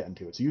as you were getting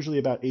to it. So usually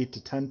about 8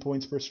 to 10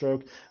 points per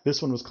stroke.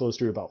 This one was close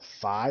to about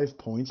 5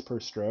 points per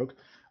stroke.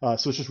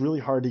 So it's just really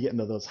hard to get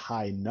into those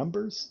high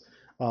numbers.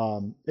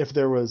 If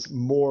there was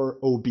more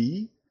OB,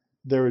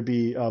 there would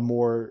be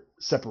more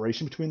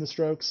separation between the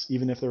strokes,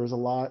 even if there was a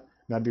lot.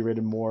 That'd be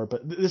rated more.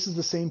 But this is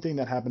the same thing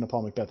that happened to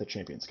Paul McBeth at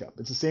Champions Cup.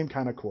 It's the same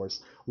kind of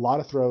course. A lot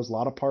of throws, a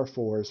lot of par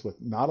fours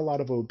with not a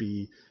lot of OB.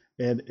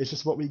 And it's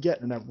just what we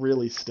get, and that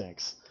really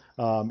stinks.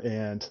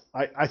 And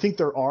I think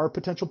there are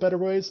potential better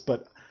ways,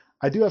 but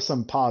I do have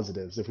some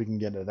positives if we can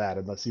get into that,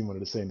 unless you wanted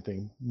to say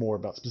anything more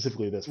about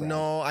specifically this round.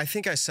 No, I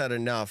think I said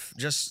enough.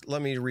 Just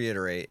let me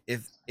reiterate.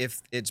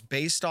 If it's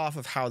based off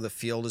of how the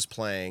field is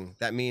playing,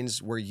 that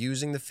means we're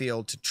using the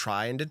field to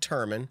try and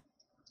determine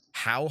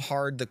how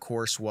hard the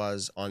course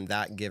was on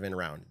that given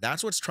round.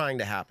 That's what's trying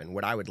to happen.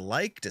 What I would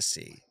like to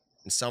see,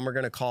 and some are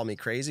going to call me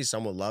crazy,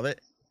 some will love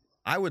it.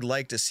 I would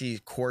like to see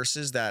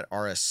courses that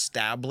are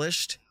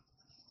established.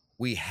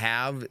 We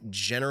have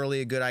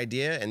generally a good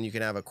idea, and you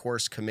can have a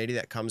course committee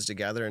that comes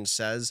together and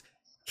says,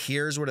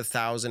 here's what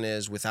 1,000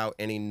 is without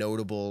any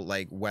notable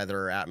like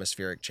weather or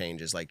atmospheric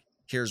changes. Like,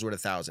 here's what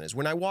 1,000 is.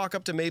 When I walk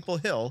up to Maple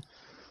Hill,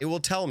 it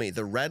will tell me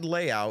the red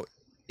layout,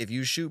 if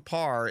you shoot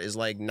par, is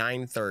like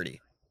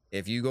 930.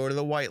 If you go to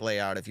the white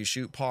layout, if you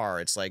shoot par,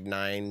 it's like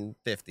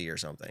 950 or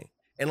something.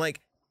 And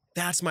like,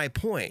 that's my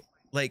point.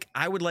 Like,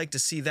 I would like to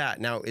see that.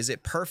 Now, is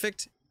it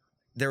perfect?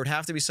 There would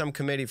have to be some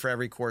committee for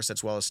every course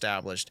that's well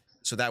established.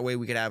 So that way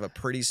we could have a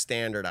pretty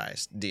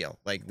standardized deal.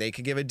 Like, they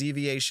could give a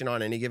deviation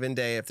on any given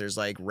day. If there's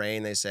like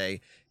rain, they say,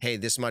 hey,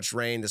 this much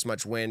rain, this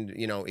much wind,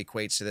 you know,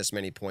 equates to this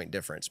many point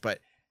difference. But,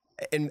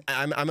 and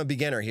I'm a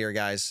beginner here,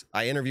 guys.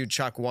 I interviewed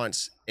Chuck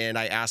once and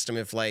I asked him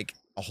if like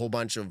a whole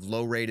bunch of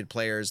low rated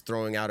players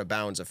throwing out of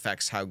bounds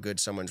affects how good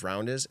someone's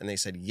round is. And they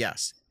said,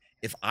 yes.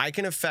 If I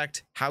can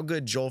affect how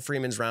good Joel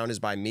Freeman's round is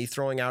by me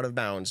throwing out of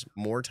bounds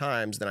more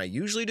times than I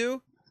usually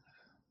do,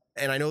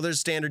 and I know there's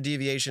standard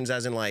deviations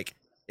as in like,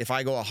 if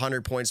I go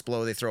 100 points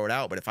below, they throw it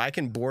out. But if I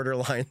can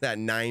borderline that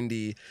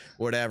 90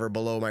 whatever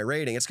below my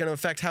rating, it's going to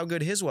affect how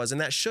good his was.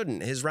 And that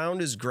shouldn't. His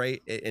round is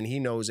great, and he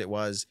knows it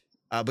was.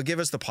 But give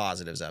us the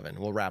positives, Evan.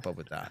 We'll wrap up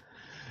with that.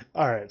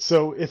 All right.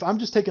 So if I'm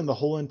just taking the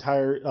whole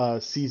entire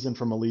season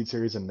from Elite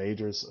Series and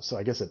Majors, so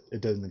I guess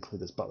it doesn't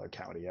include this Butler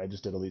County. I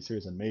just did Elite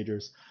Series and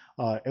Majors.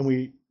 And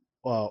we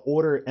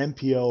order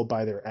MPO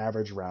by their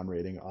average round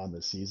rating on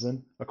the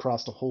season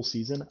across the whole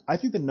season. I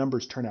think the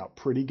numbers turn out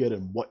pretty good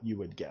in what you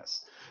would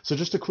guess. So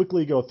just to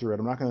quickly go through it,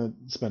 I'm not going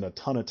to spend a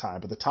ton of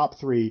time, but the top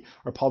three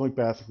are Paul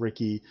McBeth,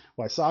 Ricky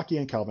Wysocki,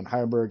 and Calvin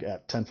Heiberg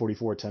at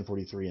 1044,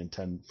 1043, and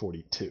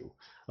 1042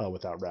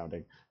 without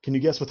rounding. Can you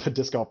guess what the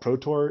Disc Golf Pro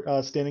Tour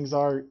standings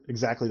are?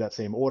 Exactly that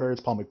same order.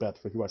 It's Paul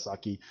McBeth, Ricky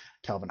Wysocki,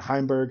 Calvin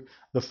Heiberg.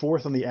 The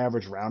fourth on the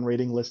average round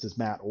rating list is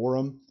Matt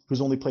Oram,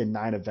 who's only played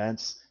 9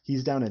 events.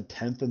 He's down in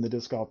 10th in the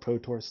Disc Golf Pro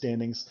Tour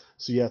standings.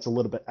 So yeah, it's a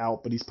little bit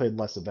out, but he's played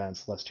less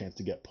events, less chance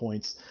to get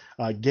points.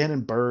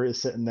 Gannon Burr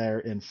is sitting there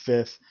in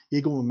 5th.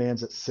 Eagle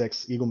McMahon's at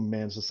 6th. Eagle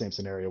McMahon's the same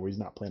scenario where he's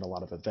not playing a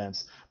lot of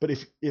events. But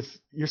if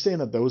you're saying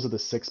that those are the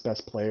 6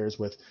 best players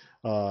with,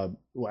 well,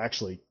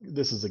 actually,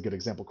 this is a good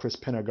example. Chris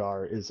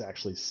Pinagar is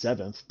actually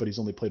 7th, but he's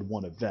only played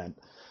 1 event.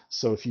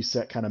 So if you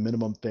set kind of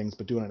minimum things,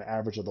 but doing an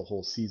average of the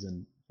whole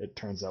season, it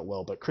turns out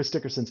well. But Chris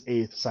Dickerson's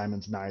 8th,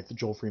 Simon's 9th,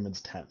 Joel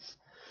Freeman's 10th.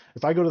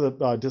 If I go to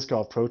the Disc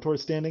Golf Pro Tour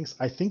standings,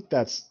 I think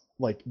that's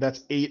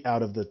 8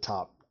 out of the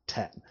top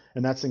 10,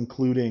 and that's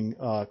including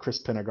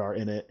Chris Pinagar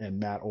in it and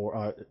Matt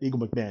or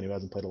Eagle McMahon, who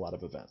hasn't played a lot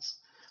of events.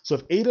 So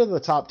if 8 of the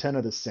top 10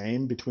 are the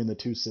same between the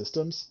two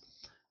systems,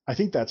 I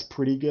think that's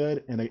pretty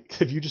good. And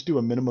if you just do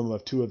a minimum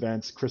of 2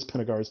 events, Chris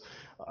Pinagar's,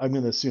 I'm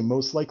going to assume,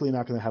 most likely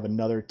not going to have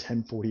another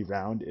 1040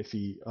 round if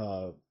he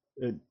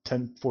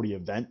 1040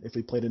 event if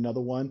he played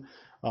another one.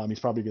 He's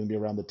probably going to be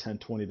around the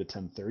 1020 to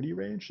 1030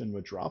 range and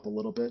would drop a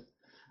little bit.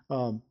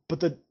 But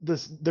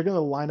they're going to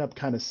line up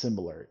kind of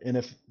similar. And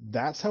if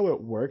that's how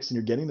it works and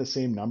you're getting the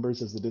same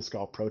numbers as the Disc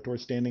Golf Pro Tour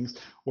standings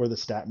or the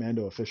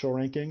Statmando official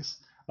rankings,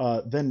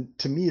 then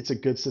to me, it's a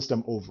good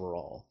system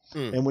overall.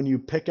 And when you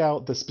pick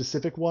out the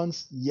specific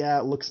ones, yeah,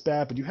 it looks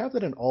bad, but you have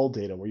that in all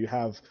data where you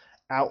have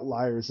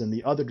outliers in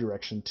the other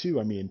direction too.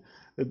 I mean,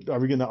 are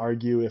we going to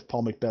argue if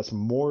Paul Macbeth's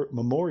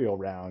memorial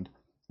round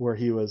where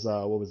he was,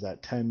 what was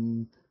that,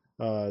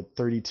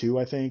 10-32,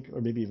 I think,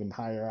 or maybe even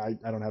higher.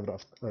 I don't have it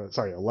off.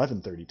 Sorry,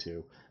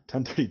 11-32.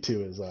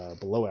 10-32 is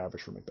below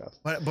average for Macbeth.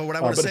 But what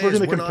I want to say is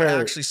we're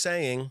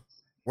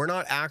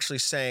not actually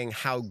saying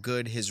how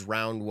good his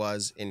round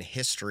was in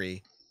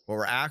history. What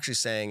we're actually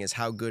saying is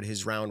how good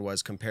his round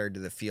was compared to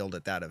the field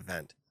at that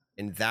event.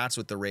 And that's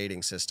what the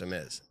rating system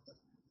is.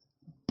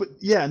 But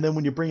yeah, and then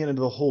when you bring it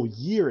into the whole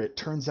year, it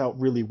turns out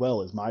really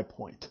well, is my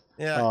point.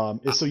 Yeah.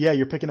 So yeah,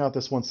 you're picking out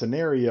this one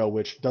scenario,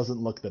 which doesn't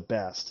look the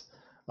best.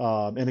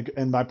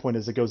 And my point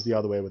is it goes the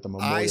other way with the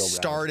memorial round. I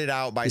started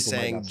out by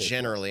saying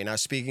generally, now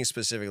speaking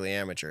specifically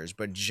amateurs,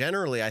 but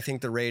generally I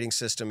think the rating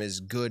system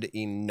is good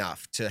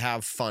enough to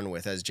have fun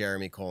with, as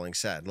Jeremy Colling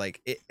said.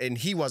 And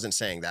he wasn't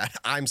saying that.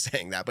 I'm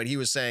saying that, but he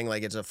was saying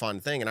like it's a fun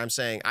thing. And I'm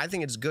saying I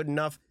think it's good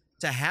enough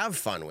to have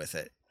fun with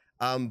it.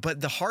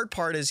 But the hard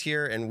part is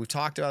here, and we've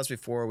talked about this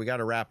before, we got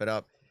to wrap it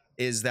up,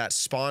 is that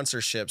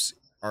sponsorships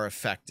are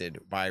affected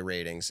by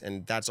ratings.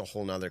 And that's a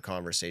whole nother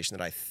conversation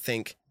that I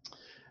think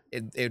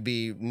it'd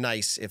be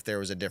nice if there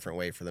was a different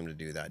way for them to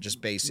do that.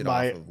 Just base it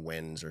off of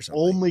wins or something.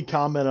 Only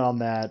comment on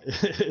that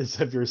is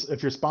if you're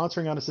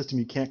sponsoring on a system,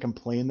 you can't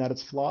complain that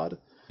it's flawed.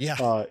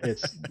 Yeah.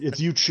 It's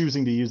you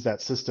choosing to use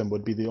that system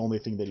would be the only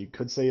thing that you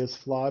could say is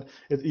flawed.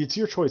 It's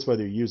your choice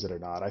whether you use it or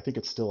not. I think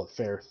it's still a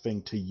fair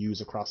thing to use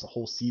across the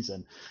whole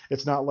season.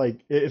 It's not like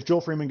if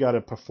Joel Freeman got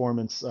a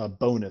performance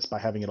bonus by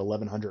having an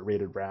 1100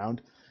 rated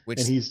round,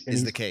 which is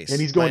the case.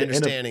 And he's going My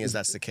understanding is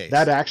that's the case.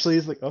 That actually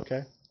is like,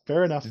 okay,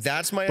 fair enough.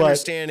 That's my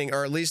understanding,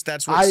 or at least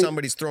that's what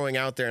somebody's throwing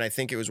out there. And I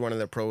think it was one of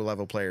the pro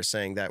level players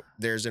saying that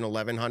there's an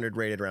 1100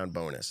 rated round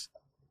bonus.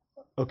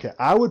 Okay,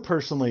 I would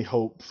personally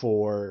hope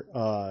for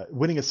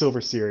winning a silver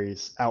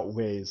series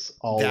outweighs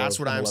all. That's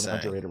of what I'm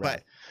 1100 saying. rated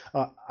round.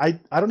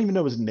 I don't even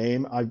know his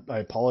name. I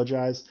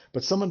apologize,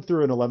 but someone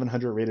threw an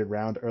 1100 rated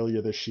round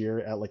earlier this year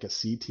at like a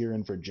C tier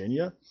in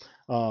Virginia.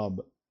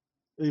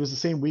 It was the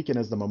same weekend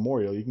as the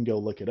Memorial. You can go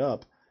look it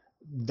up.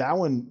 That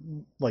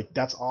one, like,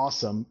 that's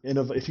awesome.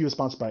 Innova, if he was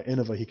sponsored by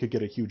Innova, he could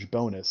get a huge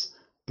bonus.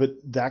 But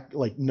that,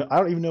 like, no, I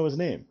don't even know his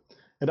name.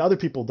 And other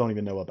people don't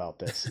even know about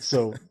this.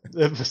 So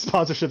if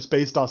sponsorship's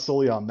based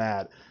solely on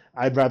that,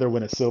 I'd rather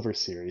win a silver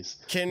series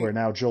where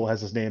now Joel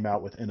has his name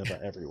out with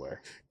Innova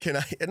everywhere.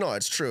 No,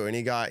 it's true. And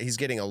he's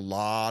getting a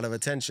lot of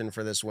attention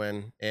for this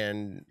win,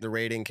 and the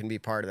rating can be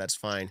part of that's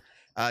fine.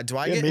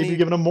 Maybe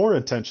giving him more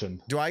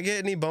attention. Do I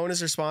get any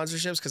bonus or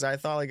sponsorships? Because I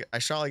thought I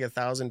shot like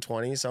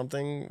 1,020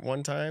 something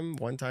one time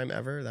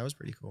ever. That was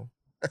pretty cool.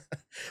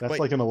 That's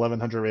like an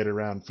 1100 rated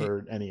round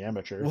for any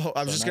amateur. Well,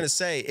 I was just going to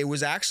say, it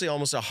was actually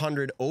almost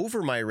 100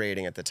 over my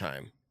rating at the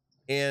time.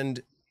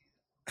 And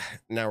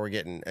now we're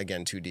getting,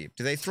 again, too deep.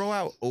 Do they throw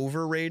out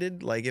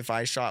overrated? Like if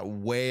I shot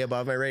way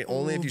above my rate?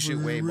 Only if you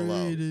shoot way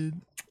below.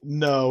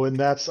 No, and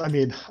that's, I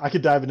mean, I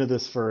could dive into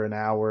this for an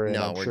hour, and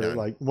I'm sure done.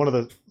 Like one of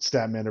the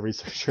Statmanda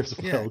researchers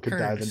could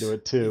dive into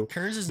it too.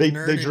 They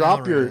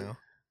drop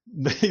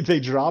they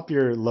drop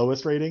your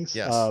lowest ratings,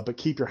 but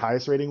keep your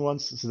highest rating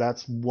ones. So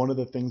that's one of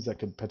the things that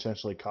could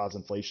potentially cause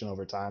inflation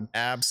over time.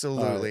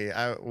 Absolutely.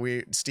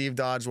 Steve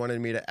Dodge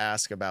wanted me to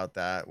ask about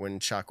that when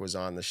Chuck was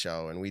on the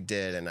show, and we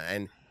did.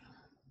 And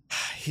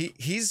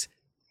he's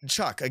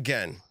Chuck,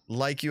 again,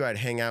 like you, I'd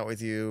hang out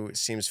with you. It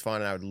seems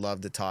fun, and I would love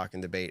to talk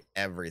and debate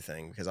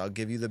everything because I'll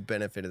give you the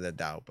benefit of the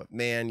doubt. But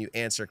man, you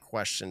answer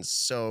questions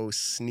so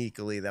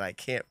sneakily that I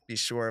can't be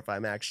sure if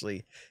I'm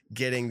actually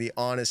getting the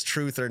honest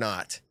truth or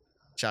not.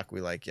 Chuck,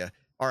 we like you.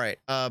 All right.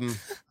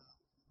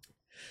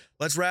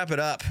 Let's wrap it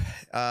up.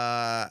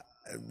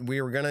 We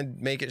were going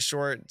to make it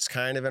short. It's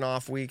kind of an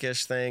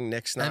off-weekish thing.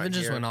 Nick's not Evan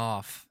here. just went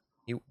off.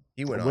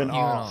 He went Went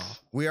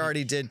off. We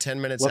already did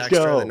 10 minutes Let's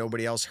extra go. that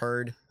nobody else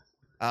heard.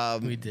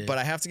 We did. But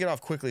I have to get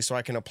off quickly so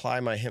I can apply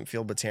my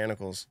Hempfield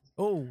Botanicals.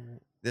 Oh.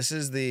 This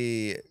is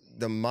the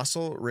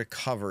muscle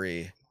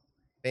recovery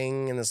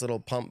thing in this little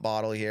pump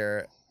bottle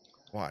here.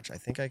 Watch, I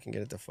think I can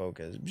get it to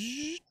focus.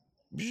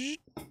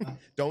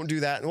 Don't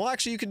do that. Well,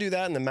 actually, you could do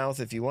that in the mouth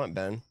if you want,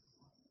 Ben.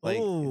 Like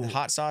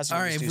hot sauce. All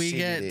right, if we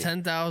get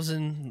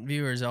 10,000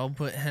 viewers, I'll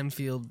put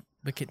Hempfield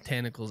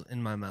Botanicals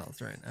in my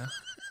mouth right now.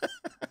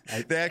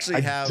 They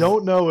actually have. I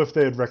don't know if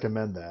they'd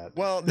recommend that.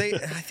 Well, I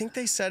think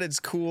they said it's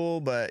cool,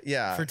 but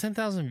yeah. For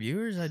 10,000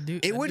 viewers,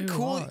 It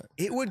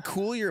would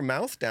cool your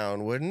mouth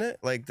down, wouldn't it?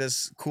 Like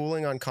this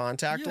cooling on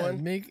contact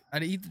one.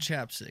 I'd eat the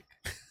chapstick.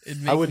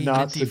 I would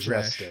not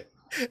suggest it.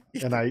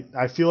 And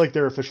I feel like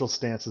their official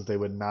stance is they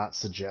would not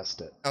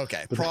suggest it.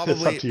 Okay, But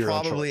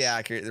probably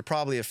accurate. They're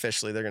probably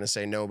officially they're going to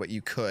say no, but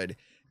you could.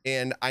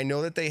 And I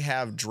know that they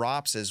have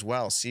drops as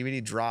well,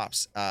 CBD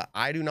drops.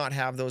 I do not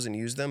have those and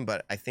use them,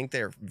 but I think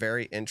they're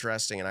very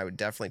interesting, and I would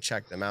definitely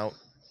check them out.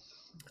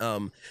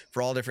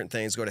 For all different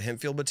things, go to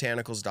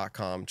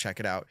hempfieldbotanicals.com. Check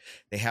it out.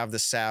 They have the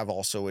salve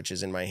also, which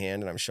is in my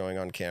hand, and I'm showing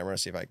on camera.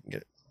 See if I can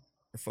get it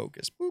to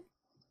focus. Boop.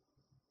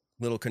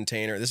 Little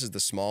container. This is the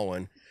small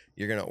one.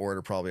 You're going to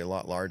order probably a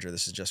lot larger.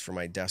 This is just for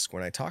my desk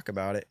when I talk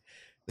about it.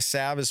 The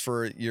salve is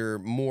for your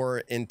more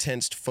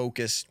intense,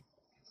 focused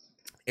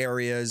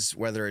areas,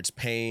 whether it's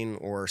pain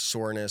or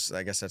soreness.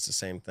 I guess that's the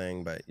same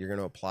thing, but you're going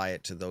to apply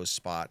it to those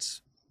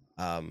spots.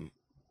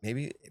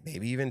 Maybe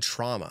even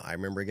trauma. I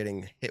remember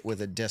getting hit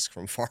with a disc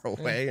from far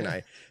away, and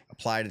I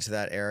applied it to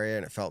that area,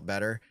 and it felt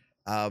better.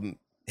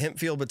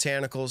 Hempfield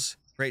Botanicals,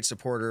 great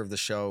supporter of the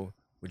show.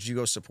 Would you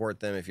go support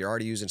them? If you're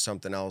already using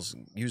something else,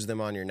 use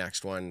them on your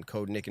next one.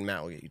 Code Nick and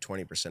Matt will get you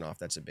 20% off.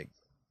 That's a big.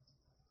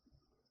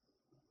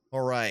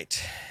 All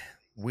right,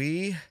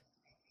 we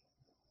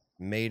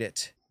made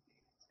it.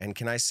 And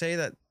can I say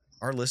that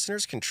our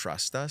listeners can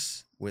trust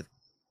us with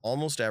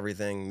almost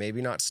everything?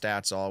 Maybe not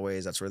stats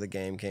always. That's where the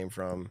game came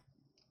from.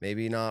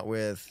 Maybe not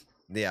with,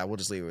 we'll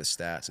just leave it with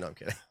stats. No, I'm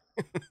kidding.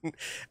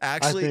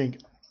 Actually, I think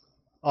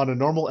on a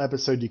normal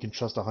episode, you can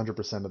trust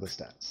 100% of the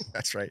stats.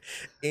 That's right.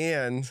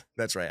 And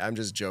that's right. I'm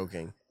just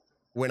joking.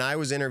 When I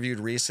was interviewed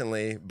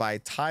recently by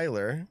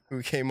Tyler,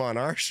 who came on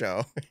our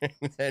show,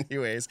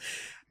 anyways,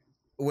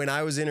 when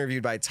I was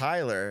interviewed by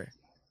Tyler,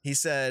 he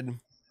said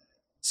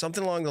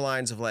something along the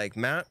lines of like,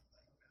 Matt,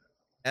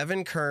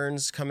 Evan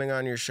Kearns coming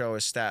on your show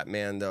as Stat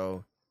Man,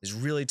 though, is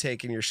really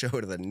taking your show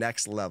to the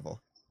next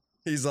level.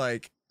 He's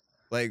like,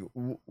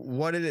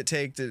 what did it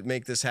take to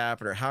make this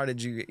happen? Or how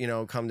did you,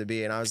 come to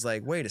be? And I was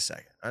like, wait a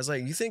second. I was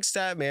like, you think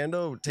Stat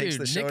Mando takes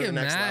the show to the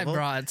next level? Nick and Matt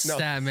brought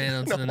Stat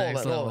Mando to the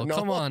next level. No.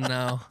 Come on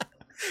now.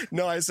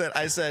 No, I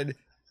said,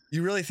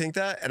 you really think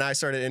that? And I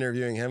started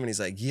interviewing him, and he's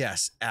like,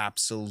 yes,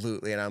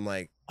 absolutely. And I'm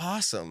like,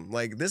 awesome.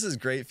 Like, this is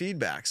great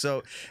feedback.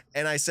 So,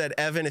 and I said,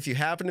 Evan, if you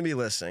happen to be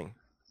listening,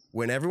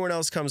 when everyone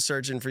else comes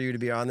searching for you to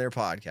be on their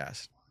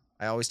podcast,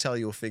 I always tell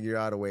you we'll figure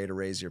out a way to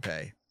raise your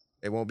pay.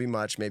 It won't be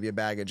much, maybe a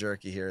bag of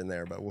jerky here and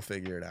there, but we'll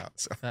figure it out.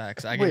 So.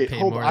 Facts. I get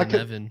paid more than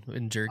Evan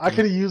in jerky. I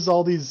could have used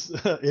all these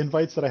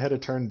invites that I had to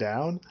turn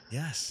down.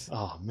 Yes.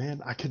 Oh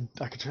man, I could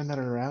turn that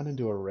around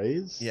into a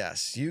raise.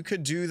 Yes, you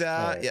could do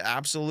that. Right. Yeah,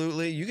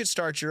 absolutely. You could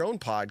start your own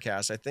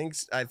podcast. I think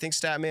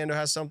Statmando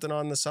has something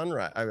on the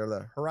sunrise, or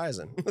the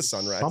horizon, the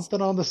sunrise.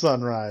 Something on the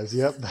sunrise.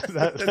 Yep,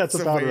 that's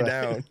about right.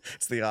 Down.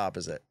 It's the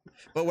opposite.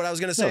 But what I was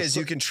going to say is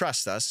you can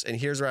trust us, and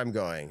here's where I'm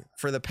going.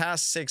 For the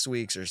past 6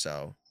 weeks or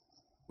so,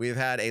 we've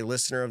had a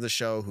listener of the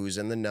show who's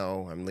in the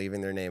know, I'm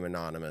leaving their name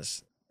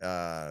anonymous,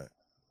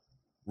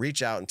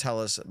 reach out and tell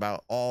us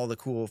about all the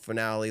cool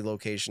finale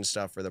location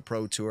stuff for the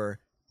Pro Tour,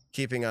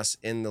 keeping us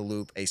in the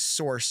loop, a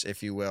source,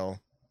 if you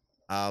will.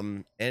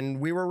 And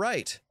we were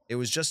right. It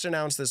was just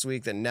announced this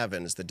week that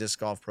Nevins, the Disc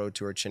Golf Pro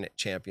Tour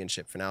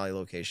Championship finale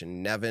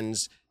location,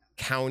 Nevins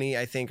County,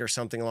 I think, or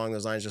something along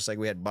those lines, just like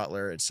we had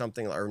Butler, it's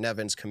something, or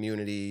Nevins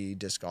Community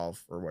Disc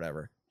Golf or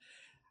whatever.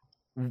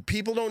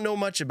 People don't know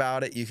much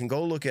about it. You can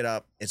go look it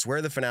up. It's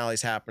where the finale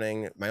is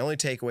happening. My only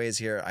takeaway is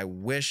here, I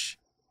wish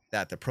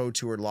that the Pro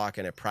Tour would lock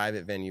in a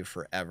private venue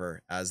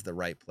forever as the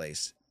right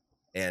place.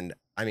 And,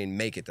 I mean,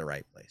 make it the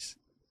right place.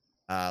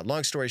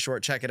 Long story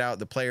short, check it out.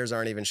 The players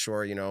aren't even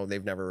sure.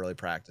 They've never really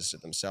practiced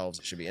it themselves.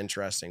 It should be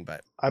interesting.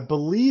 But I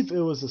believe it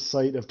was a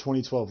site of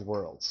 2012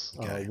 Worlds.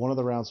 Okay. One of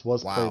the rounds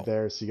was played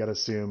there, so you got to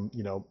assume,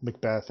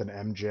 Macbeth and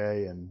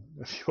MJ and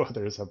a few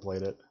others have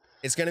played it.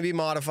 It's going to be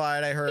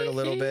modified, I heard, a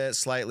little bit,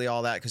 slightly,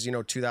 all that, because,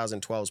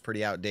 2012 is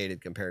pretty outdated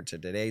compared to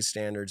today's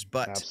standards,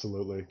 but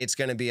absolutely, it's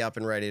going to be up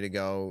and ready to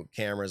go,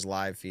 cameras,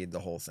 live feed,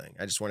 the whole thing.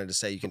 I just wanted to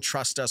say you can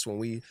trust us when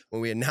we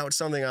announce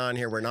something on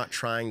here. We're not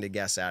trying to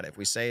guess at it. If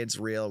we say it's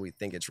real, we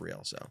think it's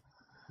real, so.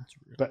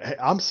 But hey,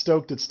 I'm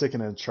stoked it's sticking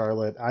in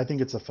Charlotte. I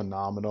think it's a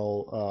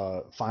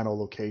phenomenal final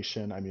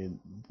location. I mean,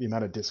 the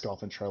amount of disc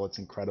golf in Charlotte's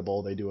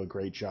incredible. They do a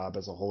great job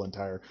as a whole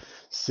entire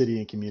city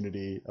and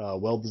community.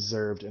 Well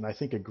deserved, and I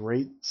think a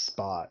great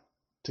spot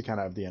to kind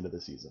of have the end of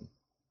the season.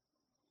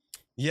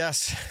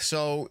 Yes,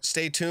 so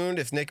stay tuned.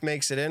 If Nick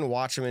makes it in,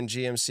 watch him in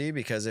GMC,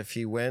 because if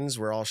he wins,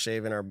 we're all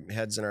shaving our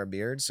heads and our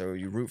beards. So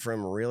you root for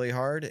him really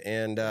hard,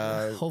 and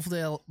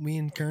hopefully me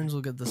and Kearns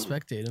will get to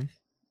spectate him.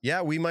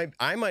 Yeah,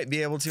 I might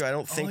be able to. I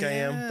don't think I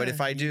am, but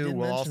if I do,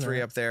 we'll all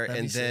three up there.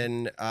 That'd and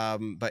then,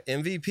 but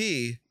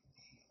MVP,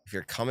 if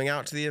you're coming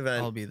out to the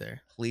event, I'll be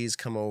there. Please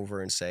come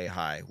over and say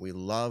hi. We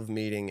love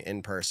meeting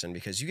in person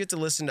because you get to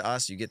listen to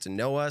us. You get to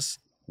know us.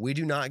 We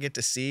do not get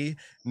to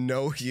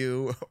know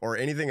you or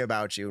anything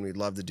about you, and we'd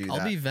love to do that.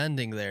 I'll be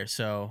vending there,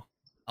 so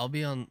I'll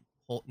be on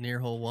near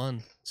hole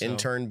 1. So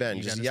intern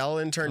Ben, just yell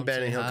intern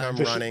Ben, and he'll come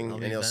running,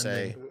 and he'll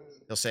say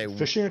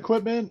fishing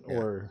equipment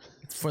or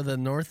for the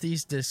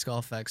Northeast Disc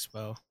Golf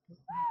Expo.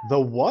 The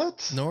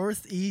what?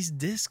 Northeast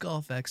Disc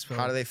Golf Expo.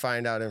 How do they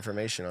find out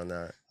information on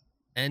that?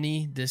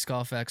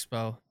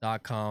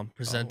 AnyDiscGolfExpo.com,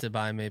 presented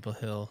by Maple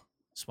Hill,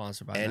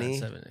 sponsored by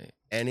 978.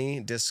 Any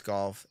Disc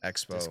Golf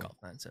Expo. Disc Golf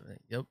 978.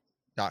 Yep.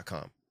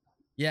 .com.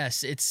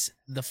 Yes, it's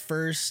the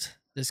first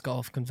disc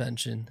golf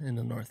convention in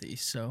the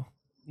Northeast. So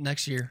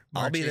next year,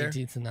 March I'll be there.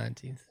 18th and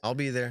 19th. I'll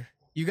be there.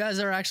 You guys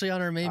are actually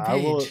on our main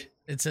page.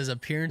 It says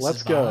appearances.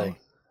 Let's go.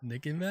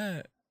 Nick and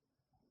Matt.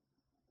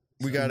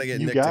 We got to get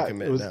You Nick got to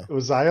commit now.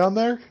 was I on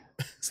there?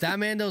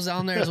 Statmando's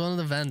on there as one of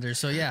the vendors.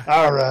 So yeah,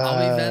 All right.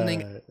 I'll be vending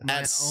my At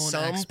own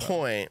some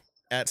expo.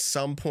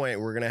 point,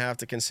 we're gonna have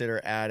to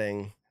consider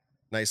adding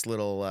nice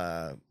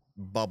little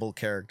bubble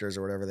characters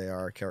or whatever they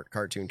are,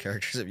 cartoon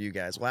characters of you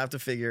guys. We'll have to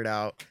figure it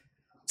out.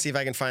 See if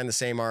I can find the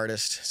same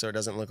artist so it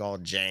doesn't look all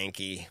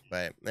janky.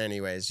 But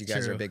anyways, you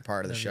guys are a big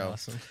part of the show.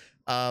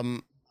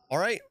 Awesome. All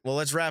right, well,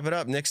 let's wrap it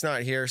up. Nick's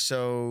not here,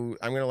 so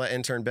I'm gonna let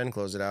intern Ben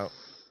close it out.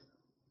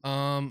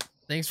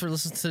 Thanks for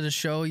listening to the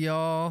show,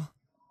 y'all.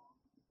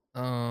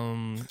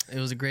 It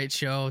was a great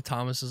show.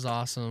 Thomas is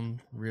awesome.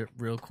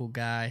 Real cool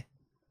guy.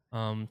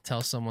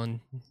 Tell someone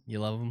you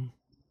love him.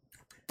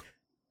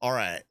 All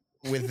right.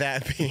 With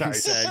that being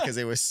Nice. said, because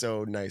it was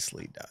so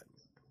nicely done,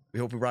 we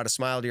hope we brought a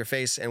smile to your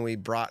face and we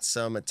brought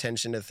some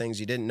attention to things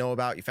you didn't know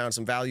about. You found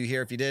some value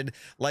here. If you did,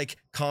 like,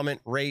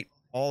 comment, rate,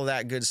 all of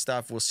that good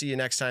stuff. We'll see you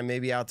next time,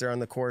 maybe out there on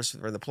the course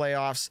for the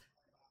playoffs.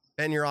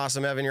 Ben, you're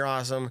awesome. Evan, you're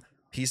awesome.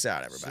 Peace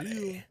out,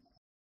 everybody.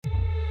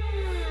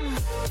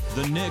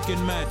 The Nick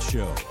and Matt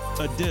Show,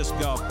 a disc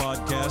golf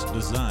podcast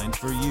designed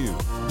for you,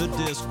 the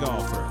disc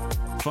golfer.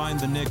 Find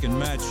the Nick and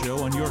Matt Show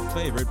on your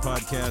favorite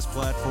podcast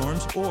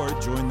platforms or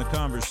join the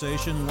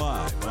conversation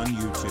live on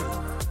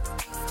YouTube.